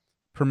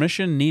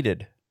 permission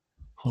needed.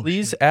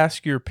 Please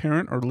ask your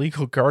parent or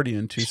legal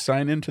guardian to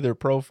sign into their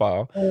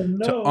profile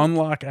to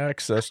unlock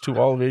access to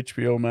all of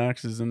HBO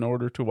Max's in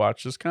order to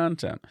watch this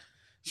content.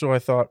 So I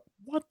thought,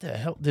 what the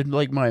hell? Did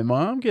like my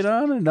mom get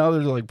on and now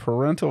there's like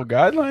parental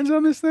guidelines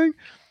on this thing?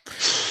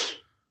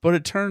 But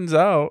it turns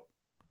out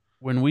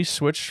when we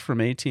switched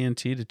from AT&T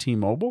to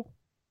T-Mobile,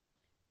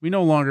 we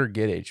no longer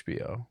get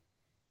HBO.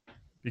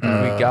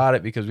 Because we got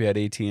it because we had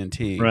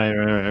AT&T.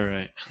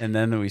 Right. And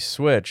then we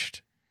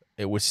switched.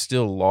 It was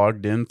still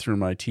logged in through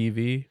my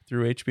TV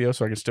through HBO,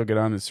 so I can still get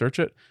on and search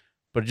it,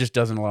 but it just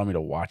doesn't allow me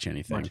to watch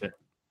anything. Watch it.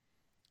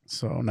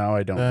 So now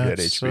I don't get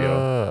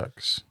HBO.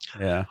 Sucks.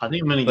 Yeah, I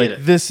think I'm going to like get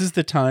it. this is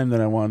the time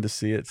that I wanted to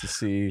see it, to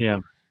see Yeah.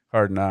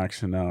 Hard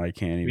Knocks, and now I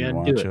can't even had to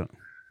watch do it.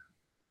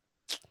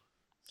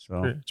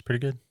 So It's pretty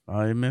good.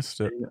 I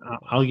missed it.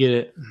 I'll get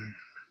it.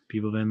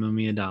 People Venmo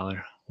me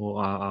 $1. Well,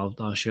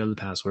 I'll share the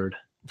password.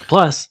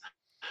 Plus,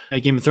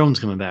 Game of Thrones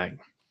coming back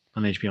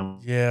on HBO.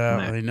 Yeah,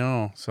 Max. I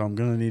know. So I'm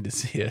gonna need to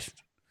see it.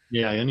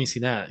 Yeah, I only see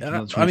that.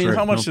 I mean,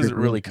 how much does it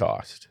really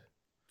cost?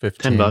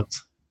 15.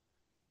 $10.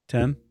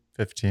 10?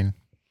 15.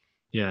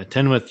 Yeah,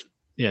 10 with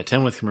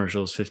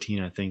commercials,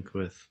 15 I think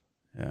with.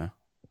 Yeah.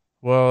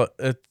 Well,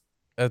 at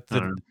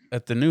don't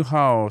the new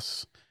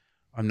house,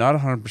 I'm not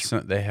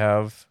 100%. They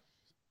have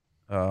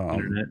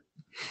Internet.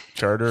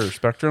 Charter or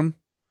Spectrum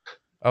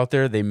out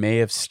there. They may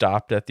have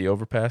stopped at the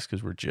overpass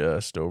because we're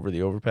just over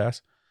the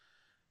overpass.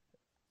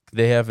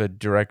 They have a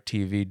direct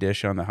TV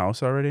dish on the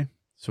house already,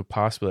 so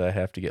possibly I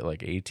have to get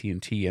like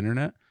AT&T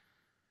internet.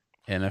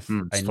 And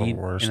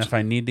if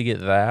I need to get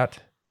that,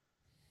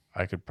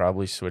 I could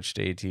probably switch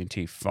to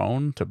AT&T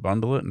phone to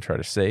bundle it and try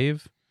to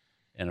save.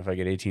 And if I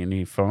get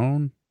AT&T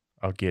phone,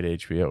 I'll get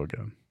HBO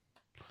again.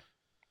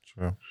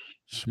 True.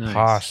 Nice.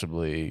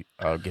 Possibly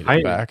I'll get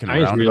it back in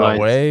a roundabout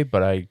way,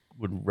 but I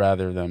would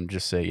rather them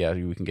just say, yeah,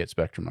 we can get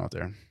Spectrum out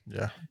there.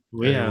 Yeah.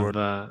 We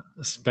have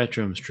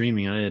Spectrum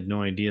streaming. I had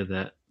no idea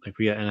that. Like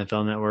we got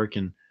NFL Network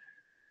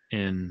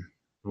and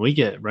we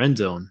get Red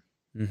Zone.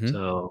 Mm-hmm.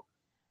 So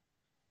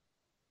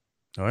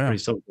Oh yeah. pretty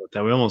stoked about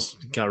that. We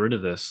almost got rid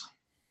of this.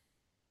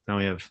 Now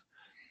we have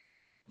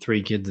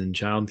 3 kids in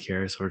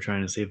childcare, so we're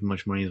trying to save as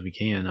much money as we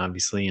can,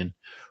 obviously, and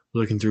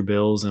looking through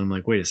bills. And I'm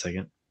like, wait a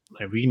second,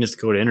 like we can just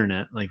go to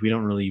internet. Like we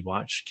don't really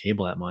watch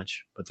cable that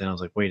much. But then I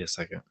was like, wait a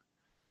second,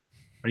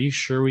 are you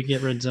sure we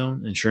get Red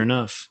Zone? And sure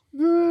enough,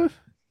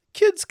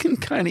 Kids can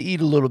kind of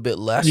eat a little bit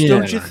less, Yeah.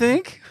 don't you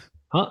think?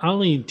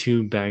 I'll eat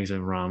 2 bags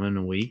of ramen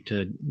a week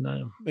to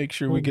Make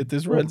sure we get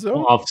this Red Zone.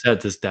 We'll offset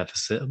this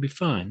deficit. It'll be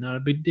fine. Not a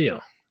big deal.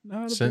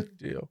 Not a Sin-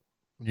 big deal.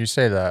 You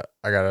say that,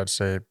 I gotta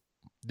say,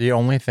 The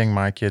only thing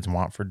my kids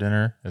want for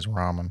dinner is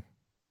ramen.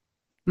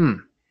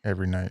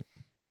 Every night.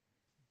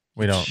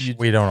 We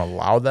don't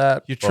allow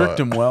that. You tricked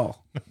them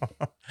well.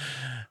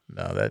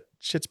 No, that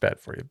shit's bad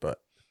for you, but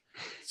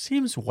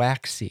Seems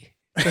waxy.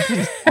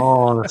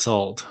 All the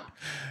salt.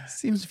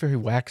 Seems very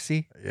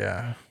waxy.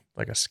 yeah,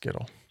 like a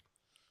Skittle.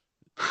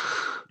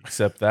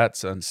 Except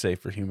that's unsafe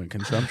for human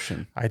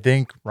consumption. I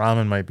think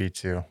ramen might be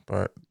too,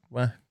 but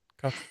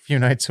a few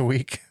nights a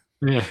week,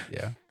 Yeah.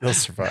 they'll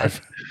survive.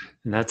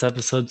 And that's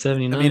episode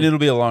 79. I mean, it'll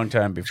be a long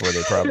time before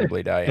they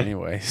probably die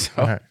anyway.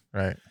 So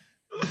Right.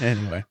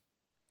 anyway,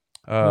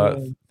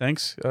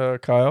 thanks,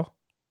 Kyle,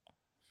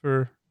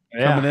 for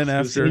coming in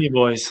good seeing you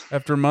boys.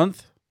 after a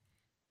month.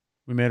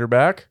 We made her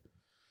back.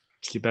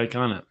 Let's get back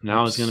on it.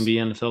 Now it's going to be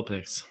NFL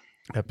picks.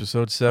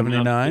 Episode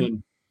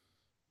 79.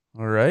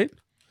 All right.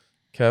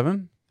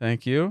 Kevin,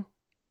 thank you.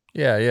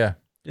 Yeah.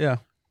 Yeah.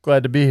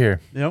 Glad to be here.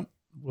 Yep.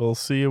 We'll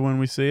see you when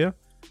we see you.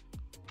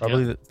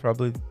 Probably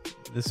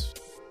this,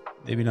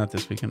 maybe not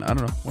this weekend. I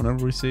don't know.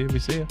 Whenever we see you, we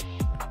see you.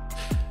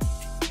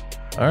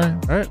 All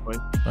right. All right.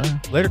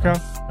 Bye. Later,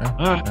 Kyle.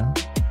 All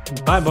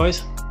right. Bye,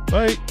 boys.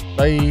 Bye.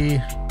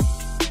 Bye.